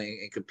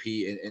 and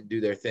compete and do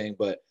their thing.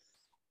 But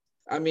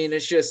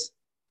it's just,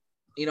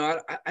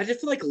 I just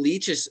feel like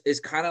Leach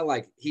is kind of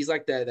like, he's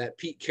like that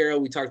Pete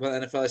Carroll we talked about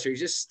in the NFL last year. He's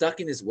just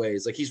stuck in his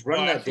ways. Like, he's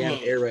running that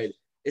damn air raid.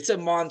 It's a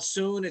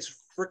monsoon.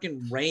 It's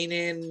freaking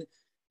raining.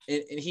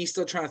 And he's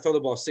still trying to throw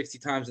the ball 60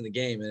 times in the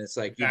game. And it's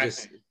like, you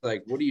just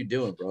like, what are you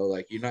doing, bro?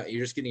 Like,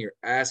 you're just getting your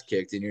ass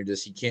kicked and you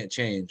can't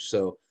change.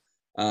 So,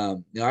 I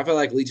feel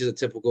like Leach is a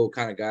typical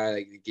kind of guy.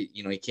 Like,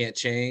 he can't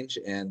change,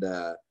 and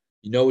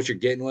what you're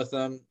getting with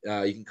him.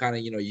 You can kind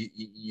of,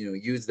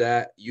 use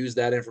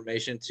that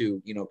information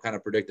to, kind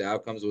of predict the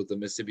outcomes with the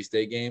Mississippi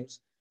State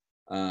games.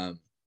 But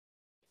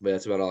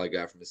that's about all I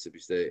got from Mississippi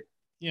State.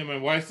 Yeah, my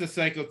wife's a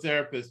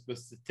psychotherapist, but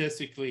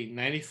statistically,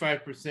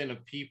 95%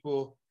 of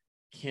people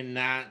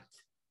cannot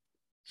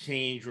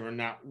change or are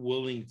not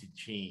willing to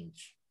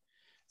change.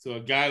 So a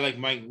guy like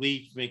Mike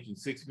Leach making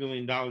 $6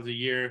 million a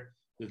year,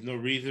 there's no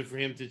reason for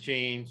him to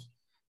change.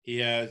 He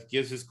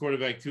gives his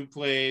quarterback 2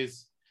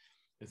 plays.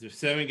 If there's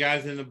 7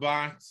 guys in the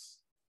box,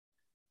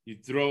 you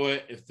throw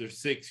it. If there's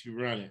 6, you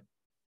run it.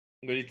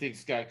 What do you think,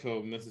 Scott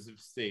Cove, Mississippi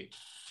State?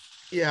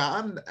 Yeah,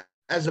 I'm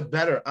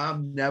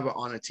never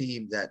on a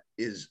team that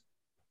is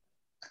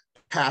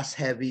pass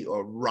heavy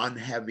or run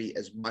heavy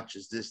as much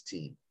as this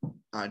team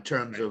in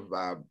terms of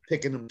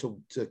picking them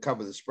to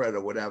cover the spread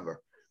or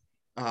whatever.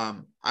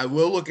 I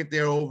will look at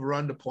their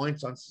over-under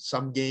points on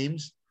some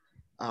games.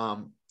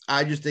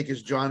 I just think,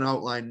 as John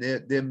outlined,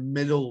 their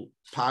middle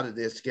part of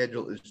their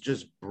schedule is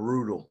just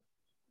brutal.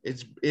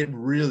 It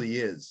really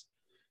is.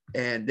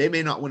 And they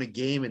may not win a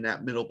game in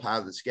that middle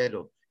part of the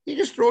schedule. He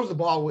just throws the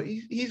ball.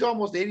 He's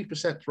almost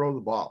 80% throw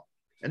the ball.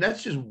 And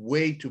that's just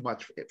way too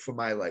much for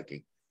my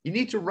liking. You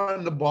need to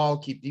run the ball,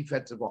 keep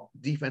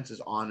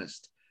defenses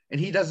honest. And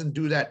he doesn't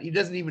do that. He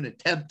doesn't even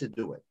attempt to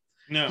do it.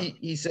 No.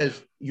 He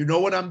says, you know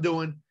what I'm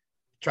doing,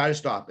 try to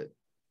stop it.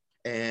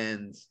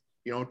 And,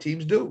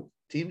 teams do.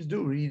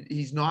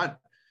 He's not.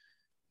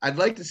 I'd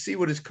like to see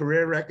what his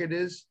career record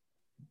is,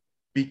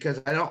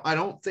 because I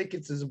don't think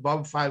it's as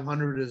above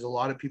 500 as a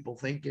lot of people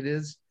think it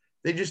is.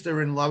 They just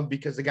are in love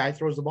because the guy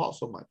throws the ball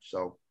so much.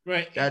 So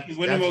right, that's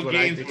winnable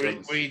games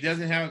think where he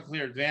doesn't have a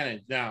clear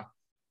advantage. Now,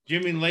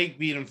 Jimmy Lake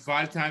beat him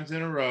 5 times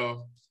in a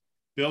row.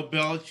 Bill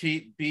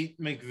Belichick beat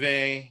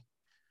McVay.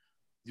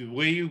 The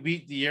way you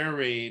beat the air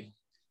raid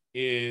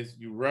is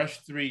you rush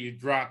 3, you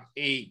drop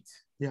 8.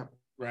 Yeah.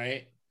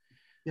 Right.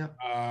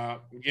 Yeah.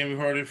 Again, we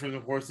heard it from the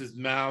horse's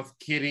mouth.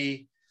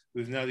 Kitty,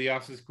 who's now the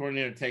offensive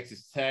coordinator at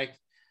Texas Tech.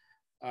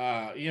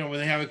 When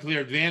they have a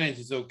clear advantage,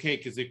 it's okay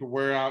because they could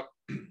wear out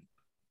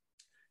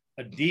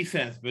a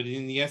defense. But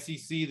in the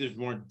SEC, there's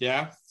more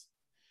depth,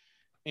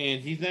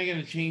 and he's not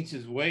going to change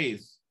his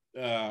ways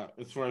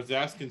as far as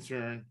that's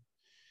concerned.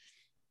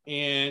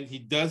 And he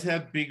does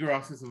have bigger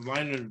offensive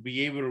linemen to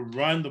be able to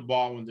run the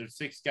ball when there's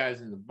 6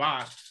 guys in the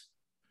box.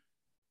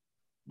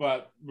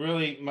 But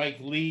really, Mike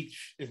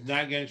Leach is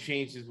not going to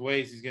change his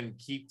ways. He's going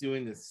to keep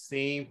doing the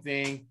same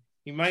thing.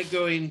 He might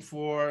go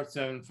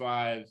 8-4,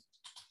 7-5.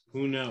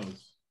 Who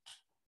knows?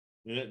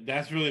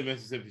 That's really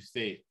Mississippi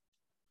State.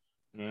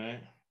 All right.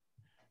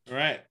 All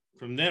right.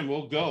 From them,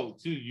 we'll go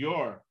to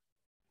your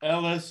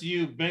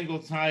LSU Bengal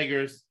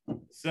Tigers.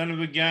 Son of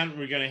a gun,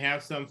 we're going to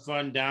have some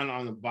fun down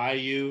on the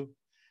Bayou.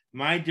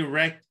 My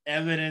direct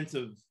evidence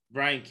of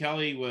Brian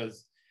Kelly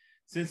was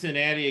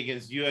Cincinnati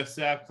against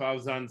USF. I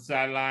was on the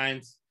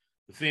sidelines.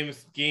 The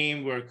famous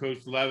game where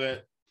Coach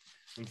Levitt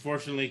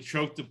unfortunately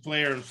choked the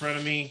player in front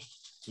of me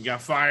and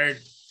got fired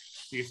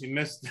because he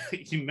missed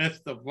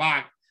the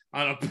block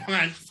on a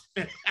punt.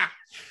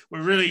 But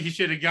really, he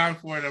should have gone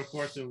for it, of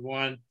course, and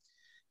won.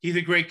 He's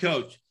a great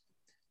coach.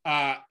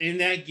 In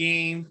that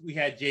game, we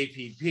had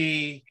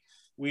JPP.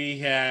 We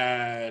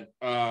had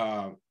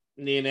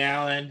Ian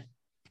Allen.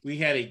 We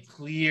had a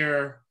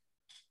clear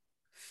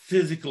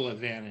physical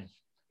advantage.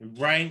 And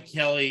Brian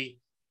Kelly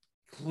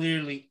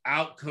clearly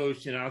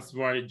outcoached and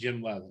outsmarted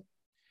Jim Levitt.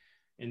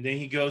 And then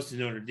he goes to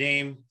Notre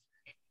Dame,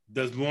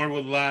 does more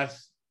with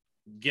less,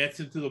 gets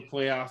into the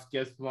playoffs,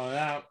 gets blown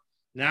out.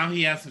 Now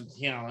he has some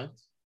talent.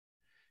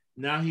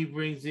 Now he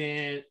brings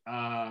in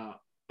a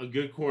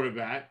good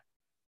quarterback,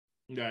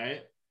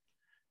 right?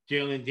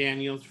 Jalen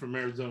Daniels from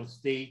Arizona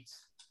State.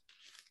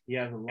 He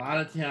has a lot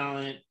of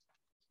talent.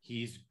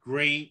 He's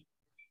great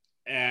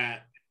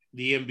at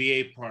the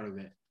NBA part of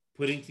it,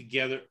 putting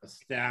together a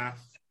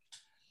staff.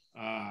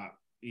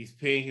 He's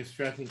paying his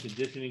strength and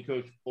conditioning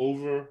coach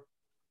over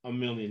 $1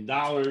 million.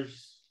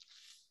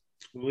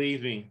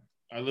 Believe me,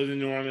 I lived in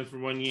New Orleans for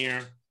 1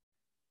 year.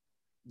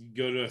 You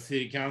go to a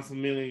city council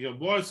meeting, you go,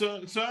 boy,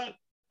 son,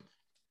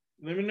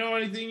 let me know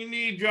anything you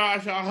need,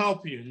 Josh. I'll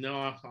help you.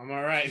 No, I'm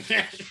all right,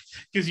 man,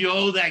 because you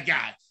owe that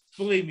guy.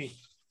 Believe me,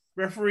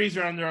 referees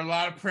are under a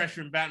lot of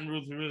pressure in Baton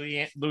Rouge,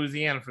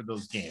 Louisiana for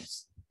those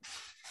games.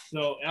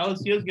 So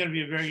LSU is going to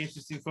be a very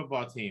interesting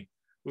football team.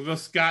 We'll go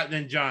Scott,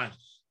 then John.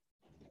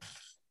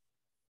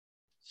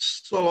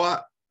 So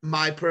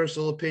my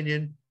personal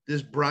opinion,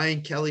 this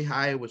Brian Kelly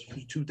hire was for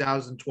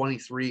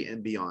 2023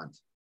 and beyond.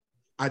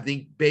 I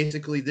think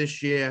basically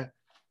this year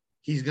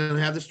he's going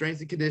to have the strength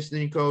and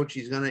conditioning coach.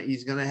 He's going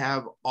to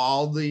have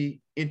all the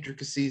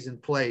intricacies in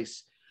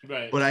place.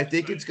 Right. But I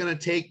think it's going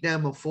to take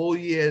them a full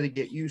year to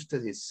get used to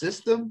his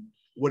system,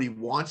 what he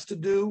wants to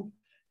do,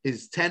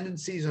 his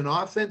tendencies on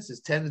offense,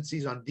 his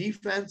tendencies on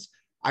defense.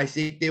 I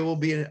think they will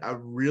be a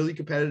really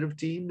competitive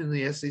team in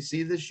the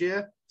SEC this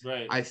year.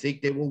 Right. I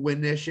think they will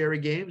win their share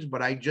of games,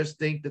 but I just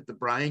think that the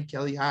Brian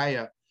Kelly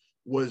hire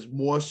was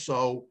more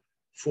so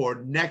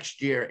for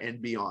next year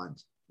and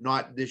beyond,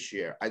 not this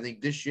year. I think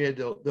this year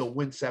they'll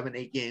win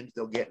 7-8 games.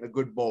 They'll get in a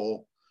good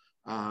bowl.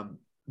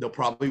 They'll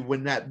probably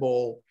win that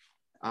bowl.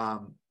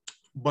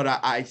 But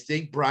I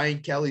think Brian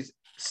Kelly's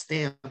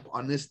stamp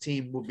on this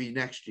team will be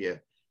next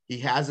year. He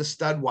has a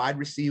stud wide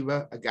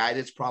receiver, a guy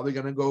that's probably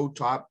going to go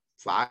top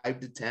 5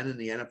 to 10 in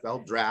the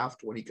NFL draft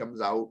when he comes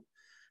out.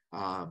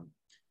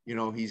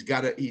 He's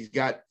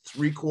got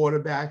 3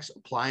 quarterbacks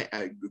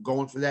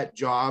going for that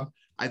job.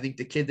 I think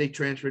the kid they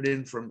transferred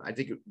in from,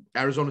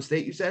 Arizona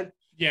State, you said?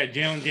 Yeah,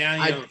 Jalen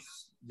Daniels.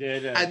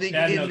 I think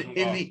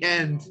in the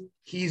end,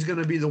 he's going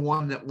to be the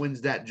one that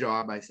wins that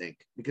job, I think,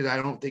 because I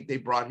don't think they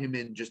brought him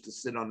in just to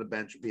sit on the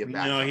bench and be a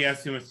backup. No, he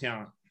has too much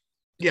talent.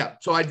 Yeah,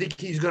 so I think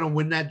he's going to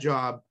win that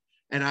job,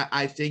 and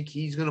I think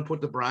he's going to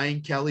put the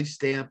Brian Kelly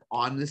stamp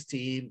on this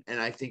team,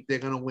 and I think they're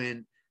going to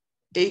win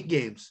 8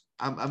 games.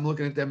 I'm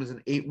looking at them as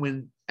an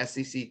 8-win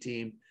SEC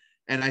team,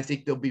 and I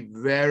think they'll be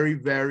very,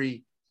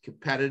 very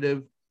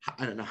competitive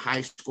and a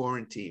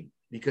high-scoring team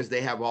because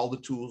they have all the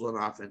tools on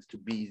offense to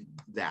be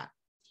that.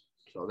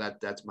 So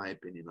that's my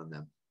opinion on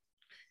them.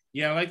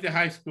 Yeah, I like the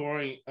high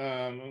scoring.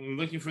 I'm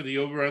looking for the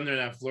over-under in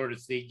that Florida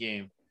State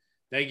game.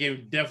 That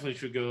game definitely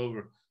should go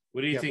over.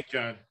 What do you think,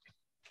 John?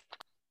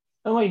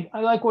 I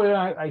like what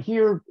I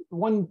hear.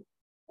 One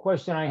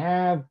question I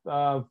have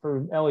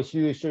for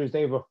LSU this year is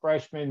they have a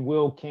freshman,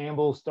 Will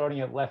Campbell, starting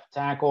at left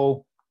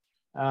tackle.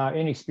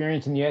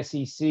 Inexperience in the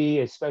SEC,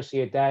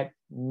 especially at that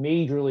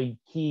majorly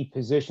key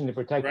position to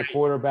protect the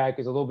quarterback,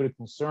 is a little bit of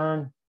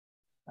concern.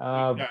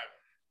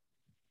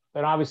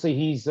 But obviously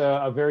he's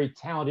a very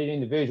talented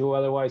individual.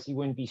 Otherwise, he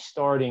wouldn't be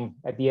starting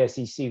at the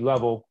SEC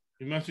level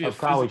of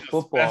college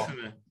football.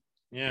 Specimen.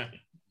 Yeah.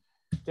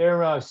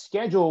 Their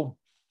schedule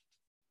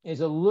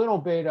is a little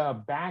bit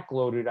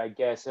backloaded, I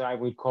guess, I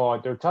would call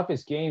it. Their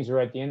toughest games are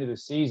at the end of the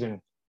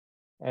season.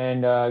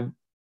 And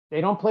they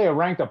don't play a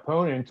ranked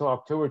opponent until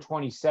October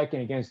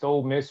 22nd against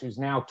Ole Miss, who's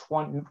now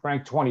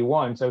ranked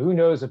 21. So who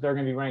knows if they're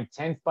going to be ranked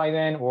 10th by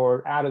then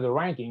or out of the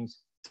rankings.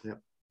 Yep.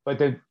 But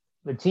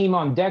the team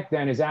on deck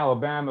then is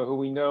Alabama, who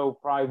we know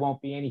probably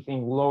won't be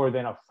anything lower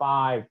than a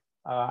 5.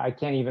 I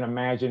can't even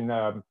imagine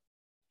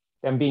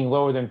them being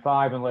lower than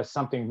 5 unless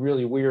something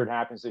really weird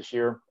happens this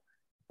year.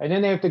 And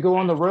then they have to go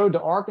on the road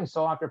to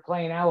Arkansas after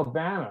playing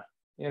Alabama.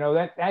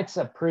 That's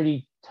a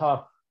pretty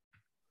tough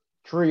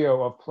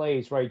trio of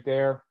plays right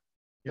there.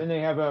 Yep. Then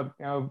they have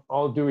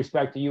all due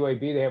respect to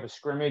UAB, they have a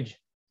scrimmage,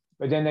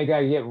 but then they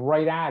got to get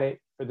right at it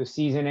for the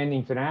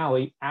season-ending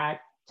finale at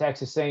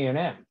Texas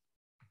A&M.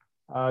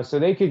 So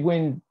they could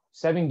win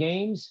 7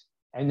 games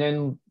and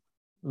then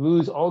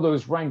lose all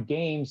those ranked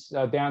games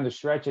down the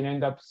stretch and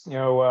end up,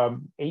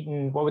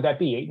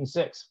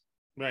 8-6.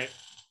 Right.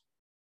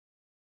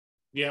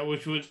 Yeah,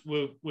 which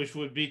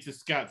would be, to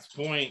Scott's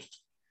point,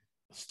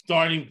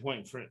 starting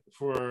point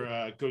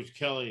for Coach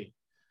Kelly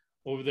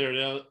over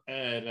there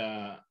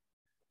at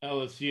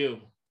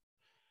LSU.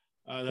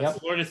 The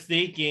Florida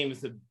State game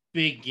is a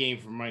big game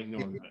for Mike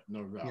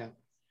Norvell. Yeah.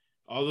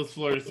 All the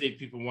Florida State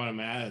people want him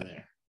out of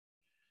there.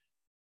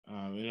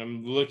 And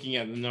I'm looking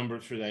at the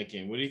numbers for that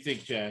game. What do you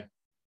think, Chad?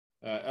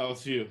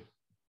 LSU.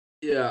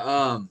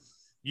 Yeah.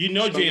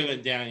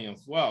 Jalen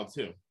Daniels well,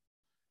 too.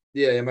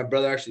 Yeah, my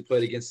brother actually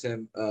played against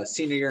him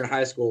senior year in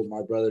high school.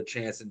 My brother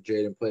Chance and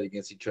Jaden played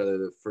against each other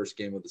the first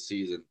game of the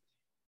season.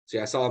 So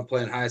yeah, I saw him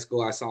play in high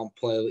school. I saw him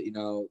play,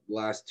 the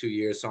last 2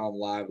 years. Saw him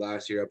live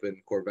last year up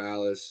in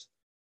Corvallis.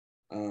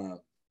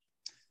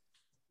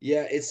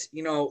 Yeah, it's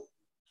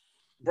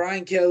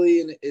Brian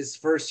Kelly in his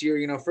first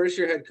year. First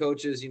year head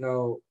coaches.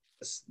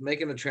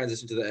 Making the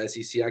transition to the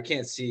SEC. I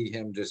can't see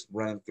him just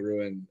running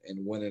through and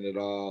winning it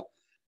all.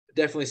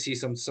 Definitely see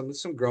some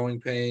growing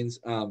pains.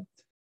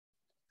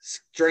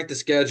 Strength of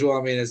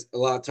schedule, is a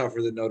lot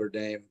tougher than Notre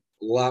Dame.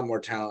 A lot more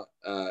talent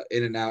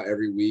in and out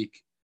every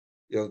week.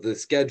 The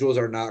schedules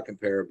are not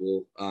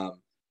comparable. And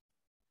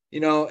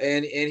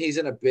he's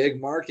in a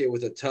big market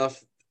with a tough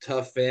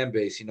fan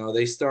base.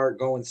 They start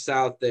going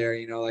south there.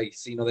 They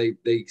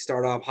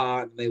start off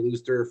hot and they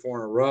lose 3 or 4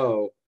 in a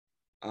row.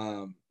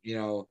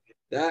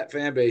 That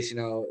fan base,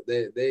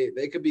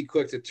 they could be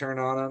quick to turn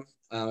on them.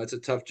 It's a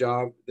tough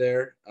job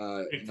there.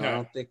 I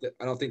don't think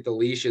the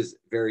leash is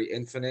very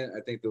infinite.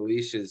 I think the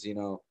leash is, you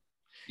go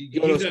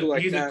to a school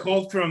like that. He's a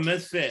cultural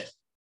misfit.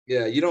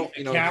 Yeah, you don't,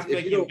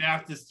 Catholic and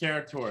Baptist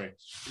territory.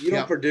 You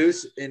don't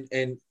produce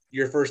in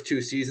your first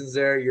 2 seasons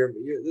there.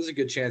 There's a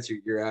good chance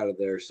you're out of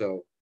there.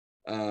 So,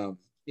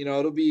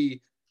 it'll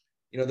be,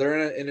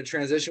 they're in a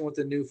transition with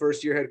the new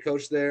first year head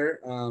coach there.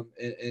 And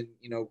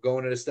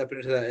going into stepping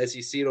into that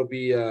SEC, it'll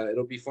be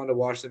fun to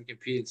watch them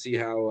compete and see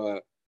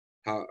how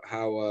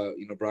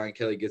Brian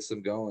Kelly gets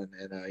them going.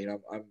 And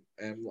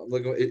I'm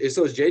looking.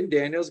 So is Jaden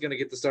Daniels going to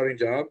get the starting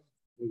job?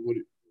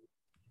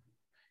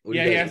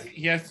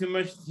 He has too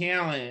much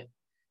talent.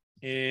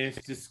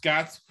 If, to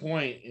Scott's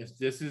point, if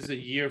this is a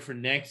year for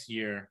next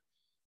year,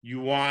 you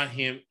want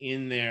him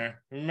in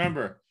there.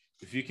 Remember,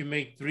 if you can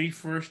make 3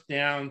 first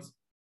downs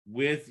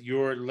with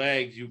your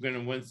legs, you're going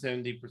to win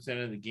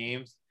 70% of the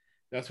games.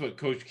 That's what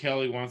Coach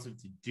Kelly wants him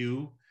to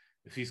do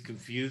if he's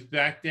confused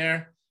back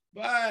there.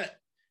 But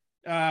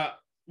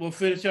we'll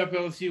finish up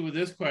LSU with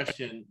this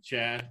question,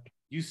 Chad.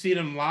 You see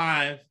them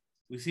live.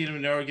 We see them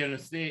in Arizona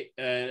State.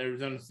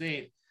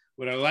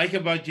 What I like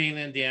about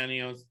Jalen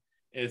Daniels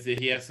is that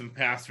he has some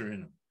passer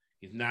in him.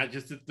 He's not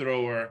just a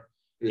thrower.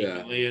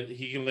 Yeah,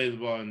 he can lay the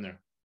ball in there.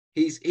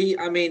 He's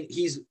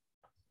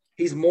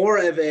more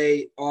of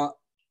a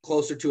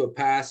closer to a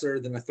passer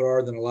than a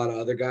thrower than a lot of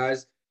other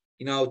guys.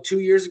 2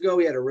 years ago,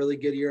 he had a really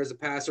good year as a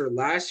passer.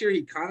 Last year,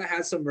 he kind of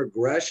had some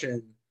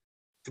regression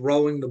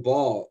throwing the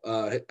ball.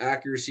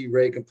 Accuracy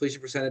rate,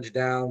 completion percentage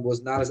down,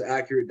 was not as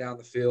accurate down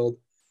the field.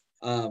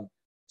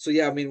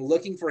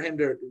 Looking for him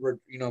to,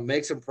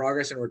 make some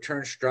progress and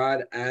return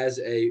stride as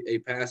a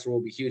passer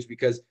will be huge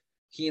because,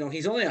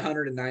 he's only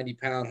 190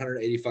 pound,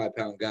 185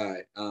 pound guy.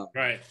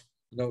 Right.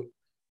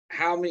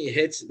 How many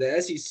hits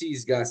the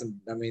SEC's got some.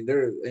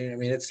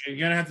 It's you're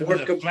gonna have to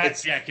put a flat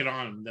jacket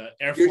on the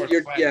Air Force.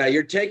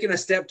 You're taking a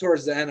step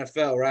towards the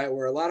NFL, right?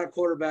 Where a lot of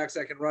quarterbacks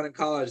that can run in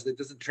college that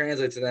doesn't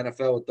translate to the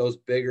NFL with those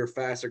bigger,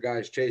 faster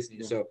guys chasing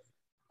you. So,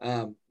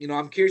 I'm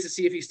curious to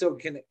see if he still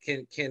can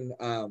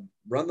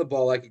run the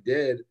ball like he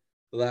did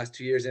the last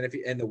 2 years, and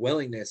the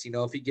willingness.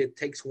 If he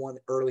takes one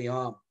early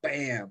on,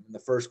 bam, in the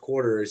first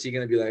quarter, is he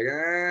going to be like,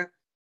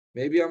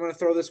 maybe I'm going to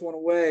throw this one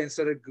away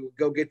instead of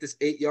go get this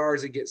 8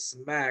 yards and get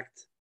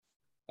smacked.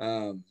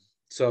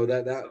 So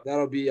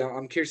that'll be.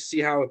 I'm curious to see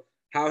how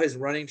his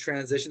running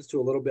transitions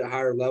to a little bit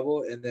higher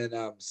level, and then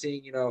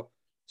seeing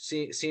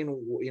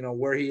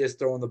where he is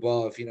throwing the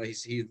ball. If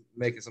he's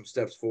making some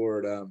steps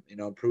forward,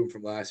 improving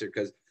from last year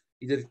because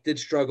he did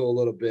struggle a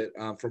little bit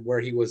from where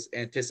he was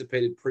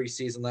anticipated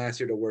preseason last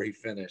year to where he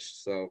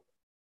finished. So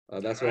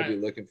that's what I'll be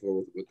looking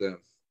for with them.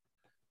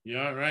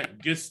 Yeah, all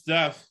right, good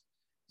stuff.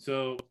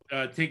 So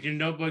take your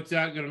notebooks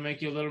out. Going to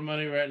make you a little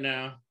money right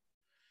now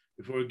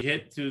before we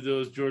get to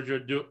those Georgia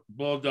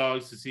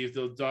Bulldogs to see if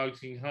those dogs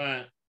can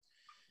hunt.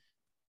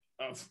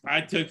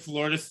 I took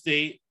Florida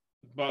State,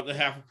 about the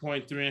 0.5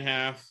 point,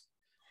 3.5.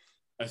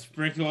 I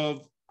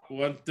sprinkled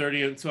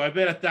 130. So I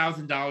bet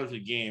 $1,000 a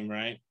game,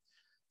 right?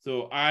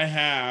 So I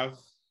have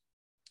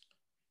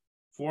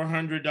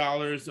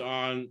 $400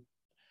 on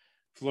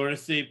Florida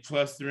State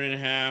plus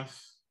 3.5.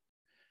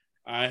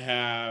 I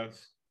have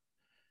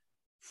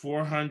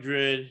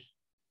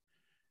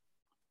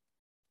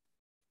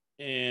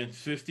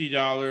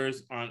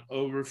 $450 on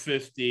over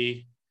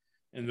 50,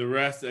 and the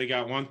rest I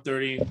got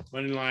 130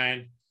 money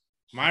line.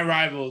 My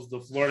rivals, the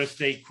Florida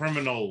State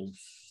Criminals.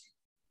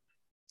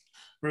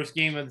 First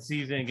game of the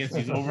season against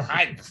these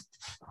overhyped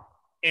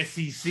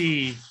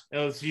SEC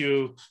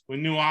LSU with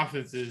new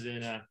offenses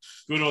and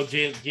good old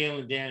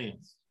Jalen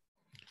Daniels.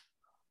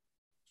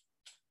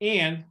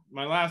 And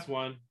my last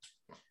one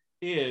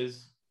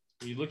is,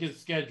 when you look at the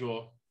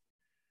schedule,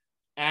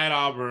 at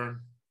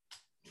Auburn,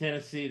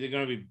 Tennessee, they're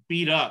going to be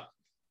beat up.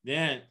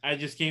 Then I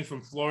just came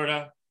from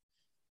Florida.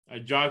 I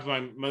jogged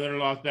my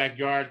mother-in-law's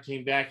backyard,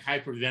 came back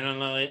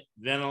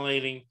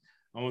hyperventilating.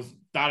 Almost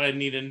thought I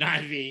needed an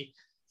IV.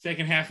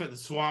 Second half at the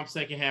Swamp,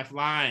 second half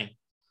lying,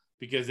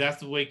 because that's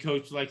the way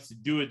Coach likes to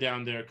do it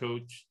down there,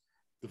 Coach.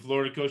 The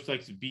Florida coach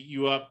likes to beat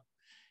you up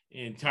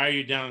and tire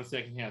you down in the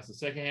second half. So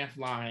second half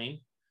lying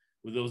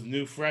with those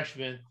new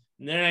freshmen,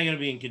 and they're not going to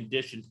be in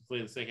condition to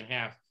play the second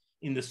half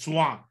in the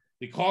Swamp.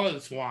 They call it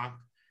the Swamp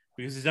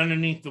because it's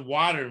underneath the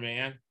water,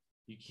 man.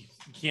 You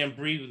can't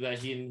breathe with that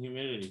heat and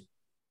humidity.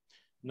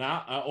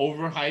 Now, an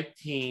overhyped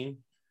team,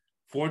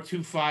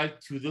 4-2-5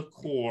 to the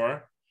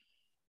core,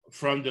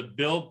 from the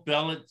Bill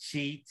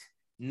Belichick,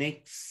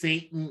 Nick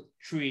Saban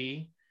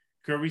tree.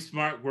 Kirby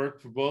Smart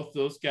worked for both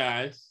those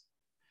guys.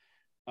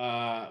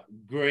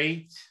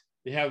 Great.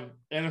 They have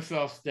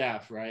NFL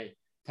staff, right?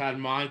 Todd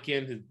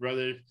Monken, his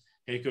brother,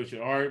 head coach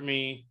at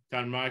Army.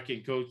 Todd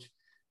Monken, coach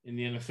in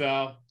the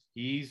NFL.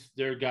 He's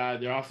their guy.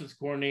 Their offense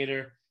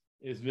coordinator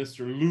is Mr.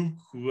 Luke,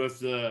 who was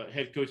the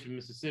head coach in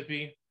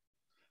Mississippi.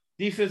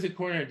 Defensive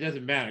coordinator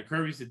doesn't matter.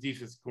 Kirby's the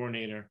defensive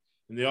coordinator,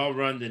 and they all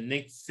run the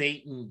Nick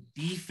Saban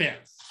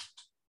defense.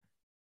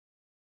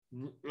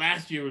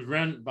 Last year was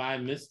run by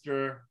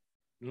Mr.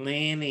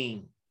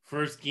 Lanning,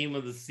 first game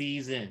of the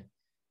season.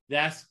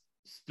 That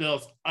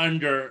spells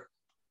under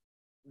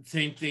the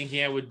same thing he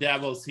had with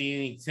Dabo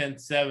Swinney,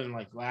 10-7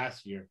 like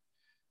last year.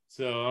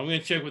 So I'm going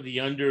to check what the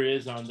under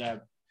is on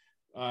that.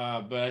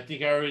 But I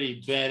think I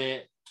already bet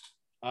it.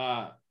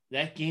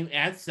 That game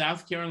at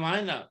South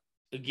Carolina,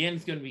 again,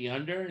 it's going to be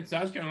under, and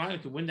South Carolina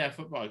could win that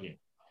football game.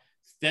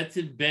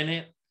 Stetson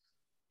Bennett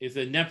is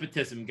a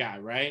nepotism guy,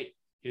 right?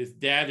 His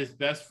dad is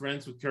best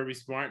friends with Kirby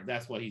Smart.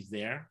 That's why he's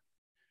there.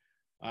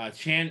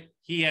 Stetson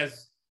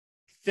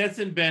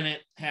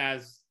Bennett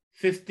has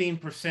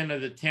 15%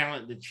 of the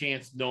talent that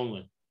Chance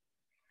Nolan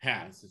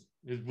has,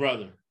 his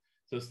brother.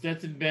 So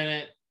Stetson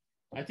Bennett,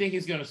 I think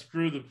he's going to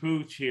screw the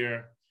pooch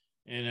here,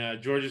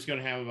 and Georgia's going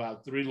to have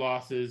about 3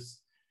 losses.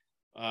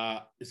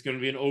 It's going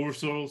to be an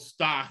oversold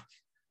stock,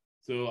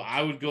 so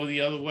I would go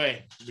the other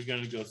way. We're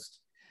going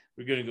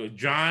to go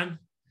John,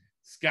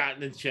 Scott,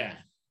 and Chad.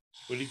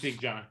 What do you think,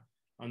 John,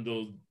 on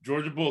those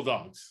Georgia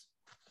Bulldogs?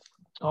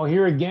 Oh,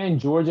 here again,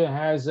 Georgia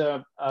has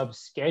a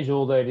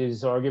schedule that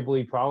is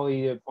arguably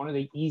probably one of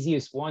the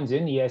easiest ones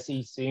in the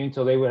SEC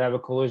until they would have a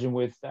collision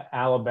with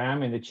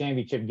Alabama in the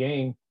championship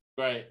game.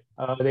 Right.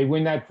 They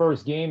win that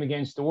first game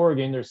against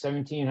Oregon. They're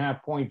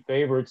 17.5-point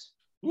favorites.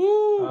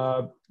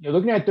 You're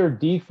looking at their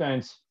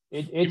defense.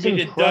 It's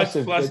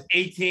impressive. The Ducks plus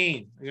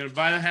 18. I'm going to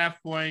buy the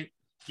half point.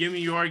 Give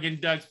me Oregon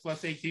Ducks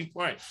plus 18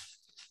 points,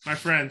 my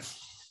friends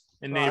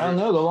and neighbors. I don't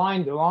know. The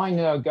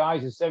line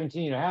guys is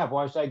 17.5.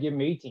 Why should I give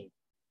them 18?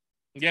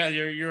 Yeah,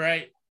 you're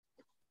right.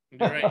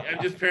 You're right.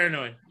 I'm just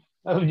paranoid.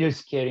 I'm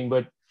just kidding.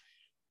 But,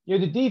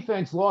 the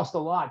defense lost a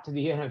lot to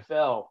the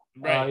NFL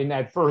in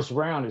that first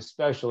round,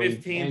 especially.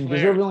 15 and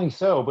players. deservedly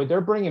so. But they're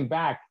bringing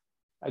back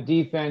a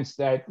defense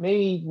that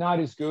maybe not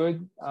as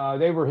good.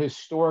 They were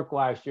historic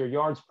last year.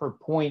 Yards per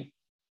point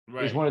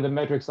is one of the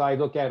metrics I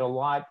look at a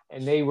lot.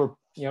 And they were,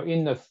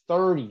 in the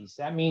 30s.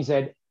 That means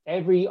that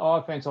every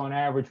offense on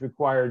average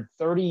required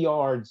 30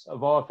 yards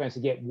of offense to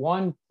get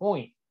 1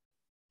 point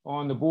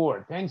on the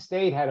board. Penn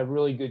State had a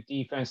really good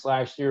defense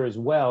last year as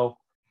well,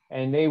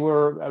 and they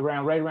were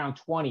right around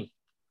 20.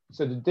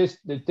 So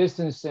the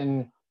distance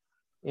in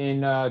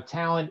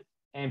talent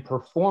and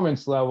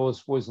performance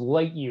levels was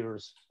light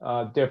years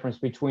difference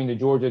between the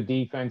Georgia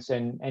defense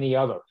and any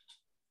other.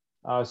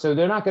 So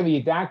they're not going to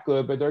be that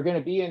good, but they're going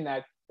to be in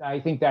that, I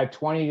think, that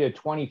 20 to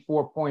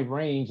 24 point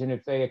range. And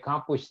if they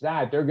accomplish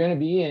that, they're going to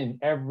be in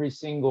every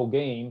single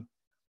game.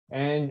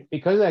 And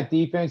because of that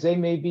defense, they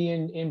may be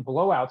in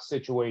blowout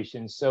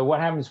situations. So what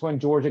happens when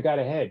Georgia got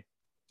ahead?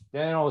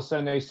 Then all of a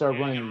sudden they start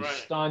running these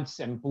stunts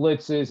and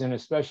blitzes, and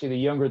especially the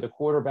younger the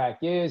quarterback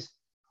is,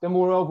 the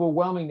more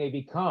overwhelming they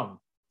become.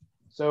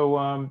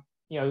 So,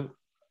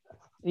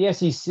 the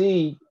SEC,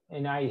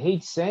 and I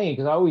hate saying,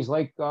 because I always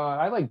like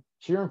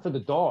cheering for the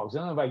dogs. I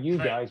don't know about you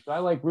guys, but I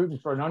like rooting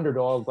for an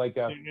underdog like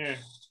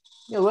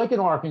like in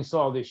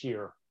Arkansas this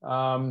year.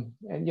 And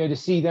to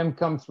see them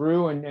come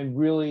through and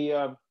really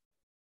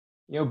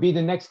be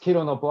the next kid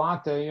on the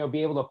block to,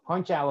 be able to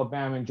punch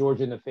Alabama and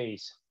Georgia in the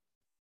face.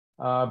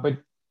 But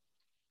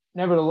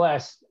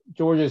nevertheless,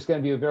 Georgia is going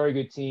to be a very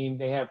good team.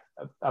 They have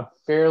a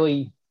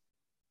fairly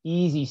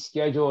easy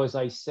schedule, as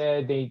I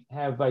said. They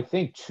have, I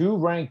think, 2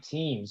 ranked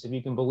teams, if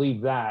you can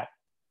believe that.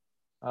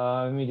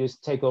 Let me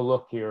just take a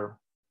look here.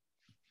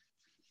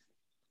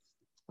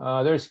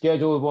 Their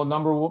schedule,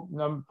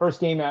 well, first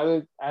game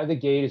out of the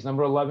gate is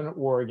number 11 at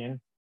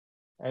Oregon.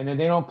 And then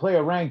they don't play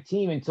a ranked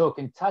team until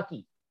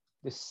Kentucky,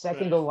 the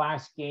second to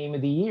last game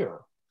of the year.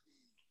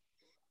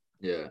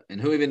 Yeah, and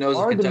who even knows?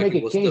 Hard if Kentucky to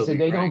make a will case still that be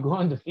they ranked. don't go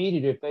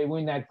undefeated if they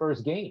win that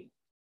first game.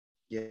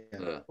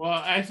 Yeah. Well,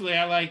 actually,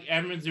 I like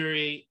at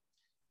Missouri,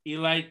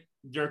 Eli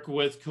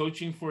Dirkowitz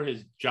coaching for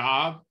his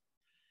job.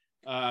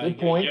 Good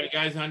point. Young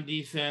guys on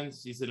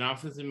defense. He's an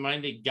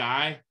offensive-minded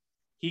guy.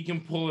 He can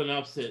pull an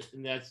upset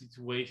in that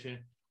situation.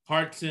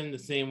 Hartson, the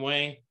same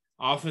way.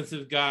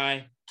 Offensive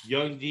guy,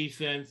 young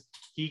defense.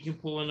 He can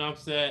pull an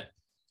upset.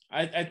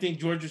 I think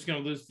Georgia's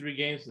going to lose 3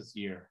 games this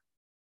year.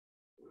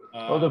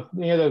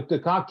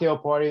 The cocktail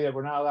party that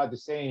we're not allowed to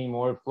say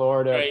anymore,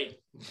 Florida Right.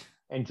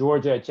 and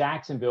Georgia at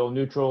Jacksonville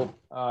Neutral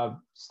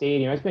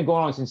Stadium. It's been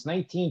going on since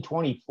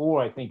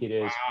 1924, I think it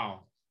is.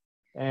 Wow.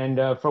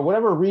 And for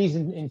whatever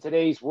reason in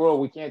today's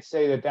world, we can't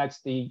say that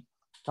that's the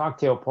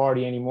cocktail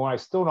party anymore. I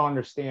still don't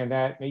understand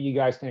that. Maybe you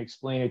guys can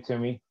explain it to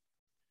me.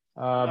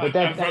 But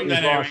that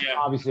is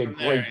obviously a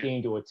great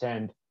game to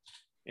attend.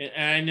 And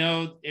I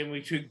know, and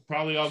we should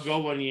probably all go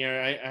one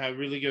year. I have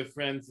really good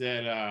friends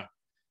that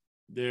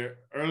they're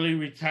early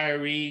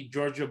retiree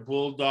Georgia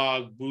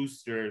Bulldog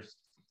boosters,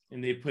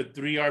 and they put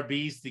 3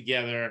 RBs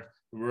together.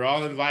 We're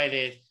all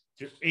invited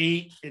to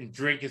eat and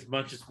drink as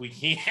much as we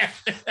can,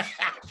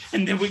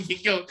 and then we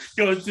can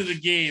go to the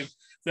game.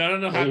 So I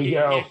don't know how you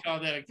can't call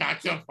that a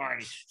cocktail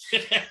party.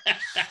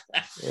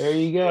 There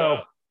you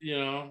go.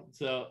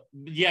 So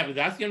yeah, but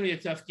that's gonna be a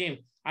tough game.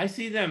 I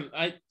see them.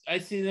 I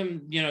see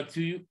them.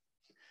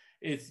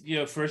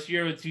 It's first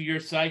year of a 2-year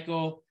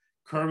cycle.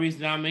 Kirby's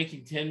now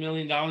making $10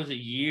 million a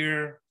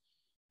year,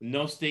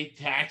 no state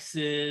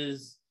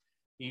taxes.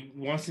 He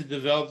wants to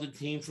develop the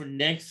team for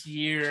next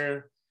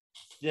year.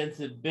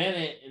 Stetson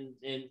Bennett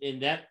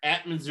and that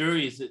at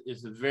Missouri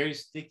is a very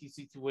sticky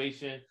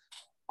situation.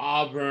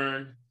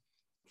 Auburn,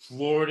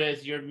 Florida,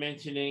 as you're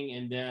mentioning,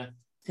 and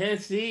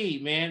Tennessee,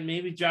 man,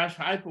 maybe Josh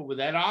Heupel with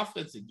that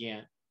offense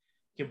again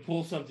can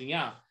pull something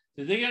out.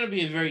 So they're going to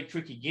be very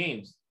tricky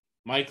games.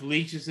 Mike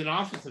Leach is an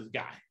offensive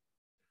guy.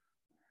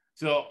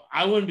 So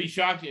I wouldn't be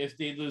shocked if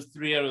they lose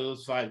 3 out of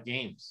those 5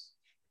 games.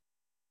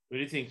 What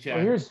do you think,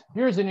 Chad? Well,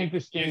 here's an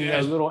interesting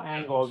little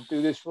angle. I'll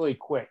do this really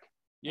quick.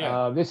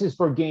 Yeah. This is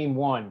for game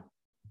 1.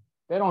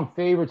 Bet on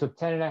favorites of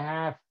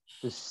 10.5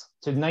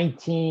 to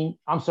 19.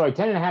 I'm sorry,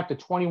 10.5 to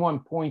 21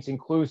 points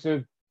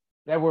inclusive.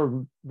 That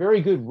were very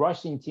good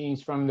rushing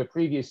teams from the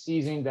previous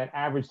season that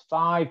averaged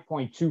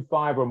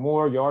 5.25 or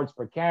more yards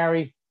per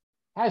carry.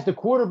 Has the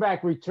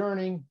quarterback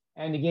returning,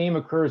 and the game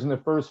occurs in the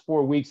first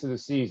 4 weeks of the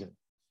season.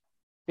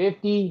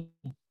 50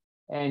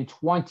 and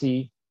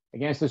 20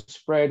 against the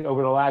spread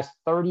over the last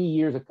 30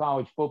 years of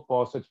college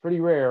football, so it's pretty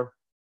rare.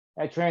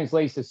 That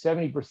translates to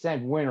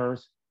 70%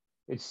 winners.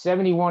 It's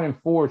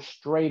 71-4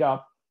 straight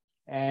up,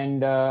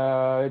 and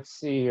let's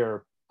see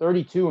here,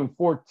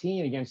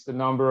 32-14 against the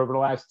number over the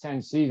last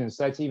 10 seasons.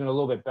 So that's even a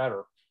little bit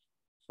better.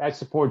 That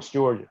supports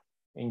Georgia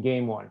in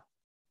game 1.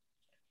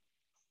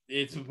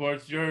 It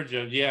supports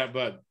Georgia, yeah,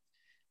 but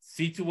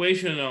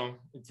situational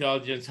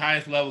intelligence,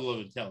 highest level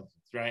of intelligence,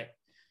 right?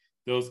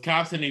 Those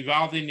cops in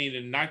Uvalde need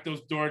to knock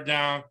those doors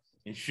down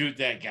and shoot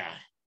that guy.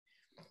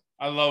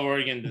 I love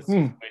Oregon in this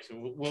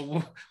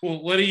situation.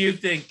 What do you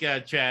think,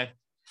 Chad?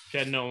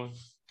 Chad Nolan,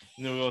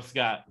 Will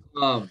Scott.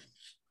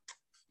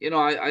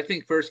 I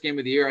think first game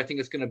of the year, I think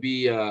it's going to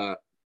be, I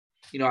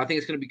think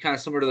it's going to be kind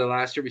of similar to the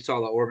last year we saw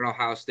the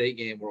Oregon-Ohio State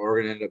game where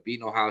Oregon ended up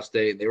beating Ohio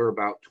State. They were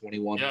about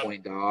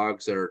 21-point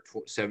dogs or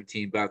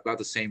 17, about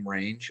the same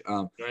range.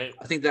 Right.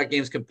 I think that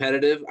game's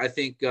competitive. I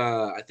think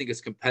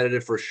it's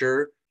competitive for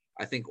sure.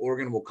 I think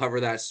Oregon will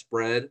cover that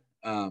spread.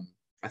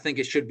 I think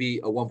it should be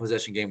a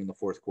 1-possession game in the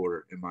fourth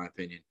quarter, in my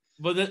opinion.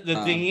 But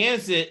the thing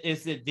is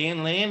that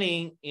Dan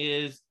Lanning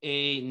is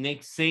a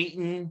Nick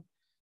Saban,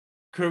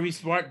 Kirby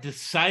Smart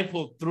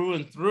disciple through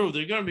and through.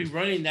 They're going to be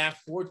running that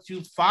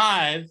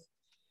 4-2-5.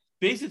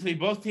 Basically,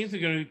 both teams are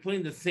going to be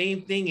playing the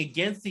same thing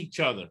against each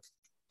other.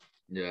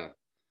 Yeah.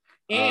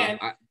 And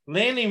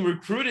Lanning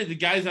recruited the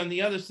guys on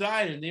the other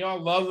side, and they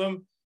all love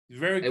him. He's a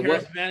very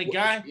charismatic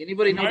guy.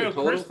 Anybody know the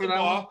total for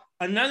that one?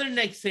 Another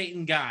Nick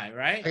Saban guy,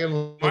 right? I can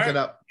look it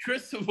up.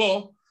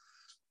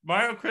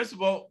 Mario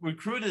Cristobal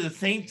recruited the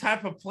same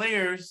type of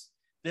players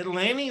that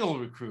Lanning will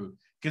recruit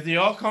because they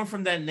all come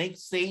from that Nick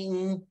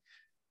Saban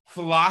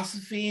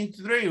philosophy in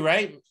 3,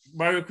 right?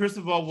 Mario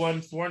Cristobal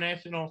won 4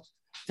 national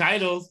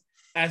titles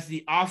as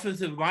the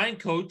offensive line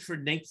coach for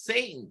Nick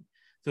Saban.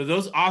 So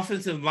those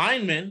offensive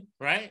linemen,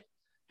 right,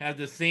 have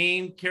the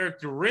same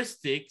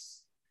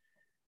characteristics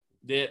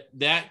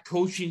that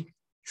coaching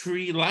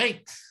tree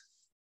likes.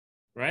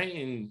 Right.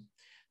 And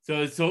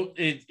there's so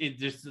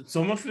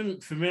much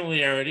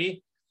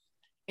familiarity.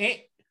 And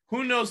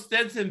who knows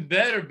Stetson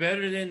better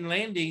than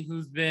Lanning,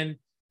 who's been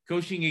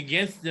coaching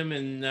against them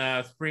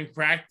in spring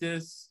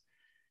practice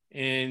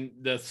and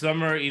the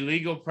summer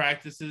illegal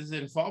practices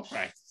and fall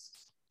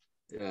practice.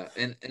 Yeah.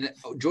 And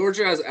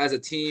Georgia as a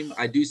team,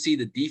 I do see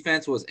the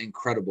defense was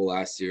incredible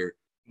last year.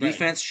 Right.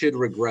 Defense should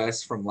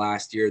regress from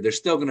last year. They're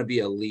still going to be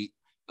elite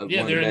of one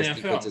of the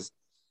best defenses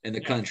in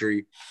the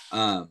country.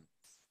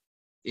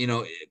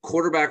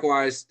 Quarterback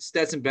wise,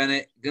 Stetson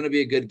Bennett going to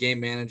be a good game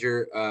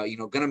manager,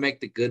 going to make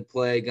the good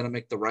play, going to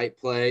make the right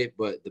play,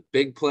 but the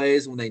big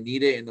plays when they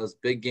need it in those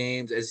big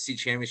games, SEC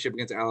championship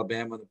against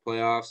Alabama in the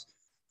playoffs,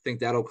 I think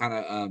that'll kind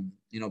of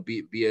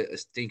be a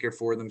stinker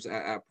for them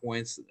at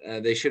points.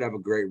 They should have a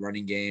great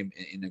running game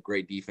and a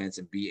great defense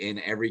and be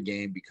in every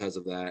game because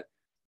of that.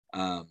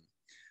 I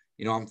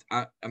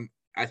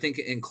think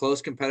in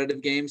close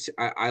competitive games,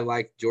 I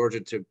like Georgia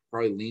to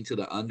probably lean to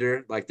the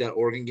under, like that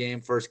Oregon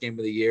game, first game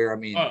of the year. I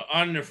mean,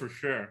 under for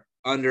sure.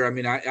 Under. I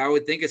mean, I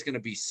would think it's going to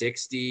be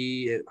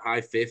 60,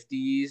 high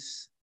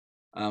 50s.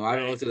 I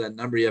haven't looked at that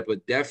number yet,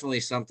 but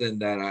definitely something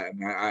that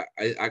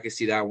I could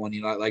see that one.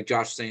 Like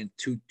Josh was saying,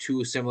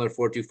 two similar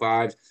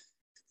 4.25.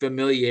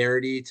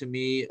 Familiarity to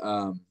me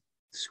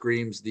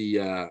screams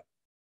the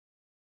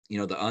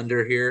the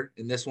under here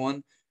in this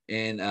one,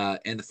 and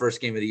the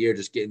first game of the year,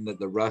 just getting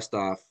the rust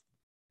off.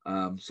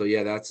 So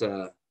yeah, that's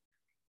what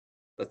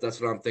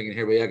I'm thinking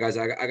here. But yeah, guys,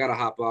 I gotta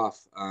hop off.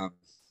 All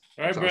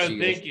right, brother.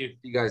 Thank you. See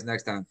you guys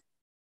next time.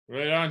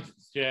 Right on,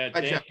 Chad.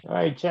 Bye, Chad. All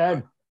right,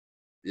 Chad.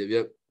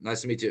 Yep.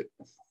 Nice to meet you.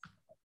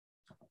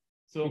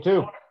 So You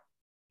too.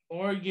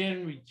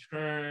 Oregon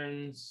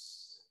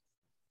returns.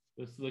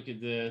 Let's look at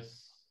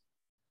this.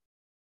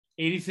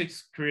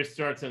 86 career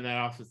starts on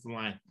that offensive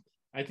line.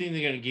 I think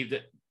they're going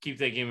to keep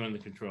that game under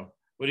control.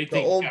 What do you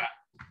think?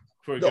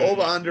 The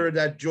over-under of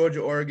that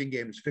Georgia-Oregon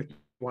game is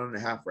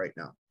 51.5 right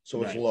now.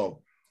 So it's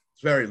low.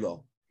 It's very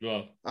low.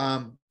 Low.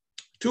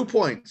 2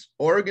 points.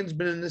 Oregon's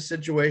been in this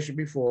situation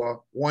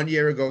before, 1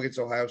 year ago against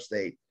Ohio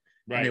State.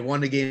 Right. And they won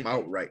the game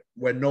outright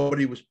when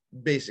nobody was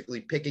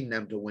basically picking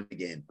them to win the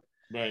game.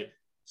 Right.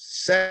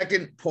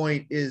 Second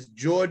point is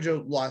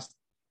Georgia lost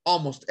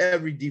almost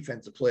every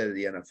defensive player to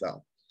the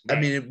NFL. Right. I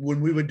mean,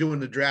 when we were doing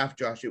the draft,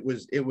 Josh, it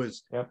was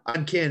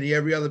uncanny.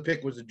 Every other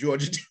pick was a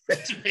Georgia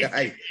defensive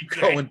guy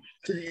going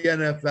to the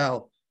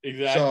NFL.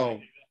 Exactly.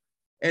 So,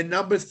 and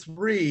number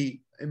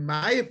 3, in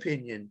my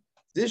opinion,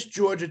 this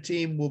Georgia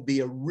team will be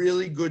a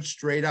really good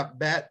straight up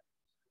bet,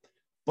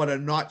 but a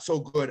not so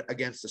good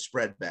against the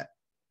spread bet.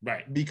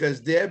 Right.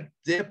 Because their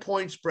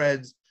point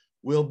spreads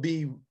will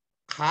be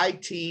high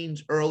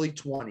teens, early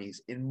 20s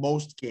in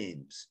most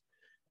games.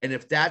 And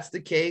if that's the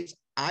case,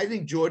 I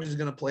think Georgia's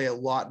going to play a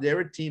lot.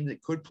 They're a team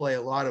that could play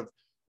a lot of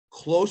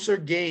closer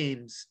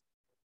games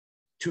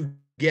to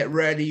get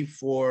ready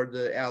for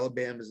the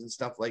Alabamas and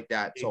stuff like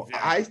that. So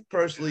I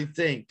personally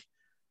think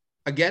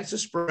against the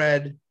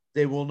spread,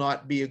 they will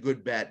not be a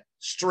good bet.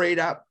 Straight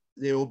up,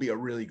 they will be a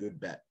really good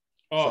bet.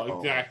 Oh, so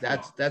exactly.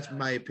 That's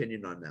my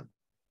opinion on them.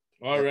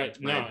 All right.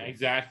 No,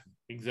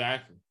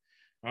 exactly.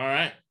 All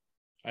right.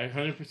 I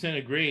 100%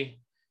 agree.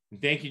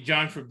 And thank you,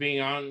 John, for being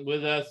on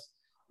with us.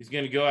 He's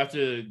going to go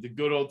after the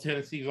good old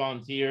Tennessee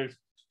Volunteers.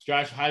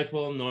 Josh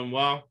Heupel, know him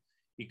well.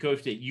 He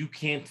coached at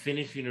UCan't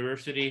Finish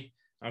University.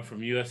 I'm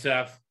from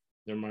USF.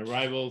 They're my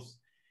rivals.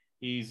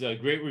 He's a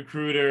great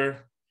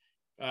recruiter,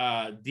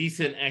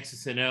 decent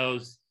X's and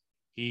O's.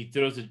 He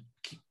throws a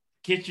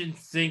kitchen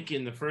sink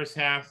in the first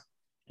half,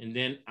 and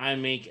then I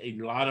make a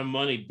lot of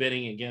money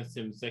betting against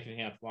him second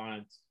half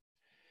lines.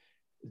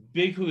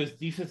 Big who his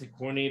defensive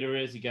coordinator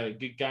is. He got a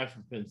good guy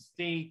from Penn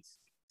State.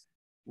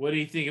 What do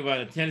you think about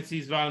it?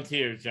 Tennessee's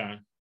Volunteers,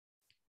 John?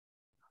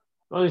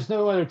 Well, there's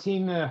no other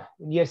team in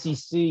the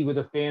SEC with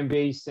a fan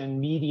base and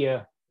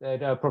media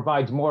that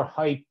provides more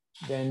hype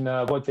than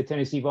what the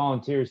Tennessee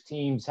Volunteers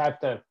teams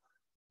have to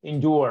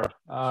endure.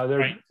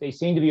 They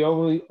seem to be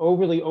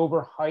overly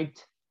overhyped.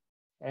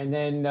 And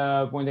then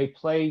when they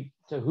play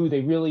to who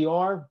they really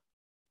are,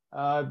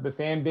 the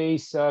fan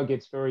base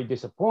gets very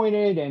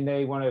disappointed and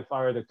they want to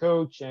fire the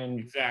coach.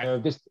 And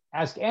just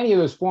ask any of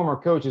those former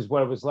coaches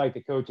what it was like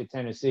to coach at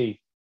Tennessee.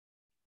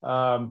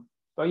 But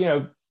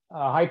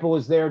Heupel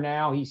is there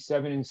now. He's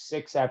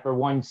 7-6 after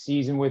one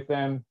season with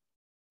them.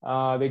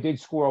 They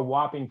did score a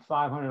whopping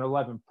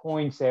 511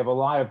 points. They have a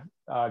lot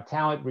of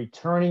talent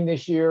returning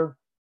this year.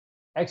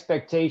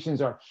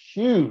 Expectations are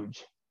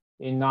huge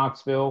in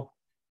Knoxville.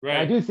 Right.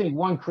 I do think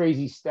one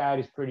crazy stat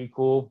is pretty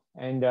cool.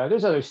 And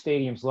there's other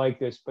stadiums like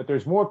this, but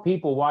there's more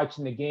people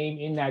watching the game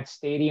in that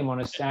stadium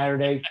on a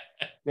Saturday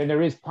than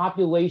there is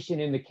population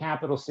in the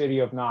capital city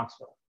of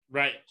Knoxville.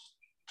 Right.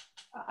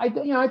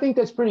 I think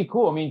that's pretty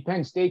cool. I mean,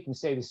 Penn State can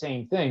say the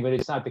same thing, but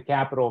it's not the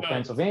capital of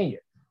Pennsylvania.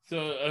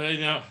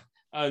 So,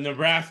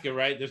 Nebraska,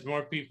 right? There's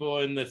more people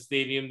in the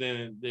stadium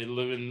than they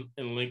live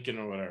in Lincoln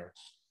or whatever.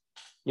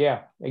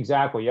 Yeah,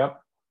 exactly. Yep.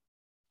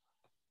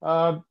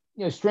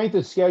 Strength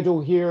of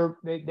schedule here,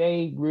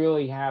 they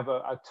really have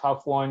a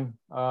tough one.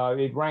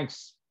 It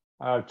ranks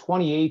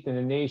 28th in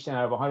the nation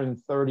out of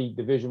 130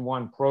 Division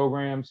I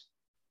programs.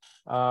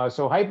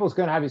 So Heupel's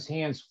going to have his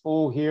hands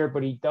full here,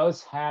 but he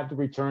does have the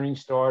returning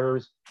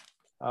starters.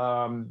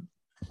 They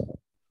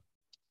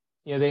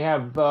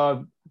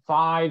have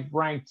 5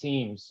 ranked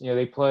teams.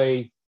 They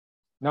play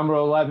number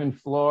 11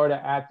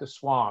 Florida at the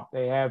Swamp.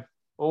 They have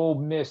Ole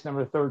Miss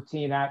number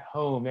 13 at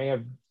home. They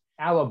have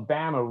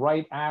Alabama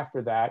right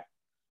after that,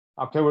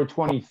 October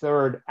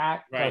 23rd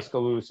at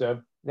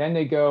Tuscaloosa. Then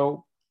they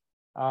go.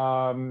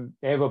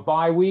 They have a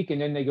bye week,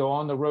 and then they go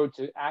on the road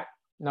to at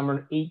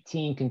number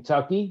 18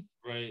 Kentucky.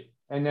 Right.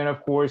 And then,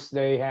 of course,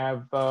 they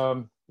have,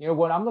 I'm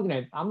looking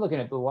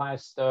at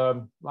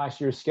the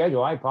last year's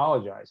schedule. I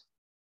apologize.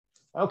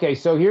 Okay,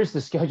 so here's the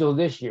schedule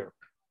this year.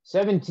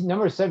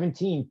 number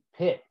 17,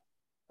 Pitt,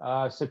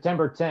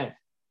 September 10th.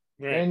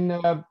 Right. And,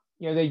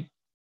 they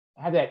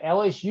have that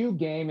LSU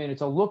game, and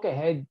it's a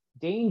look-ahead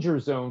danger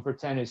zone for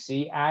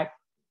Tennessee at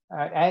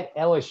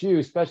LSU,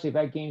 especially if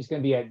that game's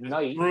going to be at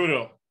night.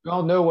 Brutal. We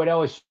all know what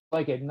LSU is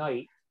like at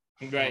night.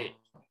 Right.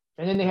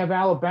 And then they have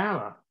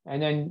Alabama,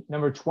 and then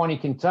number 20,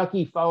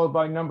 Kentucky, followed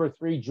by number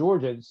 3,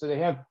 Georgia. So they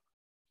have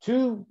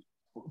 4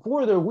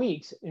 of their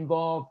weeks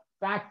involve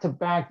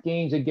back-to-back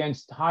games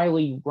against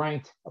highly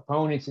ranked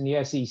opponents in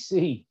the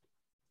SEC.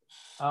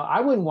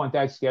 I wouldn't want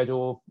that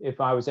schedule if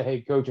I was a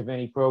head coach of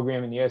any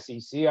program in the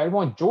SEC. I'd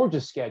want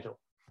Georgia's schedule.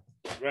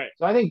 Right.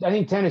 So I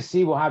think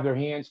Tennessee will have their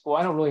hands full.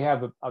 I don't really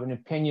have an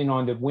opinion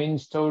on the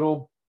wins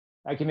total.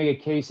 I can make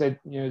a case that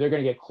they're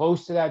going to get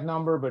close to that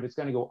number, but it's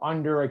going to go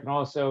under. I can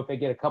also, if they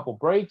get a couple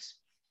breaks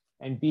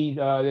and beat,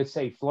 let's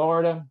say,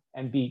 Florida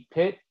and beat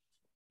Pitt,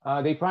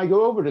 they probably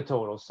go over the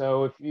total.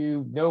 So if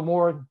you know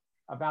more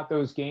about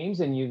those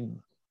games and you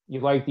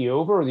like the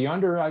over or the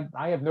under,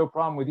 I have no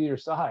problem with either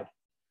side.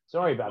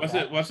 Sorry about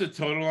that. What's the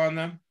total on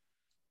them?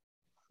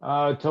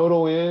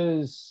 Total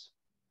is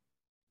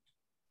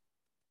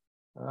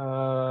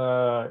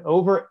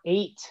over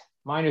 8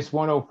 minus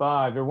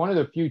 105. They're one of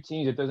the few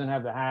teams that doesn't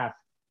have the half.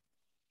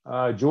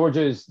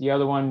 Georgia is the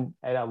other one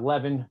at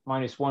 11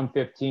 minus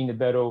 115 to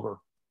bet over.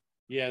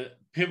 Yeah,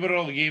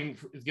 pivotal game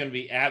is going to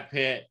be at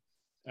Pitt.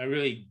 I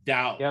really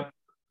doubt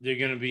they're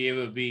going to be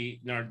able to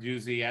beat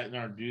Narduzzi at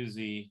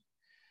Narduzzi.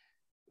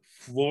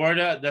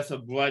 Florida, that's a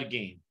blood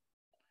game.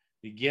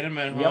 To get them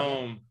at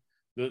home,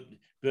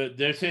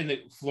 they're saying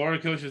that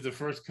Florida coach is the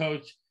first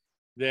coach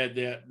that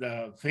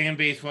the fan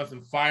base wants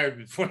him fired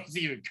before he's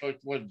even coached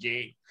one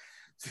game.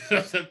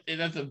 So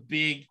that's a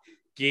big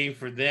game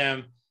for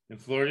them. And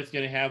Florida's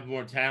going to have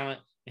more talent.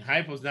 And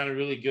Heupel's not a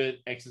really good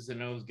X's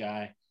and O's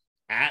guy.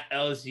 At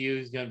LSU,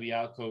 he's going to be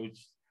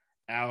outcoached.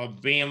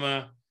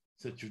 Alabama,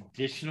 it's a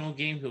traditional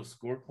game. He'll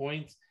score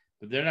points,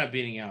 but they're not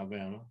beating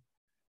Alabama.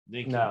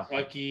 Then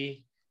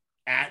Kentucky,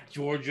 at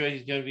Georgia,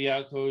 he's going to be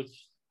outcoached.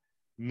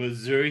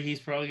 Missouri, he's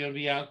probably going to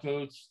be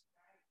outcoached.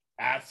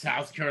 At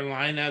South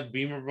Carolina,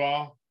 Beamer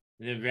Ball,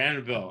 and then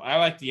Vanderbilt. I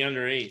like the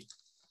under 8.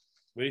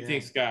 What do you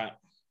think, Scott?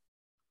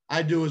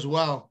 I do as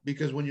well,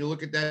 because when you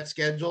look at that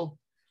schedule,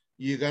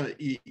 you got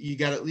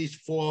at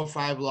least 4 or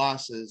 5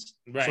 losses.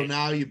 Right. So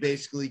now you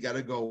basically got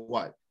to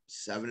go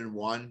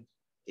 7-1,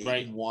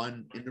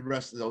 8-1 in the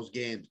rest of those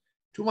games.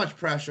 Too much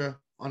pressure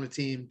on a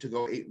team to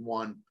go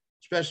 8-1,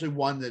 especially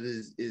one that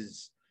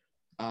is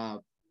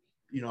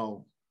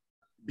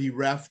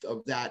bereft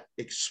of that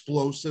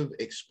explosive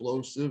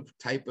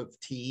type of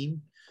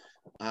team.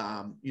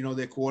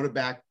 Their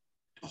quarterback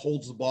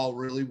holds the ball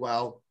really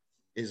well,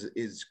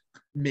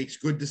 makes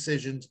good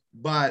decisions,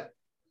 but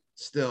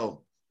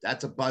still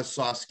that's a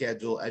buzzsaw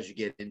schedule as you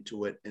get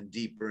into it and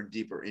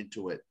deeper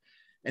into it.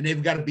 And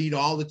they've got to beat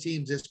all the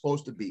teams they're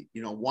supposed to beat.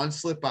 One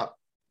slip up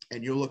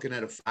and you're looking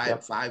at a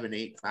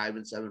 5-8,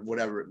 5-7,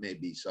 whatever it may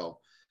be. So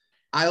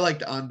I like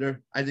the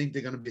under. I think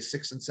they're going to be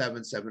 6-7,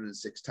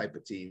 7-6 type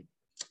of team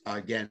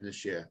again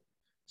this year.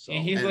 So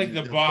and he's like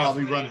the boss.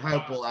 Probably run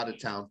Heupel out of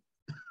town.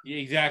 Yeah,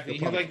 exactly.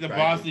 He's like the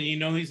boss, and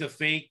he's a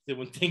fake. That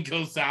when things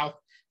go south,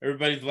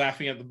 everybody's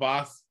laughing at the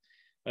boss.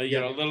 A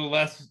little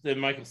less than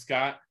Michael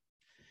Scott.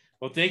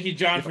 Well, thank you,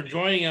 John, for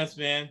joining us,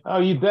 man. Oh,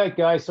 you bet,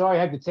 guys. Sorry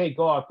I had to take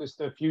off.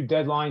 Just a few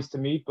deadlines to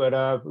meet, but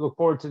look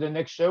forward to the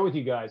next show with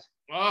you guys.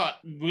 Oh,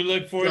 we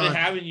look forward to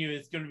having you.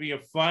 It's going to be a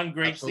fun,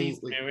 great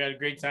season, man. We had a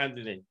great time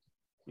today.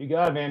 You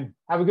got it, man.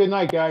 Have a good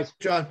night, guys.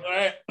 John. All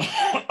right.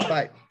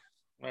 Bye.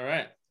 All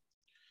right.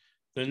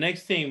 The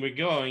next team we're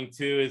going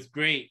to is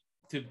great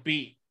to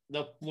beat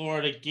the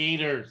Florida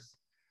Gators.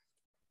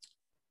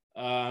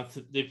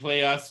 They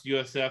play us,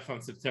 USF,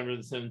 on September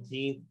the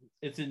 17th.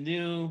 It's a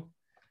new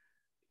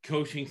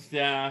coaching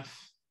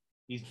staff.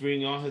 He's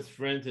bringing all his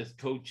friends as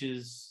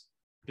coaches.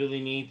 Billy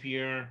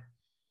Napier.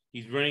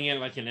 He's running it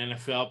like an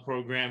NFL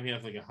program. He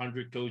has like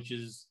 100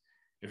 coaches.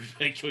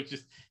 Everybody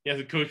coaches. He has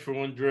a coach for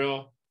one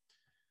drill.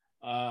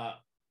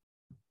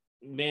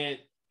 Man,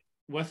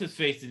 what's his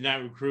face did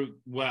not recruit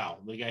well.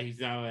 The guy he's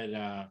now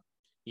at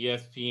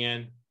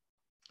ESPN.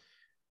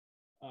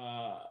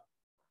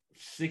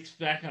 6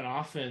 back on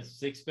offense,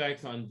 6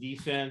 backs on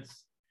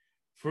defense.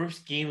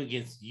 First game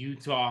against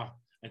Utah.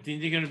 I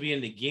think they're going to be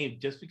in the game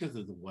just because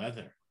of the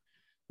weather.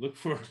 Look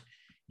for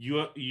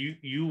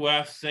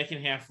UF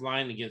second half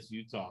line against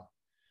Utah,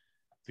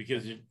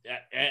 because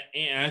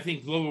and I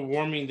think global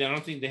warming. I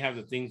don't think they have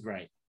the things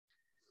right,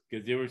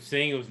 because they were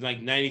saying it was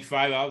like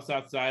 95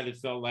 outside. It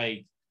felt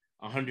like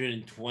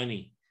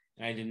 120,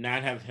 and I did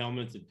not have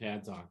helmets and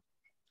pads on.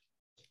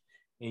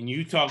 And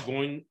Utah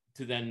going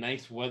to that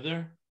nice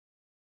weather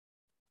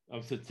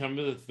of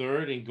September the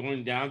 3rd and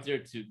going down there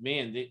to,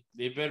 man,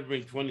 they better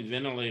bring 20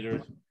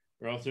 ventilators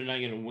or else they're not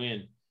going to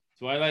win.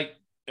 So I like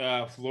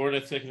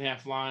Florida second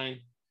half line.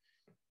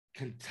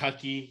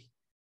 Kentucky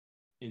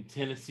and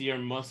Tennessee are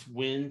must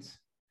wins.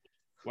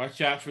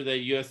 Watch out for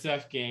that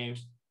USF game.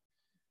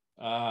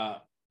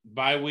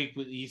 Bye week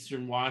with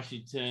Eastern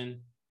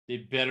Washington. They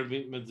better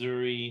beat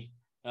Missouri.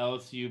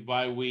 LSU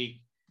bye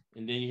week.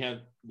 and then you have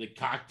the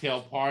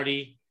cocktail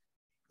party.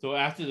 So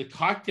after the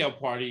cocktail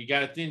party, you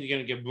got to think you're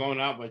going to get blown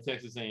out by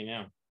Texas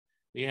A&M.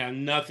 You have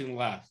nothing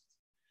left.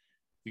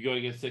 You go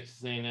against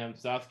Texas A&M,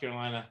 South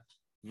Carolina,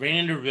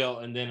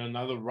 Vanderbilt, and then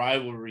another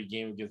rivalry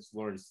game against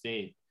Florida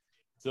State.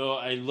 So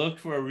I look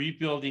for a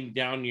rebuilding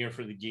down year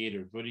for the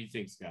Gators. What do you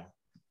think, Scott?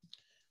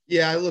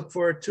 Yeah, I look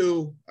for it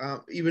too.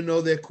 Even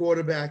though their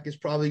quarterback is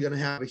probably going to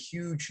have a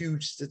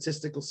huge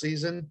statistical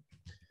season,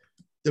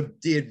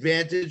 the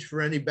advantage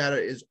for any better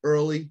is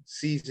early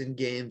season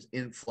games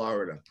in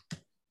Florida.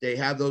 They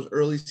have those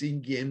early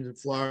season games in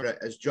Florida,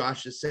 as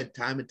Josh has said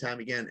time and time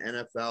again,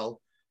 NFL,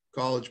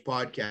 college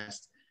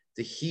podcast.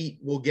 The heat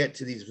will get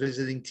to these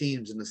visiting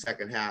teams in the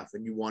second half,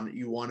 and you want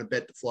to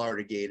bet the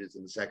Florida Gators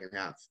in the second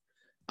half.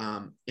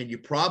 And you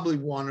probably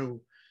want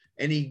to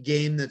any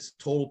game that's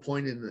total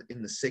point in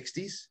the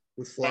 60s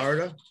with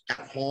Florida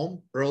at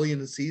home early in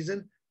the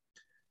season.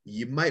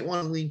 You might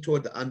want to lean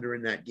toward the under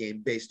in that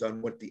game based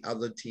on what the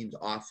other team's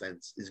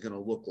offense is going to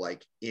look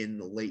like in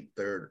the late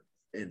third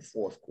and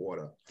fourth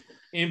quarter.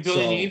 In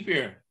Billy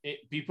Napier,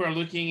 people are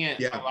looking at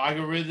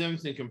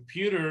algorithms and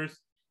computers.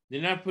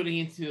 They're not putting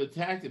into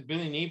attack that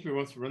Billy Napier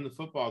wants to run the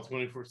football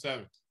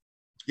 24/7.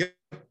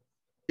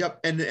 Yep.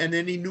 And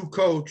any new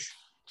coach,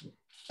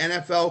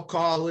 NFL,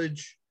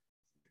 college,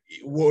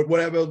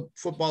 whatever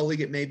football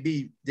league it may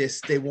be,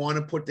 they want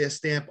to put their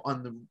stamp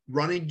on the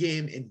running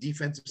game and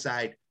defensive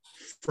side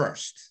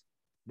first.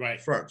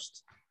 Right.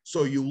 First.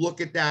 So you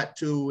look at that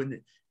too, and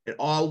it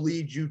all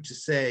leads you to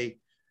say,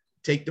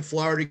 take the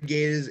Florida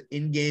Gators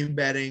in-game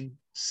betting,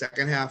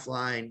 second half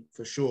line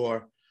for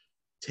sure.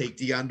 Take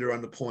the under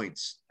on the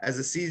points. As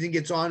the season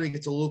gets on and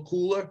gets a little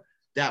cooler,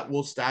 that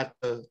will start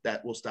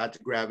to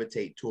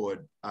gravitate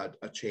toward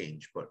a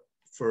change. But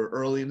for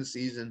early in the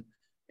season,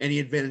 any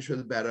advantage for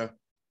the better.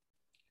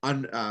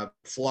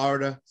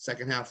 Florida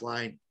second half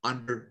line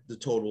under the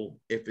total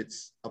if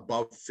it's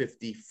above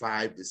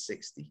 55 to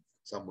 60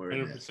 somewhere.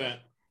 100%.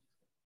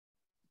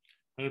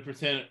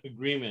 100%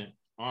 agreement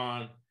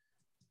on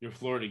your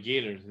Florida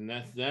Gators, and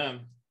that's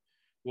them.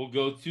 We'll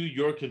go to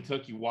your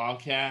Kentucky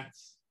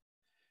Wildcats.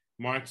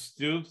 Mark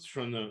Stoops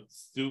from the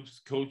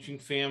Stoops coaching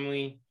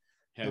family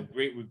have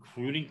great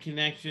recruiting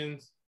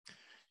connections.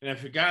 And I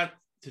forgot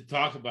to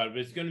talk about it, but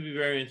it's going to be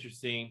very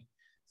interesting.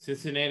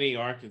 Cincinnati,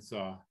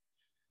 Arkansas,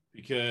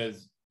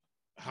 because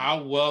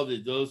how well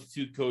did those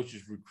two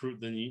coaches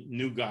recruit the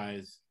new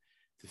guys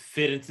to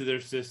fit into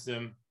their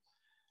system?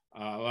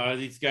 A lot of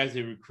these guys,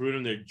 they recruit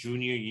them their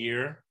junior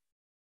year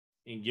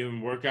and give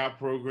them workout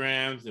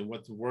programs and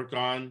what to work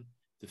on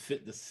to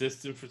fit the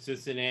system for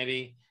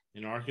Cincinnati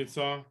and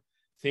Arkansas.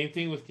 Same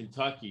thing with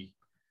Kentucky.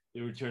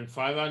 They return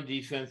 5 on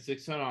defense,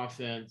 6 on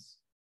offense,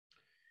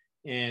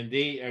 and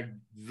they are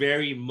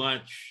very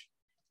much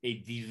a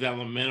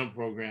developmental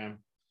program,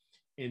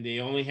 and they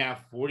only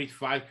have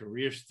 45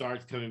 career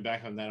starts coming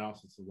back on that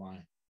offensive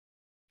line.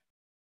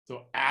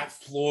 So at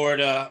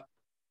Florida,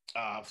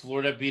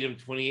 Florida beat them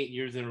 28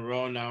 years in a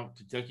row. Now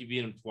Kentucky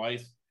beat them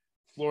twice.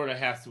 Florida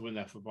has to win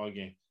that football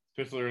game,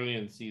 especially early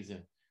in the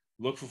season.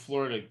 Look for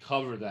Florida to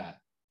cover that.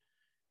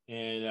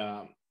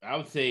 And I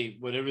would say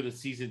whatever the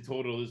season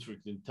total is for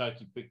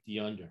Kentucky, pick the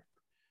under.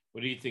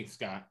 What do you think,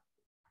 Scott?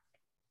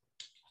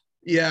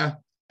 Yeah,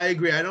 I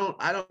agree. I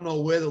don't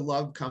know where the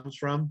love comes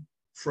from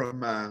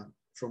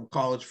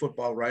college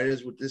football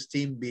writers with this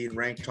team being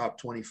ranked top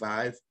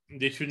 25.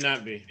 They should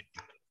not be.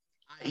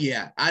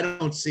 Yeah, I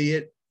don't see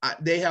it.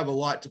 They have a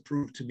lot to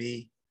prove to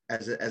me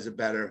as a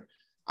better.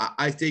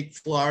 I think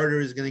Florida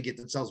is going to get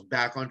themselves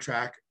back on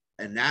track,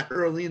 and that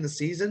early in the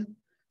season,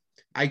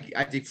 I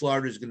think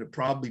Florida is going to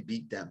probably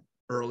beat them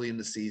early in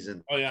the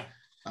season. Oh,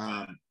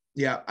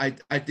 yeah.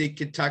 I think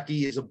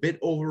Kentucky is a bit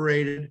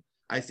overrated.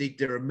 I think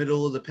they're a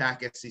middle of the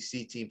pack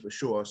SEC team for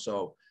sure.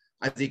 So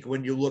I think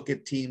when you look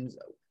at teams,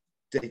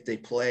 they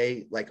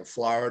play like a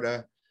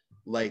Florida,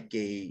 like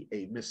a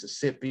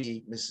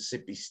Mississippi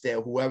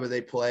State, whoever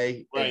they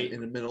play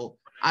in the middle.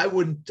 I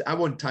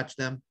wouldn't touch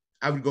them.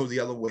 I would go the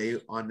other way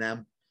on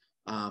them.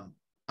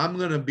 I'm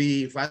going to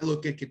be, if I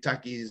look at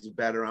Kentucky as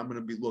better, I'm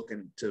going to be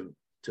looking to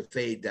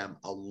fade them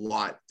a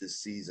lot this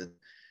season.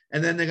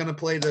 And then they're going to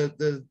play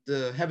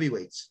the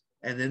heavyweights,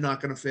 and they're not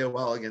going to fare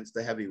well against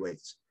the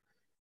heavyweights.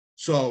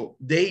 So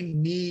they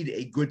need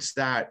a good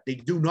start. They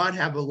do not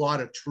have a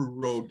lot of true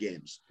road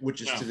games, which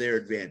is to their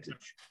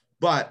advantage.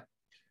 But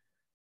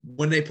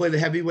when they play the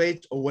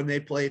heavyweights, or when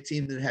they play a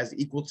team that has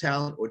equal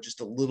talent or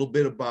just a little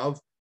bit above,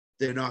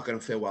 they're not going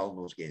to fare well in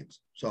those games.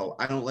 So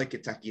I don't like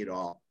Kentucky at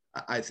all.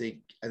 I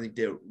think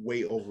they're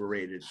way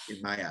overrated in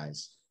my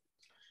eyes.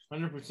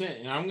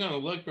 100%. And I'm going to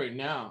look right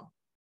now.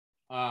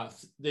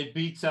 They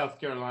beat South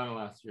Carolina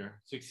last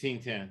year,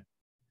 16-10.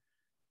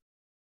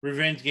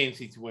 Revenge game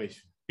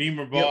situation.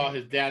 Beamer Ball,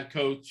 his dad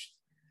coached.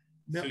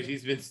 So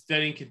he's been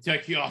studying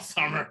Kentucky all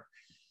summer.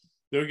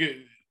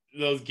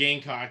 Those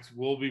Gamecocks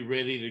will be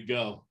ready to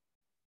go.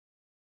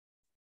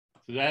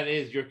 So that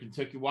is your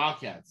Kentucky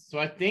Wildcats. So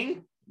I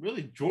think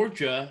really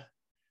Georgia,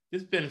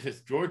 this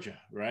benefits Georgia,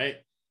 right?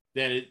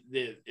 That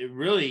it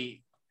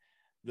really,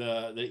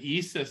 the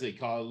East, as they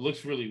call it,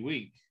 looks really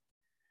weak.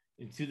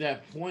 And to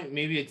that point,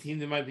 maybe a team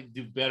that might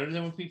do better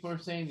than what people are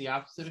saying, the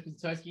opposite of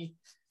Kentucky,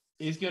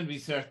 is going to be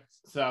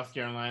South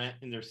Carolina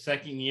in their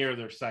second year of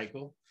their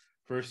cycle.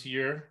 First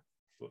year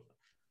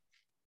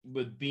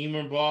with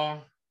Beamer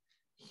Ball,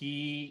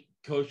 he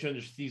coached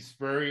under Steve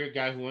Spurrier,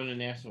 guy who won a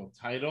national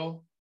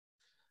title.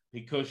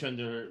 He coached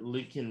under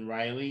Lincoln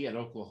Riley at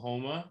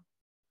Oklahoma.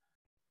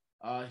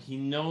 He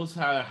knows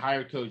how to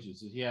hire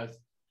coaches. He has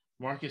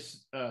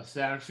Marcus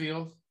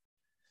Satterfield,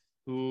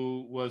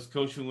 who was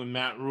coaching with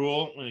Matt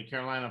Rule in the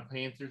Carolina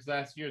Panthers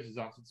last year as his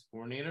offensive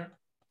coordinator.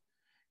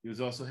 He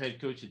was also head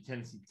coach at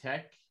Tennessee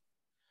Tech.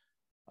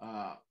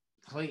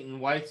 Clayton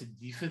White's a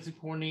defensive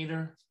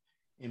coordinator.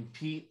 And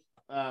Pete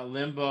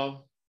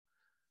Limbo,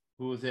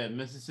 who was at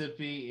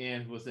Mississippi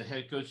and was the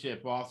head coach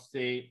at Ball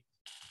State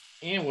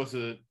and was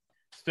a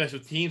special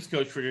teams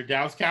coach for the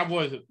Dallas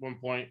Cowboys at one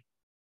point.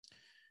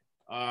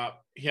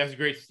 He has a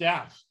great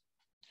staff.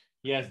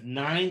 He has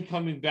 9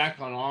 coming back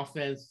on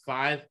offense,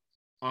 5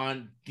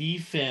 on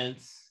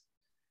defense.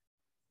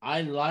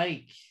 I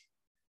like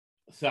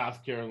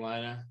South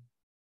Carolina,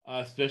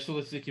 especially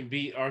if they can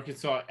beat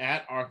Arkansas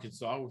at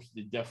Arkansas, which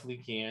they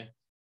definitely can.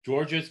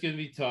 Georgia's going to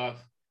be tough.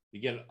 They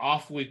get an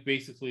off week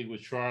basically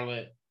with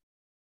Charlotte.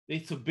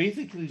 So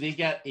basically they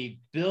got a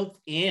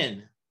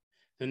built-in.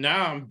 So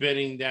now I'm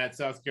betting that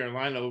South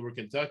Carolina over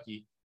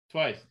Kentucky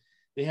twice.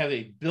 They have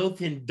a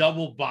built-in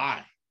double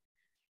bye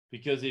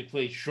because they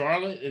play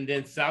Charlotte and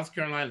then South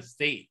Carolina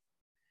State.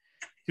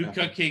 2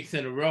 cupcakes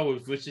in a row,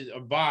 which is a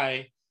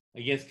bye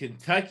against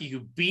Kentucky, who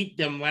beat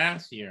them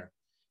last year.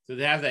 So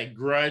they have that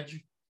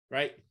grudge,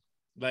 right?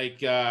 Like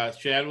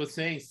Chad was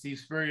saying, Steve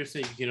Spurrier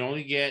said you can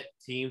only get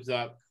teams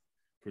up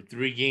for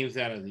 3 games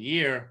out of the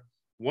year.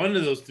 One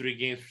of those 3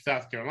 games for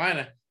South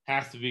Carolina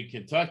has to be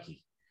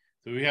Kentucky.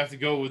 So we have to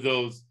go with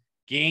those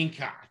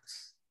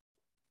Gamecocks.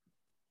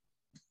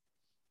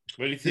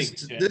 What do you think,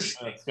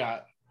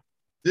 Scott?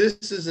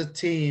 This is a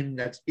team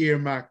that's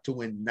earmarked to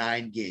win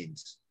 9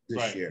 games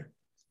this year.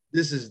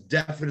 This is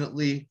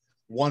definitely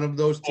one of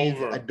those teams.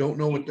 I don't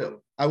know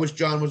what I wish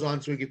John was on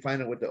so we could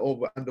find out what the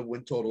over-under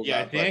win totals are.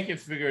 Yeah, I think I can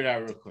figure it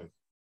out real quick.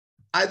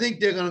 I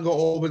think they're going to go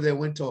over their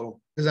win total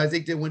because I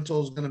think their win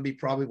total is going to be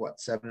probably,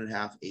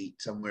 7.5,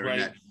 8, somewhere in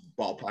that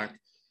ballpark.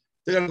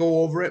 They're going to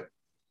go over it.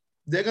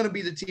 They're going to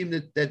be the team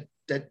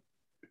that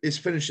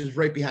finishes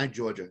right behind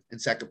Georgia in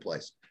second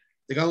place.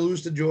 They're going to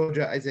lose to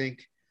Georgia, I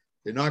think.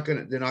 They're not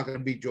going to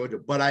beat Georgia,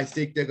 but I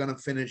think they're going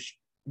to finish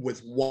with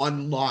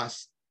 1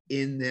 loss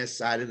in their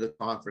side of the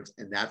conference,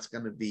 and that's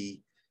going to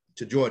be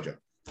to Georgia.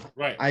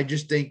 Right. I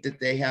just think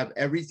that they have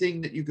everything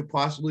that you could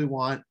possibly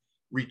want.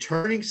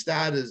 Returning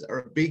starters are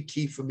a big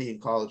key for me in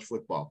college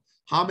football.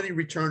 How many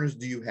returners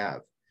do you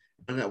have?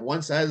 On that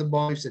one side of the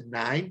ball, you said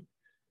 9.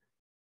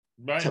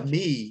 Right. To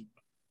me,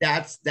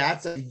 that's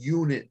a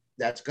unit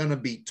that's going to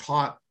be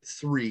top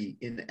 3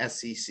 in the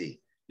SEC.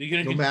 You're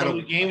going to control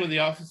the game with the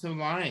offensive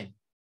line.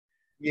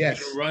 Yes.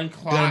 You're going to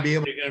run clock. They're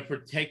going to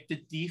protect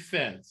the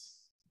defense.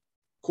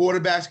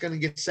 Quarterback's going to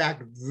get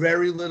sacked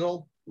very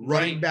little.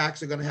 Running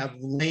backs are going to have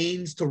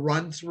lanes to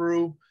run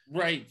through.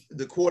 Right.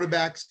 The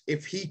quarterbacks,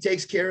 if he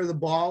takes care of the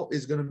ball,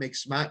 is going to make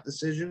smart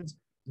decisions.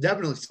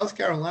 Definitely. South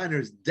Carolina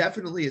is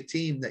definitely a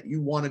team that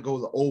you want to go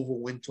the over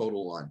win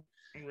total on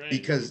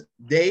because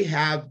they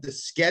have the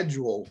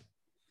schedule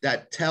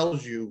that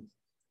tells you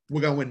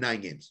we're going to win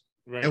 9 games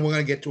and we're going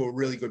to get to a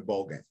really good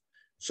bowl game.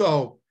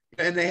 So,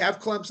 and they have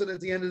Clemson at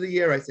the end of the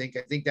year, I think.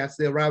 I think that's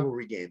their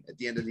rivalry game at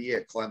the end of the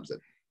year, Clemson.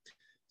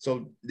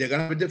 So they're going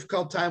to have a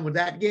difficult time with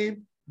that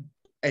game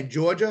and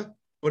Georgia,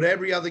 but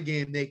every other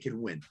game they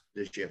can win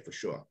this year for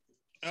sure.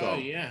 So, oh,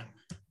 yeah.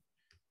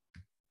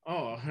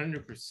 Oh,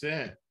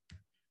 100%.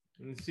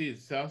 Let me see.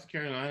 South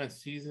Carolina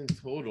season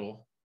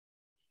total.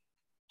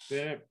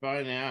 Bet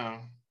by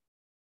now.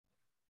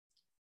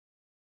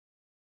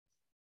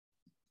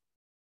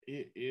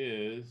 It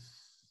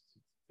is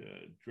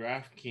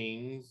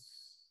DraftKings.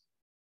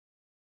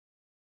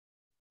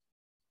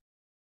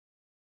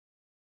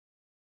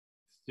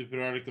 Stupid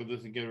article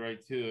doesn't get right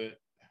to it.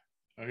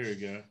 Oh, here we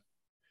go.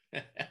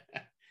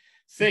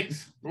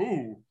 6.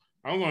 Ooh,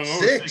 I'm going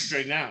over 6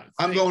 right now.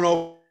 I'm going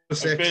over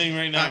 6. I'm betting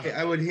right now.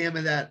 I would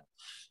hammer that.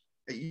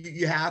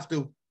 You have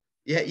to.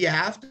 Yeah, you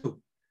have to.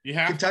 You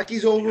have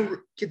Kentucky's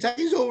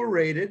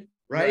overrated,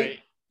 right?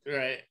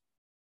 Right.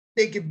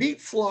 They could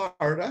beat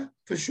Florida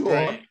for sure.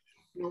 Right.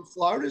 You know,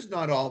 Florida's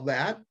not all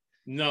that.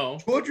 No.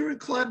 Georgia and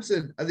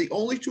Clemson are the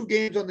only 2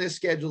 games on their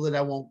schedule that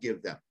I won't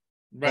give them.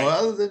 Right. But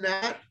other than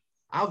that,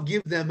 I'll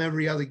give them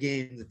every other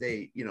game that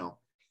they,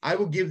 I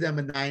will give them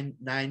a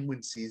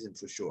 9-win season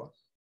for sure.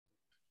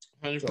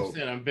 100%.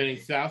 So, I'm betting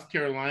South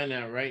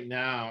Carolina right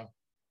now.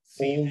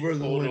 Over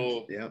the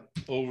total, yep.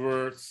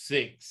 Over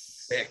 6.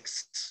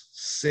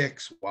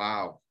 6.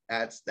 Wow.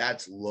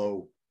 That's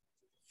low.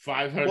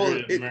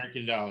 500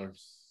 American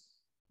dollars.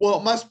 Well,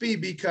 it must be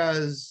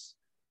because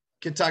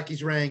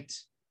Kentucky's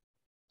ranked.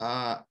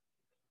 I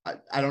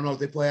don't know if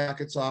they play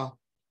Arkansas.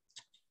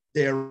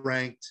 They're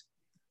ranked.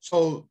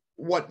 So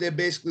what they're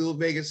basically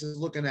Vegas is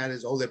looking at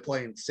is, they're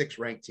playing 6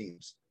 ranked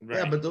teams. Right.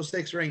 Yeah, but those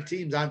 6 ranked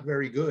teams aren't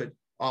very good.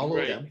 All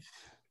of them.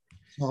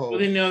 So Well,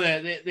 they know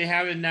that they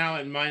have it now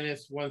at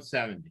minus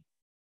 170.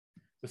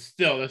 But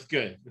still, that's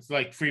good. It's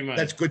like free money.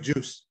 that's good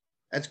juice.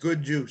 That's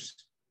good juice.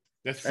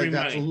 That's free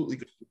That's money. absolutely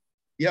good.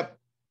 Yep.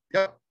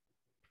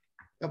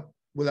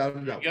 Without a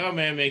There doubt. you go,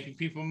 man, making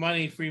people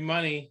money, free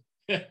money.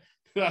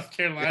 South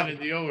Carolina,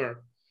 the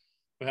over.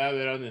 We'll have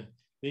it on the.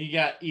 Then you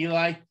got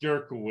Eli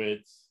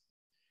Derkowitz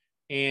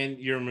and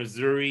your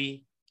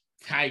Missouri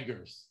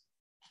Tigers.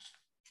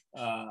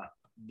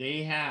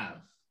 They have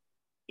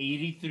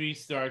 83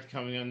 starts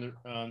coming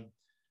on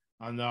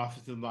the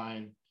offensive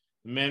line.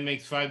 The man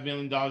makes $5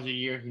 million a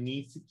year. He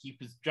needs to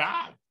keep his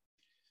job.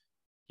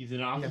 He's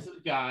an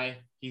offensive guy.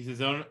 He's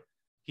his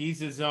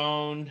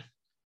own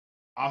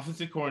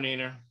offensive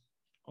coordinator,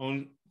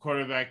 own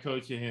quarterback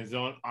coach, and his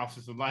own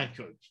offensive line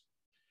coach.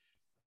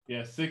 He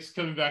has 6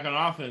 coming back on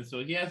offense,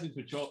 so he has in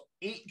control.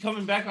 8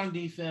 coming back on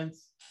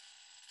defense,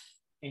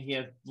 and he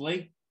has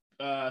Blake.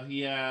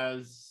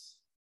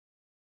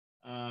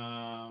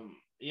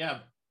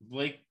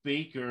 Blake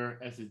Baker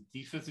as a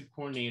defensive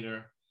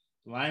coordinator,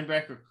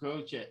 linebacker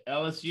coach at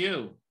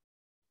LSU.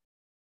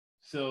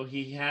 So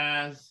he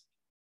has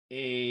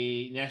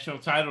a national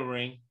title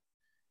ring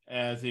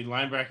as a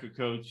linebacker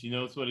coach. He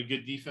knows what a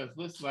good defense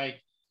looks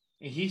like,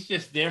 and he's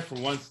just there for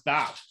one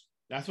stop.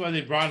 That's why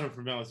they brought him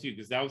from LSU,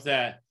 because that was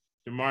that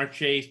Jamar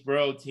Chase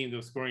bro team that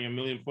was scoring 1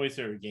 million points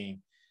every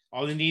game.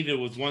 All they needed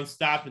was one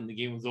stop, and the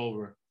game was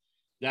over.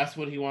 That's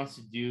what he wants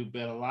to do.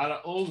 But a lot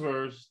of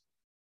overs.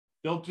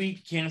 They'll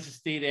beat Kansas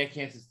State at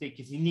Kansas State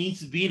because he needs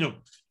to beat them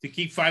to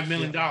keep $5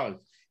 million. Yeah.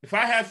 If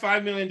I have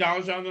 $5 million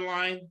on the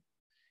line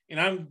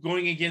and I'm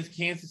going against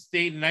Kansas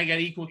State and I got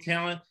equal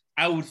talent,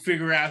 I would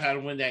figure out how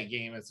to win that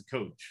game as a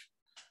coach,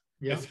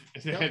 as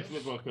a head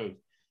football coach.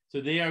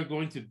 So they are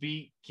going to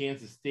beat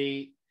Kansas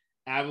State,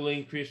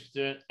 Abilene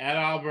Christian, at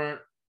Auburn.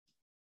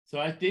 So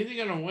I think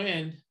they're going to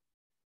win.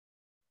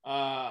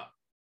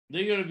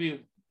 They're going to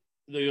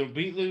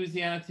beat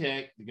Louisiana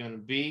Tech. They're going to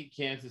beat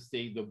Kansas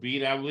State. They'll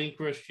beat Abilene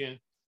Christian.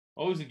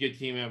 Always a good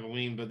team,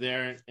 Abilene, but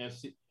they're an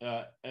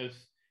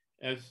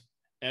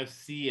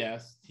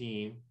FCS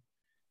team.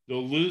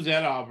 They'll lose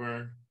at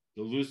Auburn.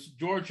 They'll lose to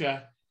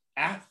Georgia.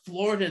 At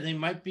Florida, they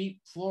might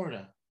beat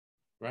Florida,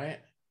 right?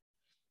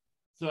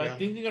 So I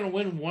think they're going to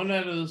win one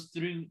out of those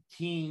 3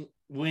 team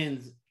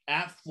wins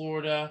at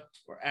Florida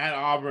or at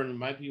Auburn. It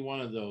might be one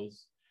of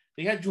those.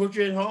 They got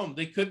Georgia at home.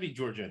 They could be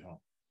Georgia at home.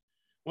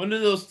 One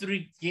of those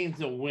 3 games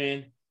they'll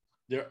win,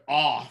 they're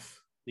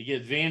off. They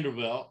get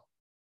Vanderbilt,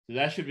 so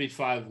that should be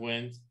 5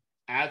 wins.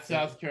 At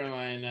South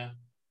Carolina,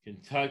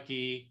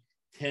 Kentucky,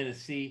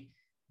 Tennessee,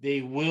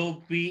 they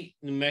will beat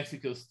New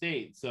Mexico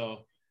State.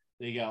 So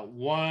they got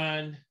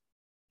 1,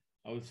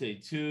 I would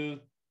say 2,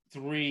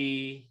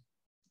 3,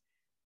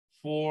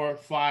 4,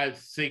 5,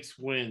 6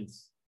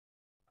 wins.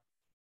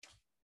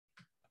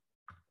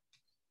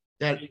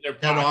 That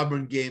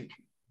Auburn game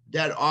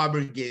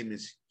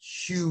is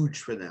huge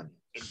for them.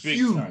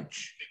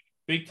 Huge.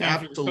 Big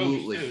time.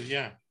 Absolutely. Too,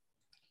 yeah.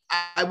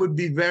 I would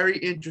be very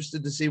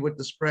interested to see what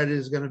the spread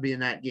is going to be in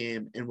that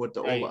game and what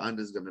the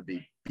over-under is going to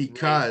be.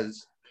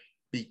 Because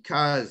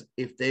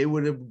if they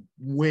would have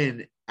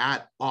win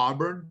at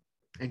Auburn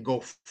and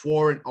go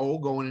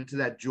 4-0 going into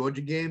that Georgia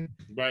game,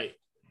 right?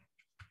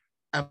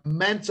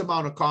 Immense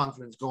amount of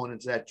confidence going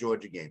into that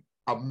Georgia game.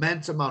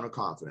 Immense amount of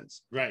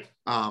confidence. Right.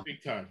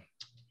 Big time.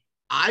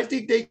 I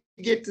think they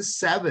get to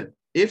 7.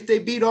 If they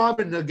beat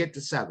Auburn, they'll get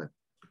to 7.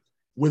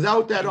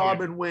 Without that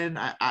Auburn win,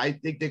 I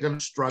think they're going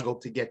to struggle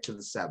to get to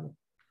the 7.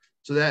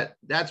 So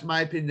that's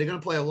my opinion. They're going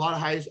to play a lot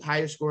of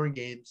higher scoring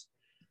games.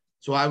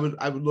 So I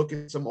would look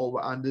at some over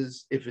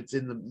unders. If it's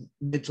in the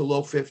mid to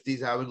low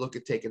 50s, I would look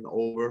at taking the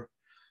over.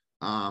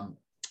 I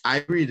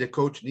agree. The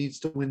coach needs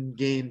to win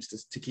games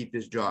to keep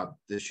his job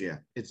this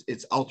year.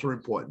 It's ultra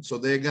important. So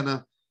they're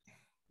gonna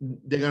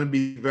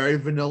be very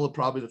vanilla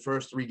probably the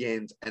first 3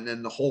 games, and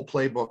then the whole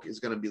playbook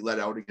is going to be let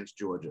out against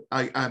Georgia.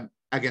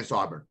 Against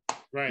Auburn.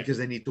 Right. Because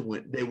they need to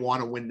win. They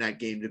want to win that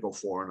game to go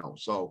 4-0.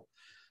 So,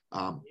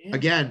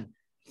 again.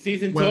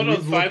 Season total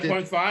is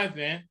 5.5,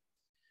 man.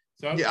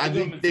 So I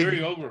think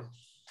they're over.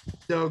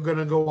 They're going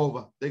to go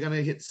over. They're going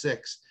to hit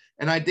 6.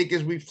 And I think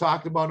as we've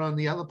talked about on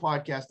the other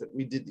podcast that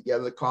we did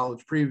together, the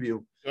college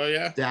preview. Oh,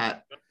 yeah.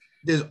 That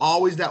there's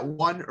always that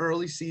one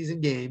early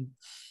season game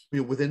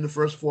within the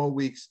first 4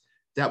 weeks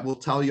that will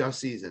tell your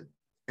season.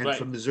 And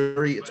for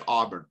Missouri, it's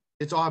Auburn.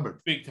 It's Auburn.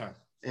 Big time.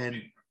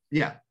 And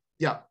yeah.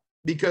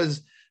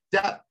 Because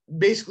that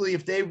basically,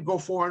 if they go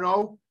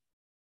 4-0,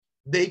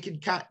 they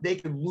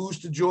could lose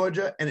to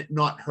Georgia and it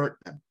not hurt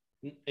them.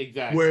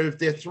 Exactly. Where if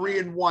they're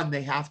 3-1,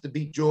 they have to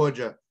beat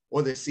Georgia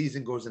or their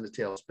season goes in a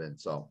tailspin.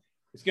 So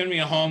it's going to be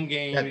a home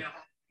game.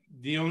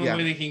 The only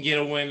way they can get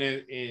a win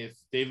is if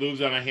they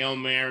lose on a Hail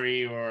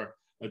Mary or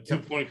a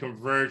 2-point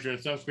conversion or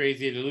something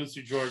crazy. They lose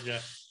to Georgia,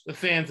 the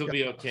fans will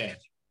be okay.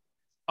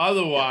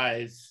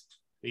 Otherwise,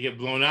 they get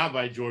blown out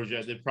by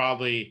Georgia.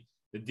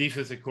 The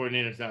defensive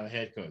coordinator is not a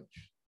head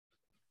coach.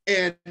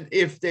 And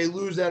if they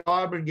lose that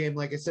Auburn game,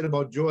 like I said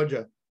about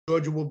Georgia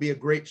will be a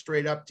great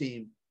straight up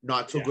team,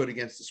 not so good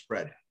against the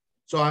spread.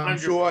 So I'm 100%.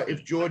 Sure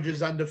if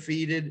Georgia's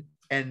undefeated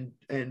and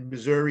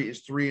Missouri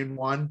is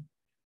 3-1,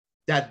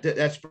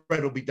 that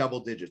spread will be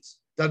double digits.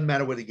 Doesn't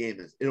matter where the game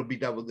is. It'll be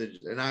double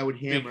digits. And I would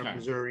hammer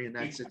Missouri in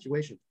that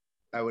situation.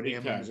 I would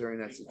hammer Missouri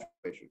in that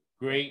situation.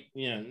 Great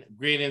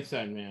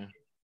insight, man.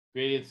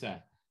 Great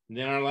insight. And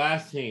then our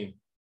last team,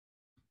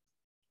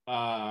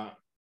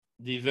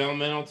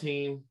 developmental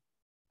team,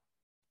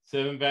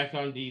 7 back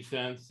on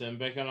defense, 7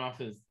 back on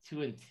offense,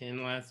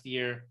 2-10 last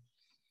year.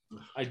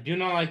 I do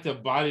not like the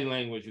body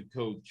language of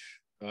Coach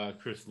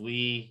Chris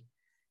Lee.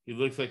 He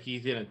looks like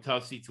he's in a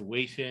tough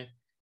situation.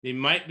 They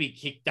might be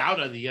kicked out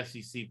of the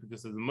SEC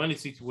because of the money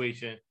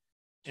situation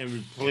and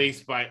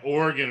replaced by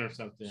Oregon or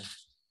something.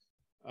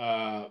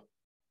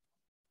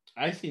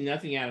 I see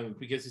nothing out of him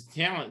because his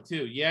talent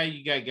too. Yeah,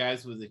 you got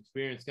guys with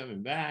experience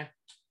coming back,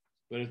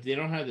 but if they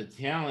don't have the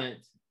talent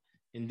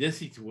in this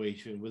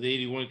situation with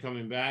 81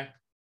 coming back,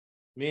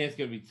 man, it's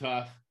going to be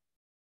tough.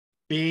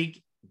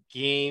 Big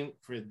game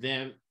for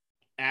them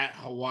at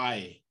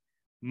Hawaii.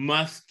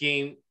 Must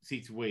game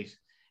situation.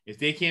 If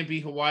they can't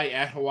beat Hawaii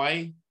at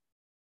Hawaii,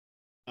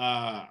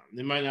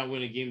 they might not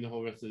win a game the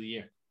whole rest of the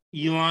year.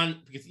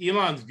 Because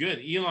Elon's good.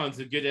 Elon's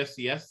a good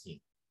FCS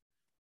team.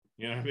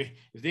 You know what I mean?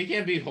 If they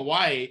can't beat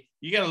Hawaii,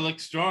 you got to look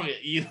strong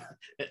at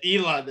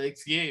Elon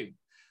next game,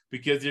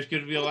 because there's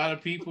going to be a lot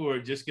of people who are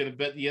just going to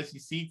bet the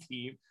SEC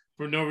team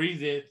for no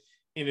reason,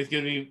 and it's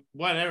going to be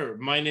whatever,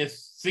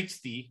 minus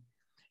 60,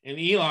 and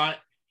Elon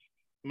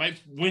might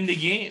win the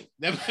game.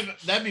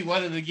 That'd be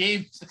one of the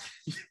games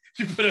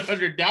you put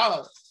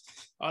 $100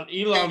 on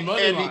Elon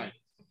money line.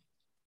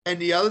 And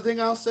the other thing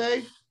I'll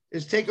say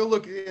is take a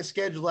look at their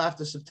schedule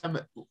after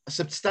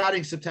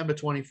starting September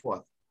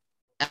 24th.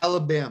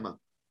 Alabama.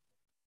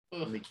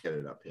 Let me get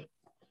it up here.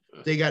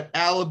 They got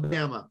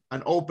Alabama,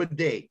 an open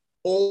date.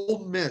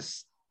 Ole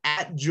Miss,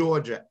 at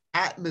Georgia,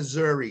 at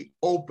Missouri,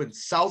 open.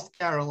 South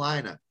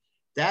Carolina.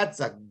 That's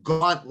a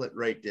gauntlet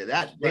right there.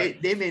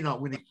 They may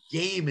not win a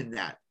game in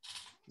that.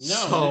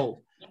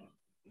 No.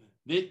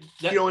 So,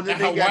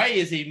 Hawaii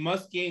is a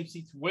must-game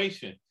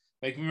situation.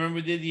 Like, remember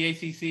we did the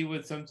ACC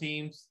with some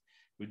teams,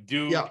 with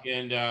Duke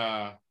and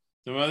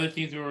some other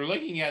teams we were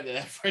looking at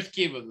that first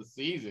game of the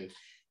season.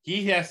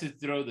 He has to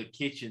throw the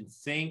kitchen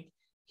sink.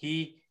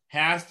 He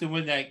has to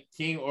win that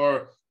team,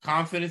 or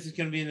confidence is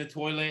going to be in the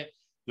toilet.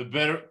 The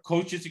better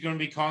coaches are going to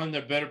be calling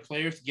their better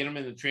players to get them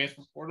in the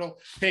transfer portal.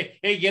 Hey,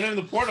 get them in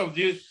the portal,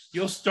 dude.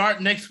 You'll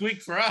start next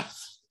week for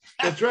us.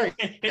 That's right.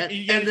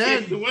 You got a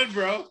chance to win,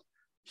 bro.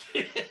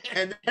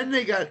 And then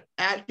they got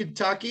at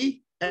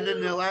Kentucky, and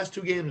then their last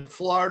 2 games,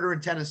 Florida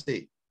and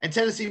Tennessee. And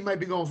Tennessee might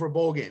be going for a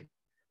bowl game,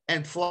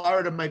 and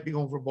Florida might be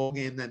going for a bowl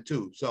game then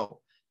too. So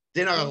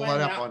they're not going to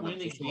let up on them. Win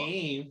the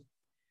game.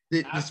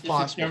 It's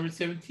possible. September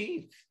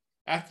 17th.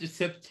 After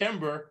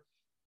September,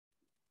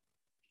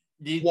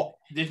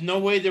 there's no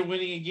way they're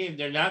winning a game.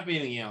 They're not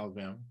beating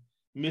Alabama.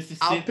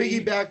 Mississippi. I'll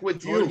piggyback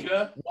with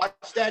Georgia. you.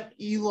 Watch that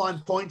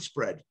Elon point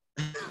spread.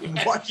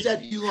 Watch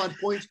that Elon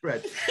point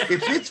spread.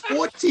 If it's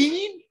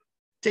 14,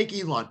 take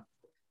Elon.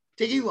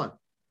 Take Elon.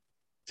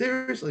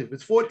 Seriously, if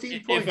it's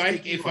 14 points,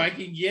 if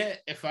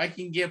I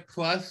can get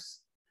plus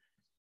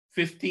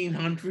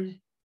 1,500.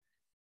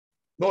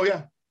 Oh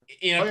yeah.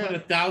 And I put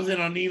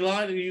 1,000 on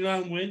Elon and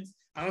Elon wins,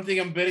 I don't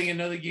think I'm betting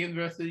another game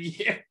the rest of the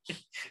year.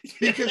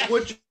 Because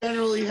what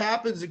generally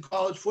happens in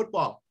college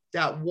football,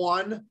 that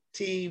one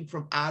team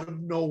from out of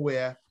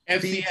nowhere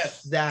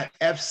beats that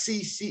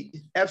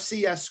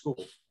FCS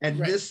school.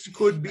 And this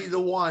could be the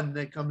one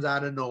that comes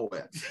out of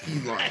nowhere.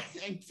 Elon.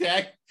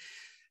 Exactly.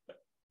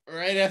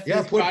 Right after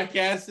this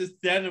podcast is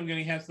done, I'm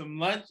going to have some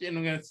lunch and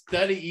I'm going to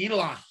study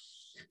Elon.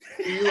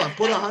 Elon,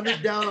 put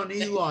 100 down on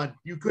Elon.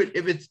 You could,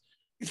 if it's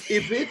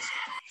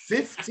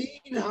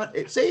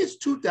 1,500, say it's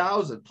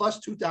 2,000 plus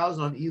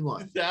 2,000 on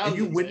Elon, and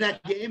you win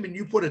that game and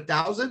you put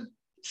 1,000.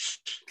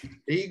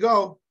 There you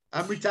go.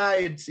 I'm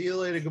retired. See you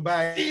later.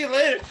 Goodbye. See you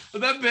later.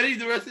 I'm not betting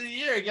the rest of the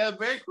year. I got a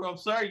bankroll. I'm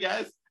sorry,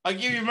 guys. I'll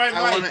give you my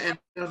I want to end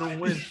on a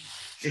win.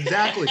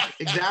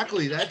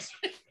 Exactly. That's.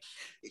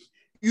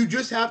 You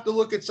just have to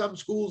look at some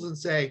schools and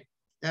say,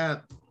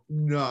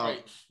 no,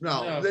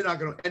 they're not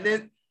going to. And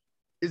then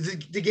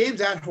the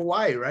game's at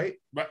Hawaii, right?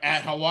 But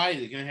at Hawaii,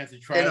 they're going to have to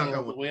try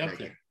all the way up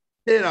there.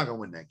 They're not going to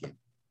win that game.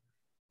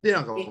 They're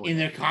not going to win. And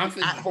their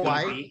confidence is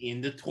going to be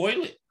in the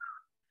toilet.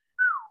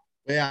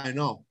 Yeah, I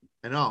know.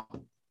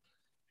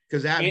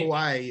 Because at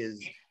Hawaii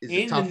is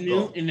a tough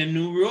goal. In the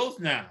new rules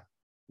now,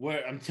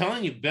 where I'm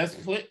telling you,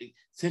 best play,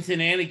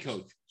 Cincinnati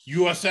coach,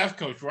 USF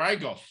coach, where I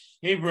go,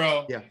 hey,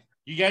 bro,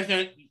 you guys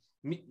don't.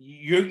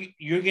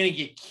 You're gonna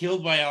get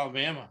killed by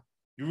Alabama.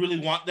 You really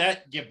want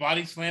that? Get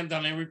body slammed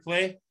on every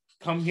play?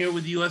 Come here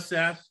with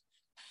USF.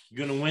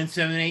 You're gonna win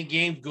 7-8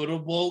 games. Go to a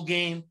bowl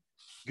game.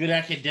 Good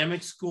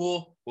academic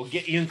school. We'll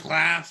get you in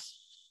class.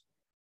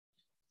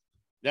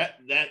 That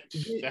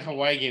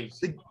Hawaii game.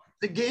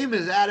 The game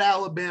is at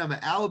Alabama.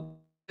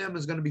 Alabama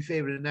is going to be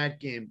favored in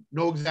that game.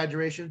 No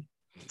exaggeration.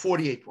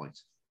 48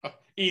 points.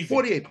 Easy.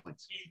 48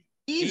 points.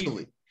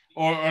 Easily.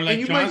 Or like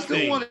you John might still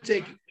saying, want to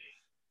take.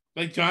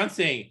 Like John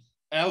saying,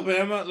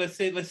 Alabama. Let's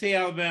say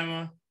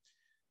Alabama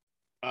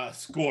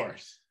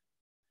scores.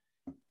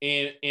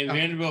 and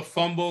Vanderbilt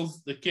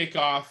fumbles the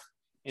kickoff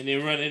and they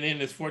run it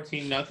in as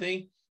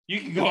 14-0,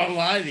 you can go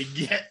online and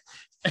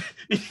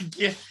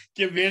get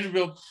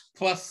Vanderbilt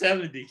plus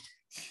 70.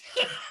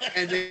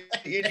 And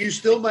you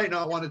still might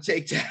not want to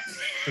take that.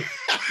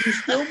 You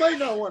still might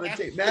not want to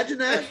take. Imagine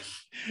that.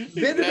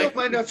 Vanderbilt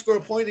might not score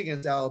a point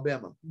against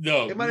Alabama.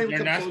 No, it might even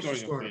come close to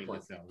scoring a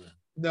point.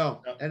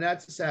 No, and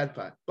that's the sad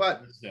part.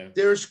 But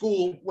they're a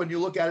school, when you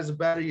look at it as a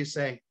better, you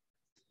say,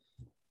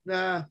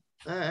 nah,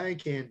 I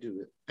can't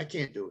do it. I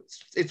can't do it.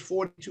 It's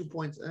 42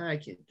 points. I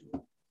can't do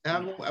it.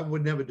 I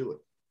would never do it.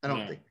 I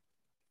don't think.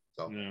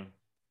 So. No.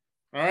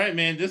 All right,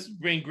 man. This has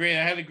been great.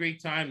 I had a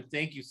great time.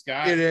 Thank you,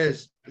 Scott. It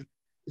is.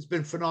 It's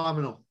been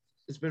phenomenal.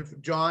 It's been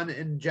John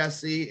and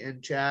Jesse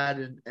and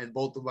Chad and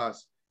both of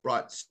us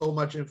brought so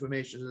much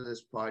information to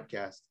this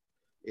podcast.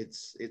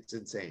 It's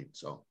insane.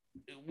 So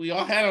we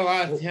all had a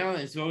lot of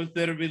talent. It's always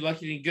better to be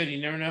lucky than good.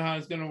 You never know how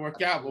it's going to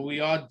work out, but we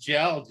all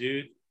gel,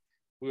 dude.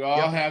 We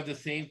all have the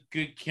same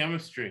good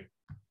chemistry.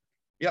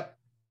 Yep.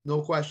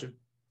 No question.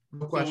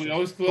 No question. So we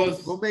always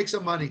close. Go make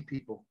some money,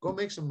 people. Go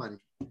make some money.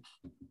 You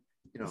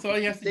know, that's all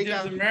you have to do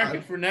is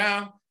America for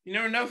now. You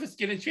never know if it's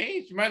going to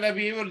change. You might not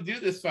be able to do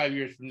this 5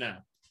 years from now.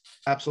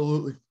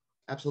 Absolutely.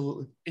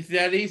 Absolutely. It's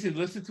that easy.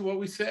 Listen to what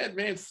we said,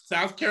 man.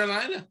 South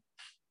Carolina.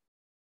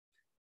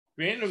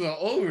 Vanderbilt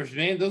overs,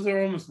 man. Those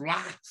are almost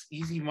locks.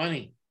 Easy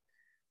money.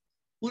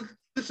 Look,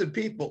 listen,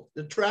 people,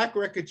 the track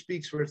record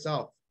speaks for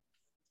itself.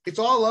 It's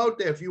all out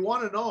there. If you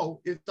want to know,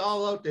 it's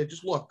all out there.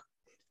 Just look.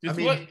 Just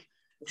look.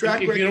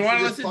 Track if you record want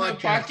to listen to the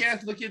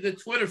podcast, look at the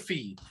Twitter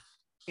feed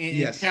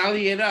and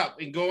tally it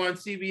up and go on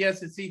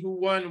CBS and see who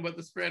won and what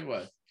the spread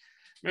was.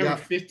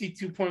 Remember,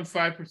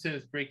 52.5%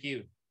 is break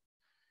even.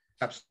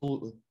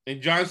 Absolutely.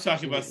 And John's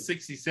talking about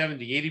 60,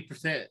 70,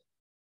 80%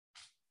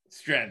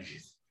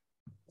 strategies.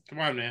 Come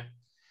on, man.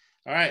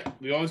 All right.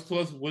 We always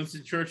close with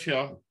Winston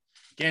Churchill.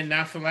 Again,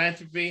 not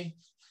philanthropy.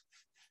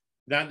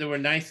 Not that we're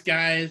nice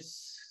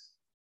guys.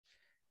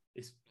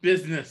 It's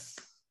business.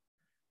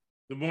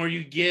 The more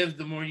you give,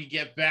 the more you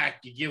get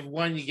back. You give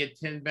 1, you get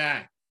 10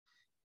 back.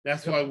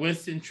 That's why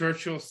Winston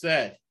Churchill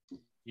said,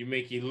 you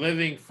make a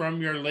living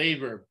from your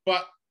labor,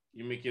 but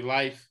you make your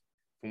life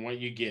from what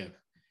you give.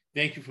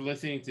 Thank you for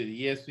listening to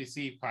the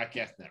ESPC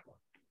Podcast Network.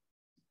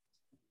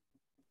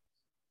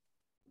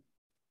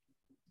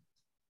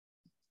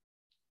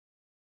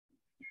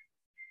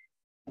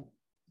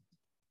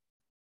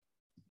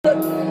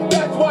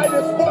 That's why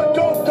this sport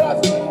don't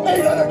cost $800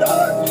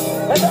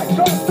 and that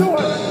costs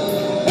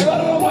 $200. And I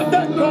don't know what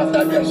that costs.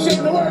 I'd be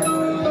ashamed to wear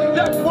it.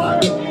 That's why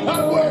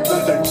I'm wearing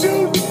lizard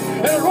shoes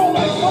and a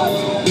Rolex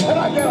watch and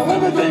I get a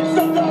limousine.